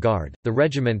Imperial Guard, the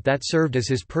regiment that served as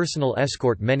his personal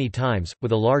escort many times,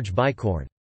 with a large bicorn.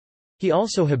 He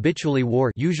also habitually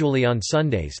wore, usually on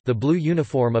Sundays, the blue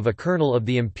uniform of a colonel of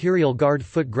the Imperial Guard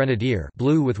foot grenadier,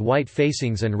 blue with white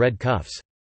facings and red cuffs.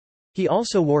 He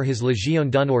also wore his Légion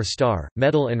d'honneur star,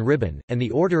 medal and ribbon, and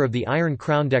the Order of the Iron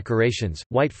Crown decorations,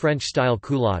 white French-style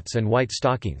culottes and white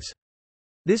stockings.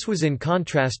 This was in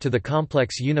contrast to the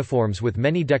complex uniforms with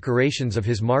many decorations of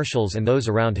his marshals and those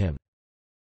around him.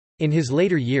 In his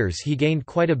later years he gained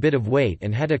quite a bit of weight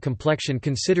and had a complexion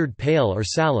considered pale or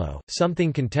sallow,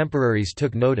 something contemporaries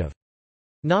took note of.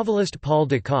 Novelist Paul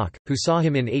de Kock, who saw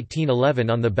him in 1811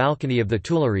 on the balcony of the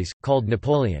Tuileries, called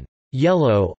Napoleon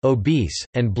yellow, obese,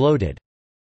 and bloated.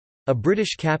 A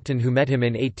British captain who met him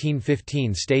in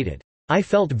 1815 stated, "I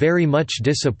felt very much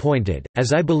disappointed,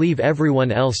 as I believe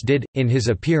everyone else did, in his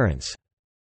appearance.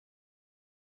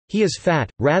 He is fat,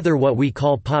 rather what we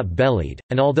call pot-bellied,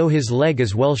 and although his leg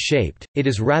is well-shaped, it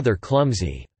is rather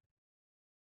clumsy.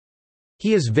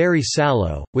 He is very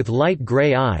sallow, with light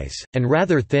grey eyes, and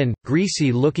rather thin,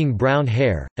 greasy-looking brown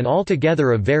hair, and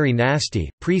altogether a very nasty,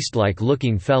 priest-like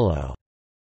looking fellow."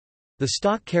 The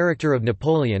stock character of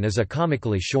Napoleon is a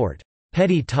comically short,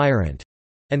 petty tyrant,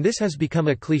 and this has become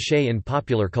a cliché in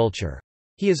popular culture.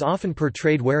 He is often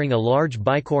portrayed wearing a large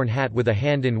bicorn hat with a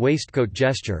hand in waistcoat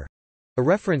gesture, a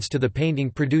reference to the painting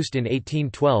produced in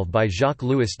 1812 by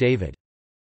Jacques-Louis David.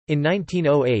 In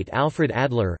 1908 Alfred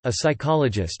Adler, a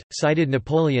psychologist, cited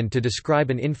Napoleon to describe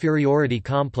an inferiority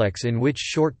complex in which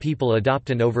short people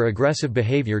adopt an over-aggressive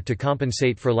behavior to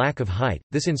compensate for lack of height.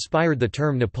 This inspired the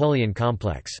term Napoleon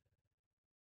complex.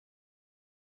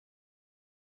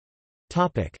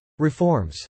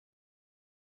 Reforms.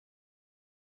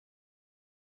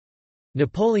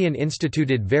 Napoleon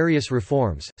instituted various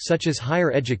reforms, such as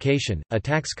higher education, a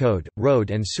tax code,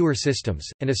 road and sewer systems,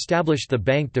 and established the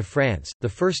Banque de France, the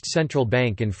first central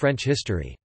bank in French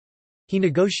history. He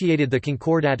negotiated the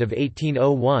Concordat of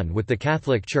 1801 with the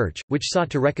Catholic Church, which sought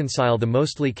to reconcile the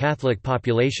mostly Catholic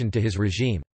population to his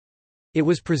regime. It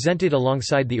was presented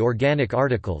alongside the Organic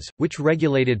Articles, which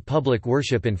regulated public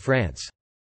worship in France.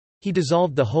 He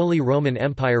dissolved the Holy Roman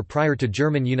Empire prior to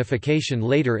German unification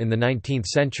later in the 19th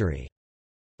century.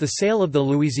 The sale of the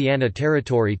Louisiana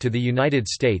Territory to the United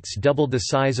States doubled the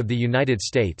size of the United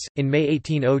States. In May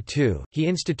 1802, he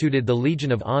instituted the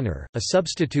Legion of Honor, a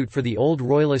substitute for the old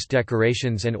Royalist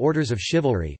decorations and orders of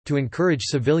chivalry, to encourage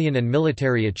civilian and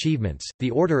military achievements. The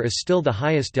order is still the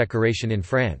highest decoration in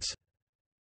France.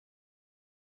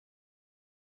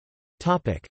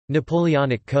 Topic: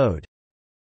 Napoleonic Code.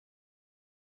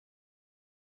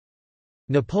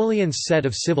 Napoleon's set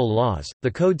of civil laws,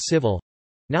 the Code Civil,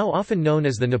 now often known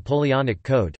as the Napoleonic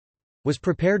Code, was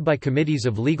prepared by committees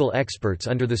of legal experts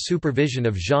under the supervision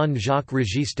of Jean-Jacques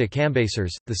Régis de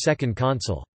Cambacérès, the second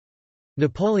consul.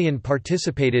 Napoleon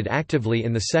participated actively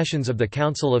in the sessions of the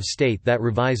Council of State that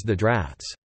revised the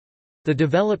drafts. The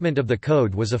development of the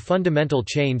code was a fundamental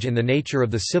change in the nature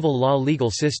of the civil law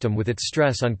legal system, with its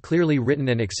stress on clearly written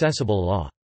and accessible law.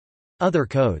 Other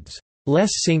codes, less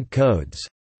sync codes,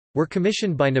 were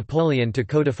commissioned by Napoleon to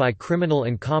codify criminal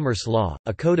and commerce law.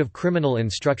 A code of criminal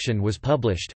instruction was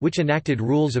published, which enacted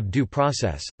rules of due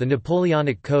process. The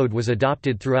Napoleonic Code was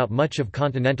adopted throughout much of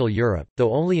continental Europe,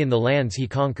 though only in the lands he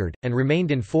conquered, and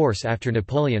remained in force after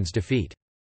Napoleon's defeat.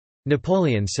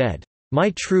 Napoleon said,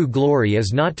 "My true glory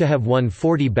is not to have won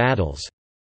 40 battles.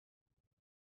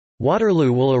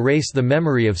 Waterloo will erase the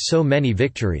memory of so many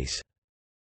victories.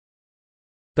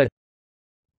 But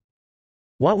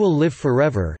what will live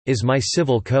forever, is my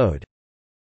civil code."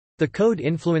 The code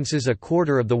influences a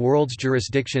quarter of the world's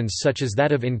jurisdictions such as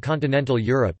that of in continental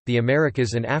Europe, the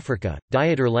Americas and Africa.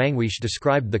 Dieter Langewiesche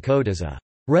described the code as a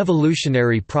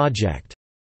revolutionary project,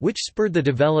 which spurred the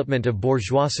development of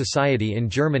bourgeois society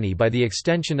in Germany by the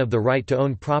extension of the right to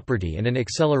own property and an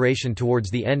acceleration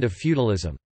towards the end of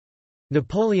feudalism.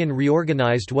 Napoleon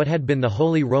reorganized what had been the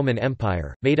Holy Roman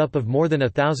Empire, made up of more than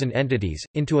 1,000 entities,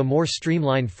 into a more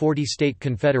streamlined 40-state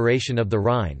confederation of the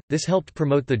Rhine. This helped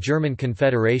promote the German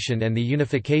Confederation and the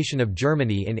unification of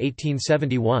Germany in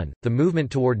 1871. The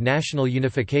movement toward national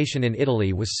unification in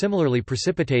Italy was similarly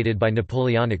precipitated by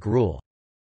Napoleonic rule.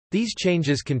 These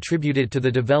changes contributed to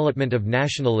the development of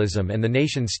nationalism and the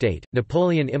nation-state.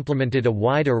 Napoleon implemented a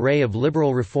wide array of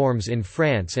liberal reforms in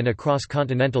France and across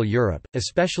continental Europe,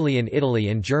 especially in Italy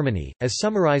and Germany, as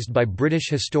summarized by British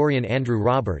historian Andrew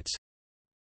Roberts.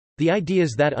 The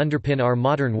ideas that underpin our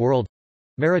modern world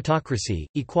meritocracy,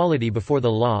 equality before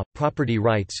the law, property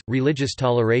rights, religious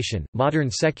toleration, modern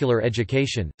secular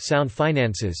education, sound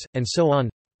finances, and so on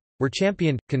were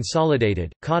championed,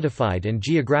 consolidated, codified and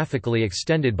geographically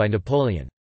extended by Napoleon.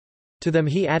 To them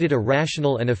he added a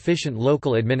rational and efficient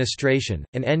local administration,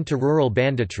 an end to rural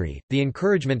banditry, the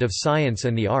encouragement of science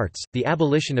and the arts, the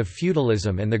abolition of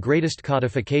feudalism and the greatest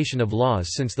codification of laws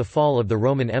since the fall of the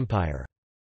Roman Empire.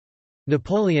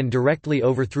 Napoleon directly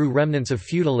overthrew remnants of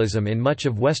feudalism in much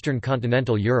of Western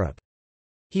continental Europe.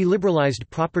 He liberalized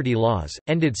property laws,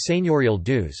 ended seigneurial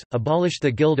dues, abolished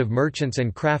the Guild of Merchants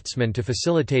and Craftsmen to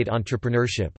facilitate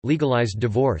entrepreneurship, legalized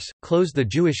divorce, closed the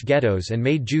Jewish ghettos and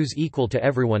made Jews equal to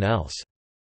everyone else.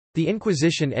 The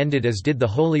Inquisition ended as did the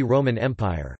Holy Roman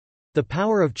Empire. The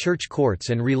power of church courts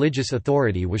and religious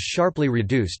authority was sharply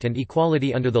reduced and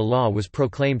equality under the law was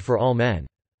proclaimed for all men.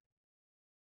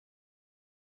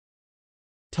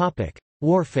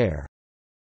 Warfare.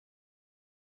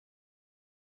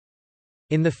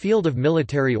 In the field of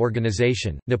military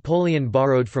organization, Napoleon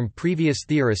borrowed from previous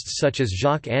theorists such as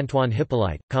Jacques-Antoine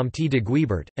Hippolyte, Comte de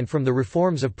Guibert, and from the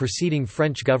reforms of preceding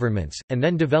French governments, and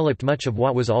then developed much of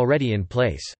what was already in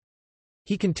place.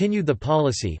 He continued the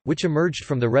policy, which emerged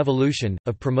from the Revolution,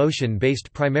 of promotion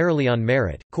based primarily on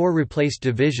merit. Corps replaced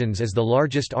divisions as the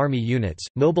largest army units,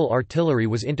 mobile artillery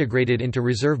was integrated into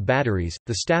reserve batteries,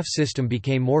 the staff system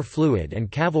became more fluid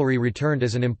and cavalry returned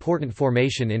as an important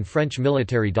formation in French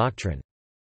military doctrine.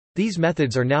 These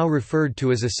methods are now referred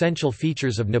to as essential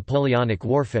features of Napoleonic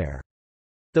warfare.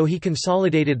 Though he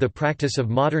consolidated the practice of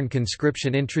modern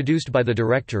conscription introduced by the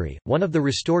Directory, one of the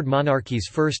restored monarchy's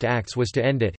first acts was to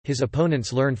end it. His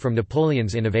opponents learned from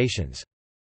Napoleon's innovations.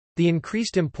 The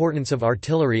increased importance of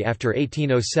artillery after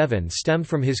 1807 stemmed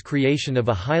from his creation of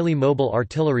a highly mobile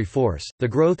artillery force, the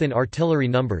growth in artillery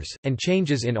numbers, and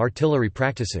changes in artillery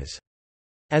practices.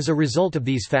 As a result of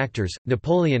these factors,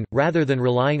 Napoleon, rather than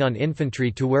relying on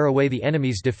infantry to wear away the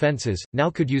enemy's defences, now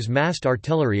could use massed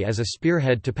artillery as a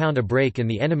spearhead to pound a break in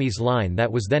the enemy's line that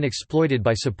was then exploited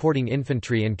by supporting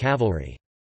infantry and cavalry.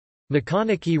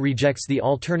 McConaughey rejects the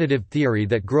alternative theory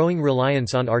that growing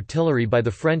reliance on artillery by the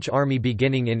French army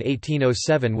beginning in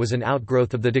 1807 was an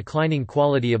outgrowth of the declining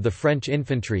quality of the French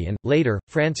infantry and, later,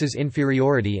 France's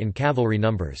inferiority in cavalry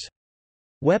numbers.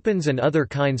 Weapons and other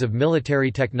kinds of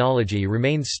military technology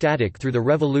remained static through the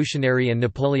Revolutionary and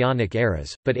Napoleonic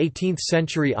eras, but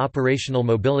 18th-century operational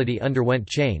mobility underwent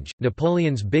change.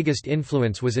 Napoleon's biggest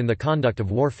influence was in the conduct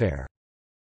of warfare.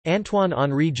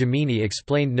 Antoine-Henri Jomini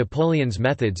explained Napoleon's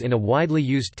methods in a widely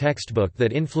used textbook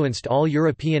that influenced all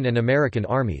European and American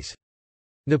armies.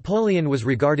 Napoleon was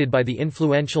regarded by the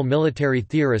influential military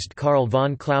theorist Karl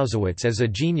von Clausewitz as a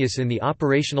genius in the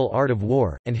operational art of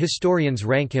war, and historians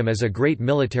rank him as a great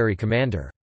military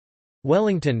commander.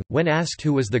 Wellington, when asked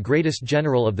who was the greatest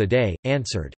general of the day,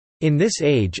 answered, "In this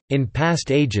age, in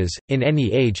past ages, in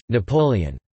any age,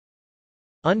 Napoleon."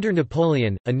 Under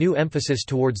Napoleon, a new emphasis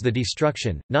towards the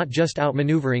destruction, not just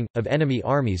outmaneuvering, of enemy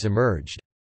armies emerged.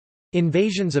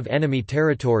 Invasions of enemy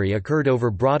territory occurred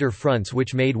over broader fronts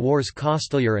which made wars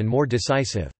costlier and more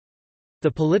decisive.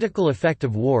 The political effect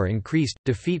of war increased.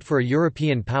 Defeat for a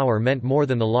European power meant more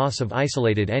than the loss of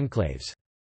isolated enclaves.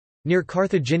 Near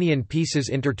Carthaginian peaces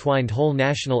intertwined whole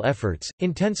national efforts,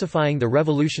 intensifying the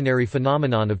revolutionary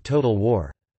phenomenon of total war.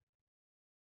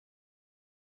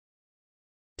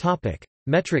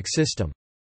 Metric system.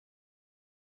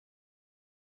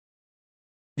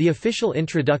 The official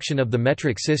introduction of the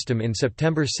metric system in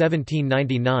September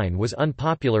 1799 was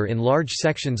unpopular in large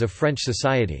sections of French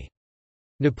society.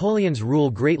 Napoleon's rule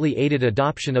greatly aided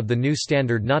adoption of the new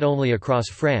standard not only across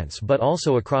France but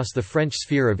also across the French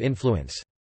sphere of influence.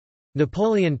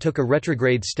 Napoleon took a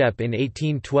retrograde step in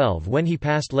 1812 when he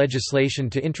passed legislation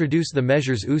to introduce the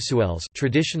mesures usuels,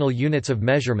 traditional units of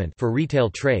measurement for retail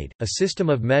trade, a system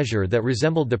of measure that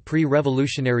resembled the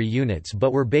pre-revolutionary units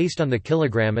but were based on the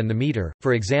kilogram and the meter.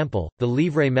 For example, the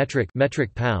livre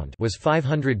metric pound was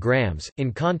 500 grams,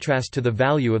 in contrast to the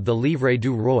value of the livre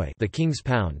du roi, the king's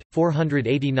pound,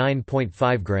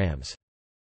 489.5 grams.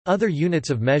 Other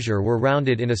units of measure were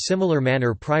rounded in a similar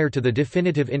manner prior to the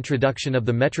definitive introduction of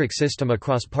the metric system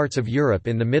across parts of Europe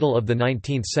in the middle of the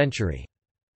 19th century.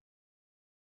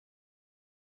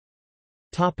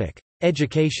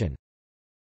 Education.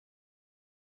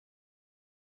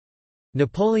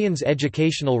 Napoleon's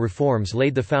educational reforms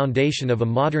laid the foundation of a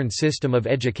modern system of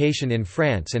education in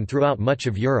France and throughout much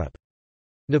of Europe.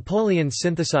 Napoleon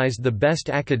synthesized the best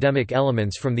academic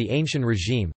elements from the ancient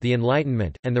regime, the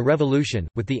Enlightenment, and the Revolution,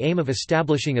 with the aim of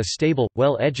establishing a stable,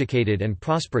 well-educated and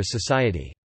prosperous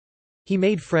society. He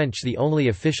made French the only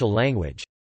official language.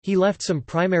 He left some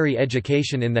primary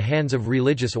education in the hands of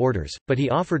religious orders, but he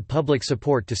offered public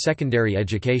support to secondary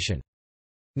education.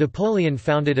 Napoleon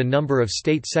founded a number of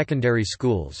state secondary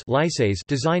schools lycées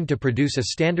designed to produce a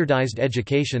standardized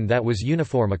education that was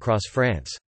uniform across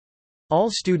France. All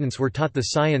students were taught the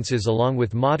sciences along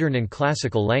with modern and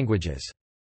classical languages.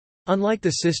 Unlike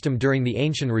the system during the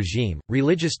ancient regime,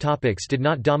 religious topics did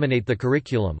not dominate the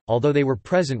curriculum, although they were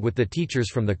present with the teachers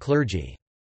from the clergy.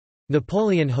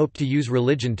 Napoleon hoped to use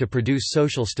religion to produce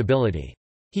social stability.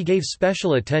 He gave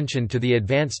special attention to the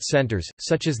advanced centers,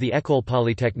 such as the École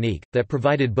Polytechnique, that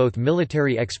provided both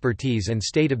military expertise and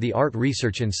state-of-the-art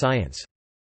research in science.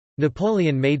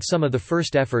 Napoleon made some of the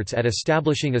first efforts at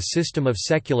establishing a system of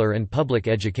secular and public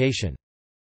education.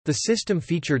 The system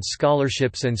featured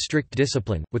scholarships and strict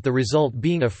discipline, with the result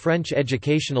being a French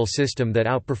educational system that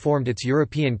outperformed its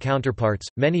European counterparts,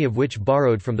 many of which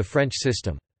borrowed from the French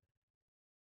system.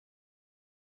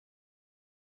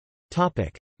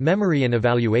 Memory and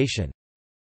evaluation.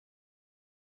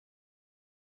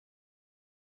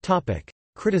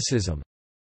 Criticism.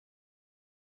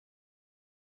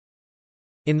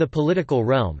 In the political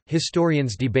realm,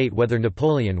 historians debate whether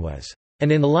Napoleon was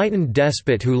an enlightened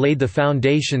despot who laid the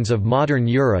foundations of modern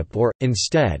Europe or,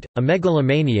 instead, a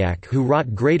megalomaniac who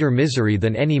wrought greater misery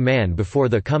than any man before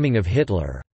the coming of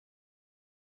Hitler.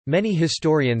 Many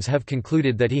historians have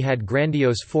concluded that he had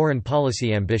grandiose foreign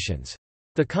policy ambitions.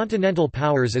 The Continental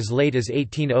powers as late as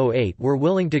 1808 were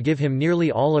willing to give him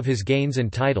nearly all of his gains and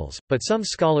titles, but some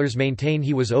scholars maintain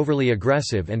he was overly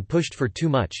aggressive and pushed for too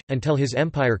much. Until his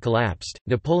empire collapsed,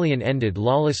 Napoleon ended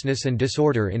lawlessness and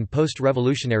disorder in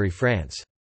post-revolutionary France.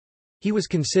 He was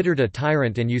considered a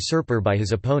tyrant and usurper by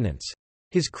his opponents.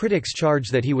 His critics charge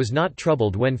that he was not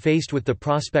troubled when faced with the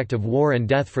prospect of war and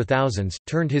death for thousands,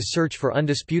 turned his search for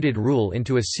undisputed rule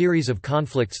into a series of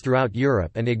conflicts throughout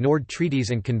Europe and ignored treaties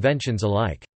and conventions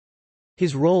alike.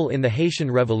 His role in the Haitian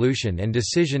Revolution and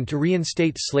decision to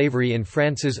reinstate slavery in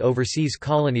France's overseas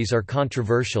colonies are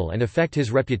controversial and affect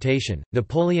his reputation.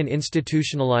 Napoleon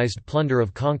institutionalized plunder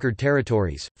of conquered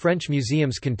territories. French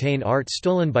museums contain art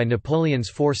stolen by Napoleon's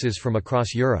forces from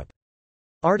across Europe.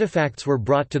 Artifacts were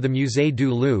brought to the Musée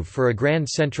du Louvre for a Grand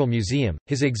Central Museum.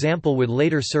 His example would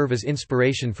later serve as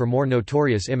inspiration for more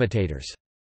notorious imitators.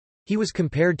 He was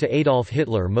compared to Adolf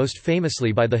Hitler most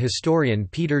famously by the historian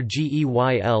Peter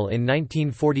Geyl in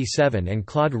 1947 and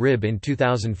Claude Rib in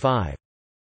 2005.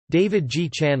 David G.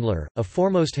 Chandler, a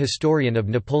foremost historian of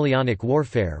Napoleonic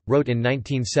warfare, wrote in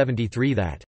 1973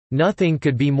 that, "Nothing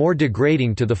could be more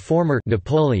degrading to the former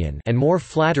Napoleon and more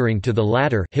flattering to the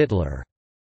latter Hitler.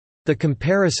 The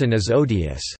comparison is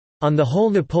odious. On the whole,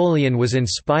 Napoleon was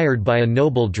inspired by a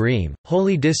noble dream,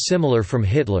 wholly dissimilar from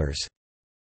Hitler's.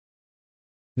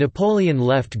 Napoleon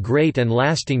left great and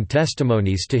lasting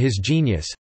testimonies to his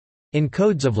genius—in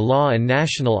codes of law and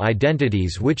national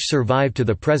identities which survive to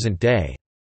the present day.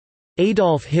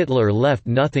 Adolf Hitler left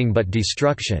nothing but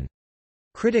destruction."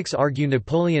 Critics argue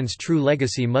Napoleon's true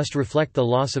legacy must reflect the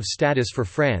loss of status for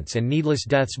France and needless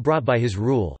deaths brought by his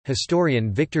rule.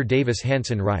 Historian Victor Davis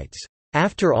Hanson writes,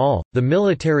 "After all, the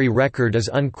military record is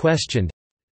unquestioned.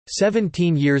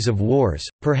 17 years of wars,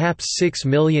 perhaps 6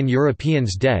 million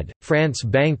Europeans dead, France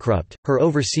bankrupt, her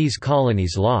overseas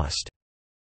colonies lost."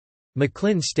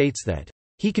 Macklin states that,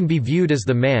 "He can be viewed as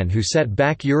the man who set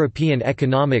back European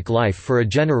economic life for a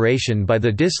generation by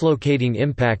the dislocating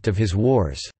impact of his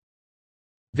wars."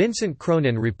 Vincent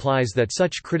Cronin replies that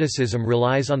such criticism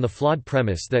relies on the flawed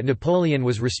premise that Napoleon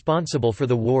was responsible for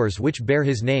the wars which bear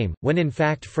his name, when in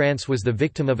fact France was the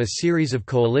victim of a series of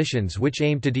coalitions which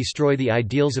aimed to destroy the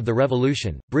ideals of the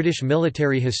revolution. British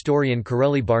military historian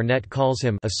Corelli Barnett calls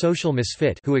him a social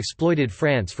misfit who exploited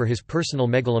France for his personal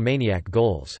megalomaniac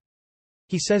goals.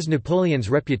 He says Napoleon's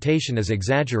reputation is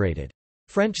exaggerated.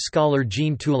 French scholar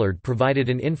Jean Toulard provided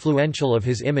an influential of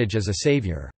his image as a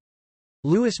savior.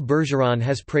 Louis Bergeron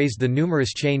has praised the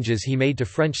numerous changes he made to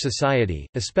French society,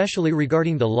 especially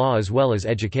regarding the law as well as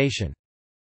education.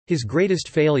 His greatest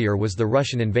failure was the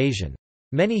Russian invasion.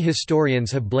 Many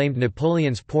historians have blamed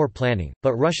Napoleon's poor planning,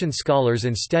 but Russian scholars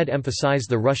instead emphasize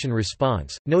the Russian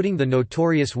response, noting the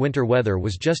notorious winter weather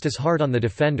was just as hard on the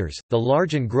defenders. The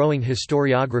large and growing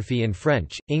historiography in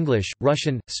French, English,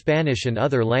 Russian, Spanish, and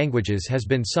other languages has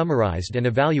been summarized and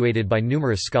evaluated by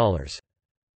numerous scholars.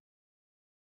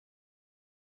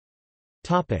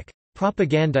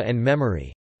 Propaganda and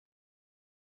memory.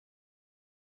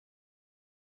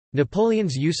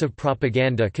 Napoleon's use of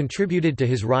propaganda contributed to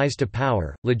his rise to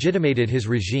power, legitimated his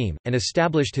regime, and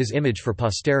established his image for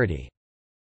posterity.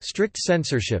 Strict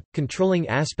censorship, controlling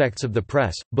aspects of the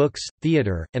press, books,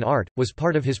 theatre, and art, was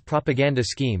part of his propaganda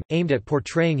scheme, aimed at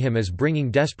portraying him as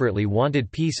bringing desperately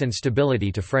wanted peace and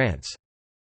stability to France.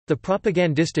 The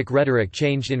propagandistic rhetoric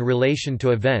changed in relation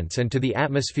to events and to the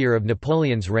atmosphere of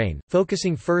Napoleon's reign,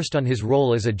 focusing first on his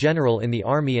role as a general in the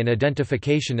army and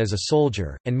identification as a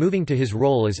soldier, and moving to his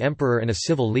role as emperor and a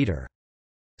civil leader.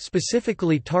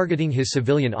 Specifically targeting his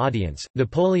civilian audience,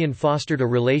 Napoleon fostered a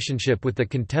relationship with the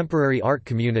contemporary art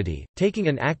community, taking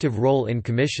an active role in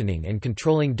commissioning and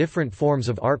controlling different forms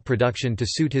of art production to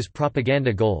suit his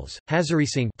propaganda goals.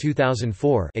 Hazarisingh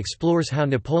 2004 explores how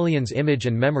Napoleon's image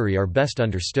and memory are best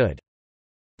understood.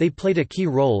 They played a key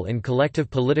role in collective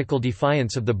political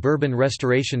defiance of the Bourbon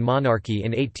Restoration monarchy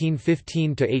in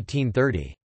 1815 to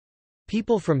 1830.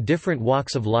 People from different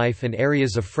walks of life and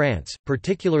areas of France,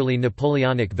 particularly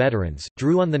Napoleonic veterans,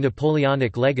 drew on the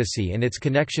Napoleonic legacy and its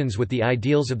connections with the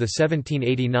ideals of the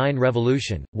 1789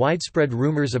 revolution. Widespread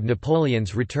rumors of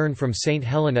Napoleon's return from St.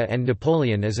 Helena and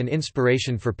Napoleon as an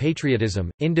inspiration for patriotism,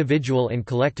 individual and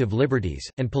collective liberties,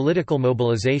 and political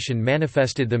mobilization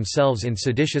manifested themselves in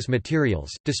seditious materials,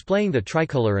 displaying the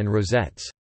tricolour and rosettes.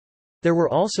 There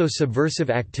were also subversive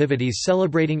activities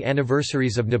celebrating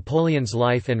anniversaries of Napoleon's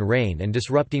life and reign and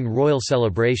disrupting royal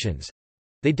celebrations.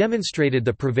 They demonstrated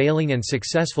the prevailing and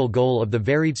successful goal of the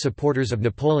varied supporters of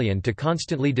Napoleon to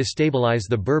constantly destabilize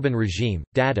the Bourbon regime.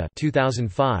 Data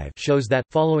 2005 shows that,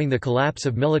 following the collapse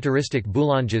of militaristic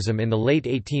Boulangism in the late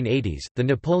 1880s, the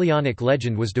Napoleonic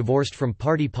legend was divorced from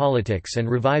party politics and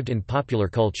revived in popular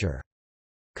culture.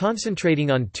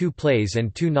 Concentrating on two plays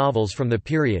and two novels from the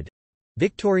period,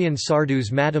 Victorien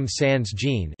Sardou's Madame Sans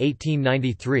Jean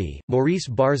 1893, Maurice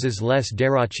Barrès's Les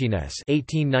Déracinesses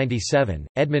 1897,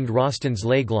 Edmond Rostand's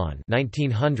L'Aiglon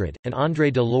 1900, and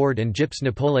André Delorde and Gyp's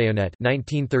Napoléonette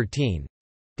 1913.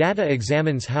 Data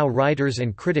examines how writers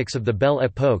and critics of the Belle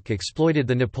Époque exploited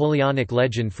the Napoleonic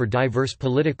legend for diverse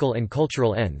political and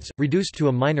cultural ends. Reduced to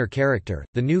a minor character,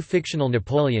 the new fictional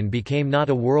Napoleon became not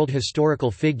a world historical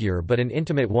figure but an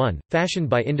intimate one, fashioned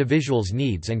by individuals'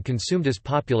 needs and consumed as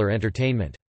popular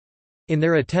entertainment. In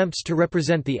their attempts to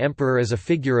represent the emperor as a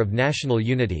figure of national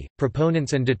unity,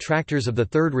 proponents and detractors of the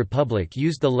Third Republic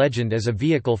used the legend as a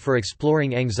vehicle for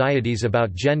exploring anxieties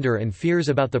about gender and fears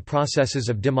about the processes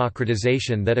of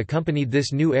democratization that accompanied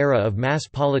this new era of mass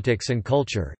politics and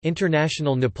culture.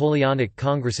 International Napoleonic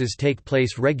congresses take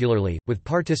place regularly, with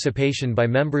participation by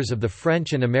members of the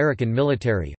French and American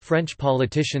military, French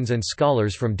politicians, and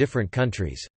scholars from different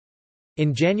countries.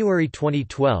 In January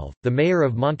 2012, the mayor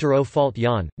of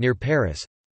Montereau-Fault-Yonne, near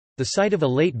Paris—the site of a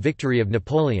late victory of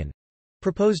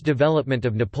Napoleon—proposed development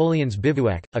of Napoleon's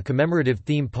Bivouac, a commemorative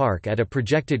theme park at a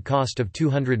projected cost of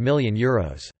 €200 million.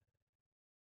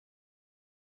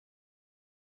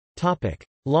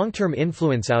 Long-term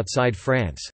influence outside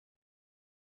France.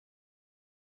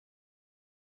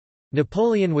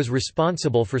 Napoleon was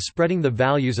responsible for spreading the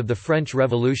values of the French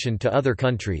Revolution to other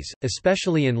countries,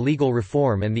 especially in legal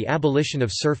reform and the abolition of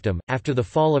serfdom. After the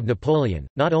fall of Napoleon,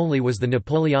 not only was the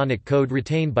Napoleonic Code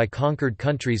retained by conquered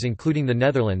countries including the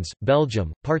Netherlands,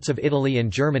 Belgium, parts of Italy and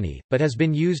Germany, but has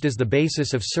been used as the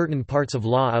basis of certain parts of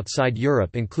law outside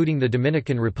Europe including the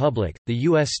Dominican Republic, the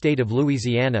U.S. state of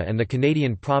Louisiana and the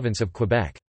Canadian province of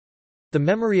Quebec. The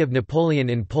memory of Napoleon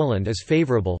in Poland is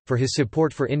favorable, for his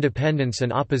support for independence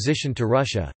and opposition to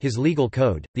Russia, his legal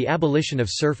code, the abolition of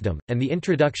serfdom, and the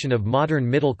introduction of modern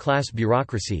middle-class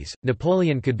bureaucracies.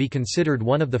 Napoleon could be considered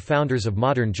one of the founders of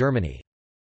modern Germany.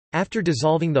 After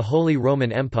dissolving the Holy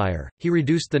Roman Empire, he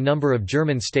reduced the number of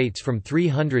German states from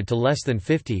 300 to less than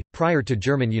 50, prior to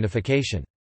German unification.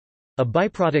 A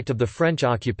byproduct of the French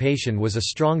occupation was a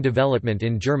strong development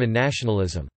in German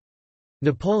nationalism.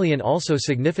 Napoleon also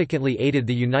significantly aided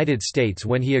the United States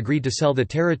when he agreed to sell the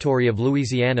territory of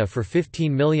Louisiana for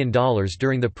 $15 million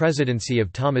during the presidency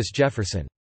of Thomas Jefferson.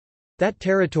 That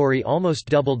territory almost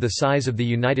doubled the size of the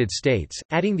United States,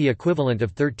 adding the equivalent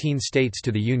of 13 states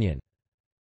to the Union.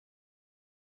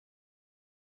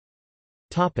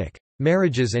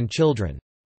 Marriages and children.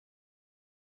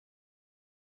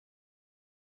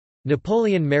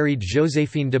 Napoleon married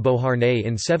Joséphine de Beauharnais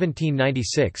in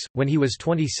 1796. When he was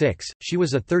 26, she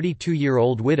was a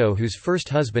 32-year-old widow whose first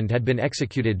husband had been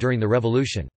executed during the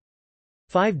Revolution.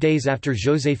 5 days after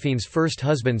Joséphine's first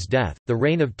husband's death, the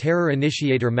Reign of Terror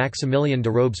initiator Maximilien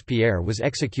de Robespierre was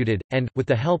executed, and, with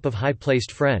the help of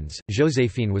high-placed friends,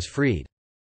 Joséphine was freed.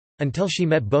 Until she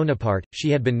met Bonaparte, she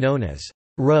had been known as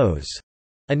Rose,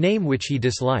 a name which he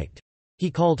disliked. He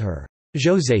called her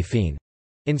Joséphine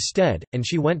instead, and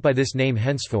she went by this name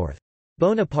henceforth.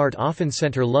 Bonaparte often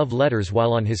sent her love letters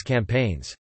while on his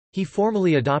campaigns. He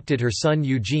formally adopted her son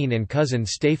Eugene and cousin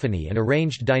Stéphanie and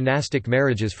arranged dynastic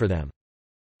marriages for them.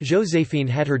 Joséphine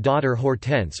had her daughter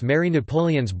Hortense marry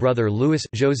Napoleon's brother Louis.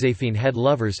 Joséphine had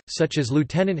lovers, such as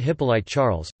Lieutenant Hippolyte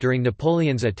Charles, during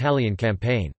Napoleon's Italian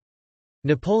campaign.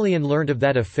 Napoleon learned of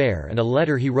that affair and a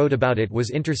letter he wrote about it was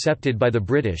intercepted by the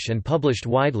British and published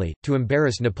widely, to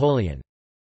embarrass Napoleon.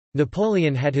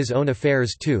 Napoleon had his own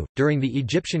affairs too. During the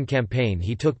Egyptian campaign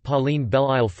he took Pauline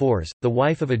Belle-Isle Fors, the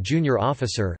wife of a junior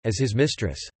officer, as his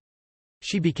mistress.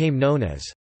 She became known as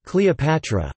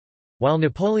Cleopatra. While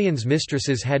Napoleon's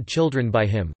mistresses had children by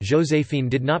him, Joséphine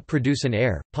did not produce an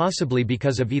heir, possibly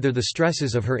because of either the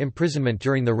stresses of her imprisonment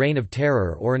during the Reign of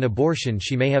Terror or an abortion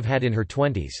she may have had in her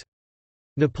 20s.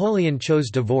 Napoleon chose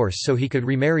divorce so he could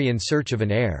remarry in search of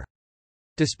an heir.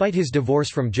 Despite his divorce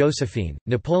from Joséphine,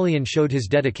 Napoleon showed his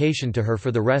dedication to her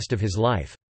for the rest of his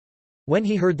life. When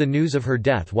he heard the news of her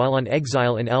death while on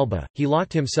exile in Elba, he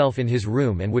locked himself in his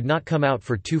room and would not come out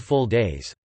for 2 full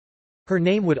days. Her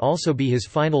name would also be his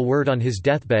final word on his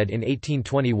deathbed in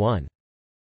 1821.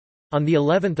 On the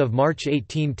 11th of March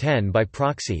 1810 by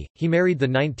proxy, he married the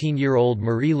 19-year-old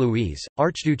Marie-Louise,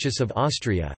 Archduchess of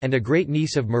Austria, and a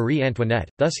great-niece of Marie Antoinette,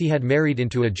 thus he had married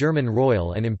into a German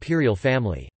royal and imperial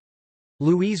family.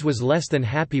 Louise was less than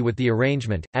happy with the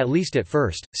arrangement, at least at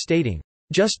first, stating,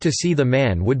 "Just to see the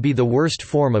man would be the worst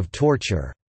form of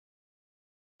torture."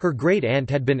 Her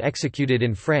great-aunt had been executed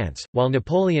in France, while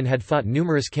Napoleon had fought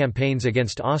numerous campaigns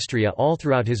against Austria all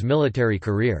throughout his military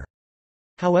career.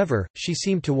 However, she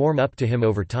seemed to warm up to him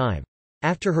over time.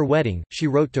 After her wedding, she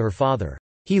wrote to her father,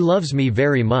 "He loves me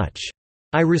very much.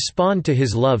 I respond to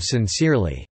his love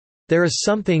sincerely. There is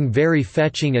something very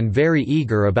fetching and very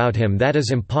eager about him that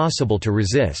is impossible to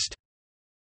resist."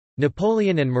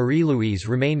 Napoleon and Marie-Louise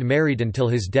remained married until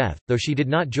his death, though she did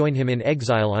not join him in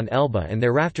exile on Elba and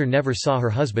thereafter never saw her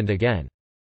husband again.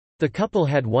 The couple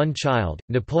had one child,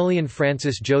 Napoleon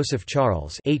Francis Joseph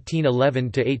Charles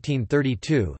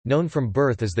 (1811–1832), known from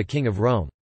birth as the King of Rome.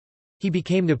 He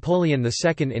became Napoleon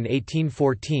II in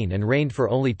 1814 and reigned for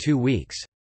only 2 weeks.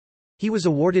 He was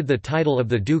awarded the title of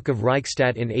the Duke of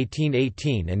Reichstadt in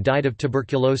 1818 and died of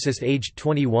tuberculosis aged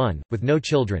 21, with no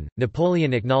children.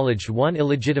 Napoleon acknowledged one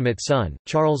illegitimate son,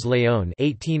 Charles Léon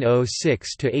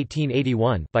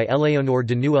 (1806–1881), by Éléonore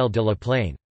de Nouel de la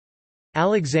Plaine.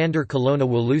 Alexander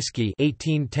Kolona-Walewski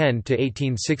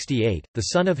 (1810–1868), the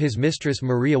son of his mistress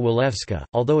Maria Walewska,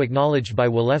 although acknowledged by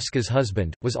Walewska's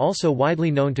husband, was also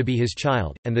widely known to be his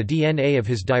child, and the DNA of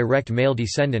his direct male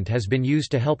descendant has been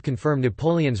used to help confirm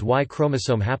Napoleon's Y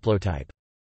chromosome haplotype.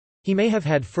 He may have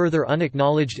had further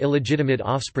unacknowledged illegitimate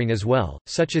offspring as well,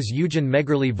 such as Eugen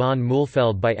Megerle von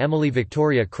Mühlfeld by Emily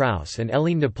Victoria Krauss and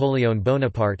Éline Napoleon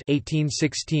Bonaparte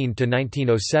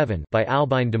 (1816–1907) by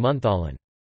Albine de Montholon.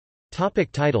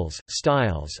 Topic: titles,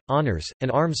 styles, honors,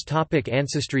 and arms. Topic: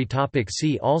 ancestry. Topic: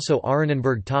 see also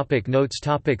Arenenberg. Topic: notes.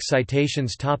 Topic: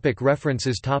 citations. Topic: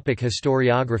 references. Topic: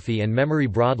 historiography and memory.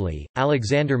 Broadly,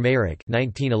 Alexander Meyrick,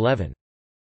 1911.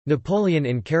 Napoleon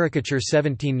in Caricature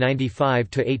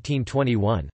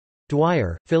 1795–1821.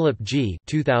 Dwyer, Philip G.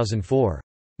 2004.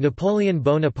 Napoleon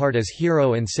Bonaparte as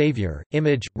Hero and Savior,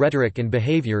 Image, Rhetoric and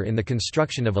Behavior in the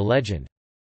Construction of a Legend.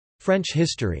 French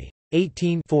History.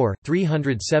 18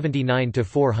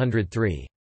 379–403.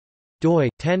 doi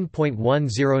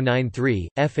 10.1093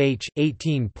 fh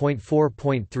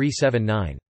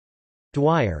 18.4.379.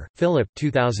 Dwyer, Philip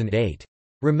 2008.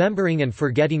 Remembering and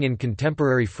Forgetting in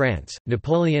Contemporary France,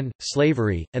 Napoleon,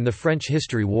 Slavery, and the French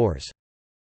History Wars.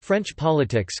 French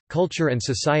Politics, Culture and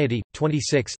Society,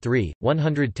 26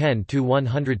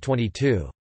 110–122.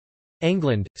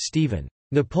 England, Stephen.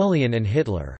 Napoleon and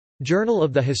Hitler. Journal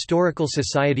of the Historical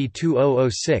Society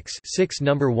 2006 6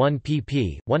 No. 1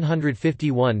 pp.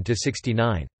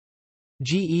 151–69.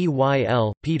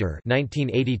 Geyl, Peter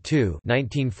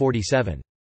 1982–1947.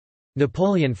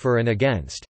 Napoleon for and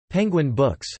Against. Penguin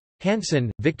Books.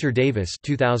 Hansen, Victor Davis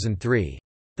 2003.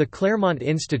 The Claremont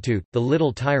Institute, The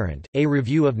Little Tyrant, A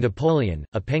Review of Napoleon,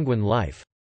 A Penguin Life.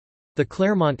 The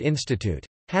Claremont Institute.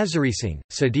 Hazareesingh,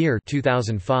 Sadir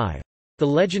 2005. The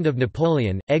Legend of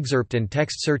Napoleon, excerpt and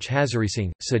text search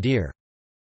Hazareesingh, Sadir.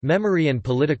 Memory and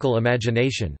Political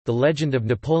Imagination, The Legend of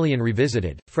Napoleon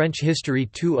Revisited, French History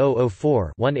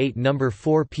 2004-18 No.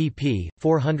 4 pp.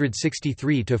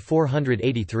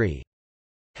 463–483.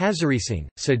 Hazareesingh,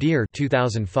 Sadir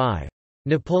 2005.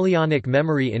 Napoleonic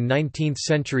Memory in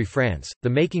 19th-Century France, The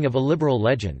Making of a Liberal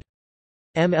Legend.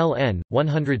 MLN,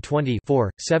 120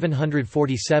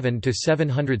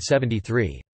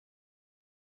 747–773.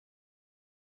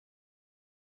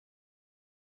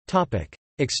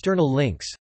 External links.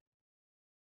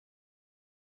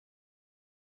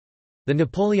 The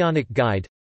Napoleonic Guide,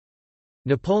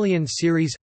 Napoleon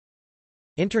Series,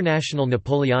 International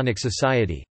Napoleonic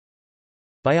Society,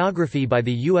 Biography by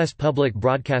the U.S. Public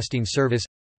Broadcasting Service,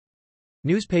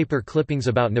 Newspaper clippings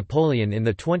about Napoleon in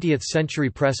the 20th Century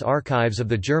Press Archives of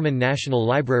the German National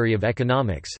Library of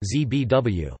Economics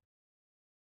 (ZBW).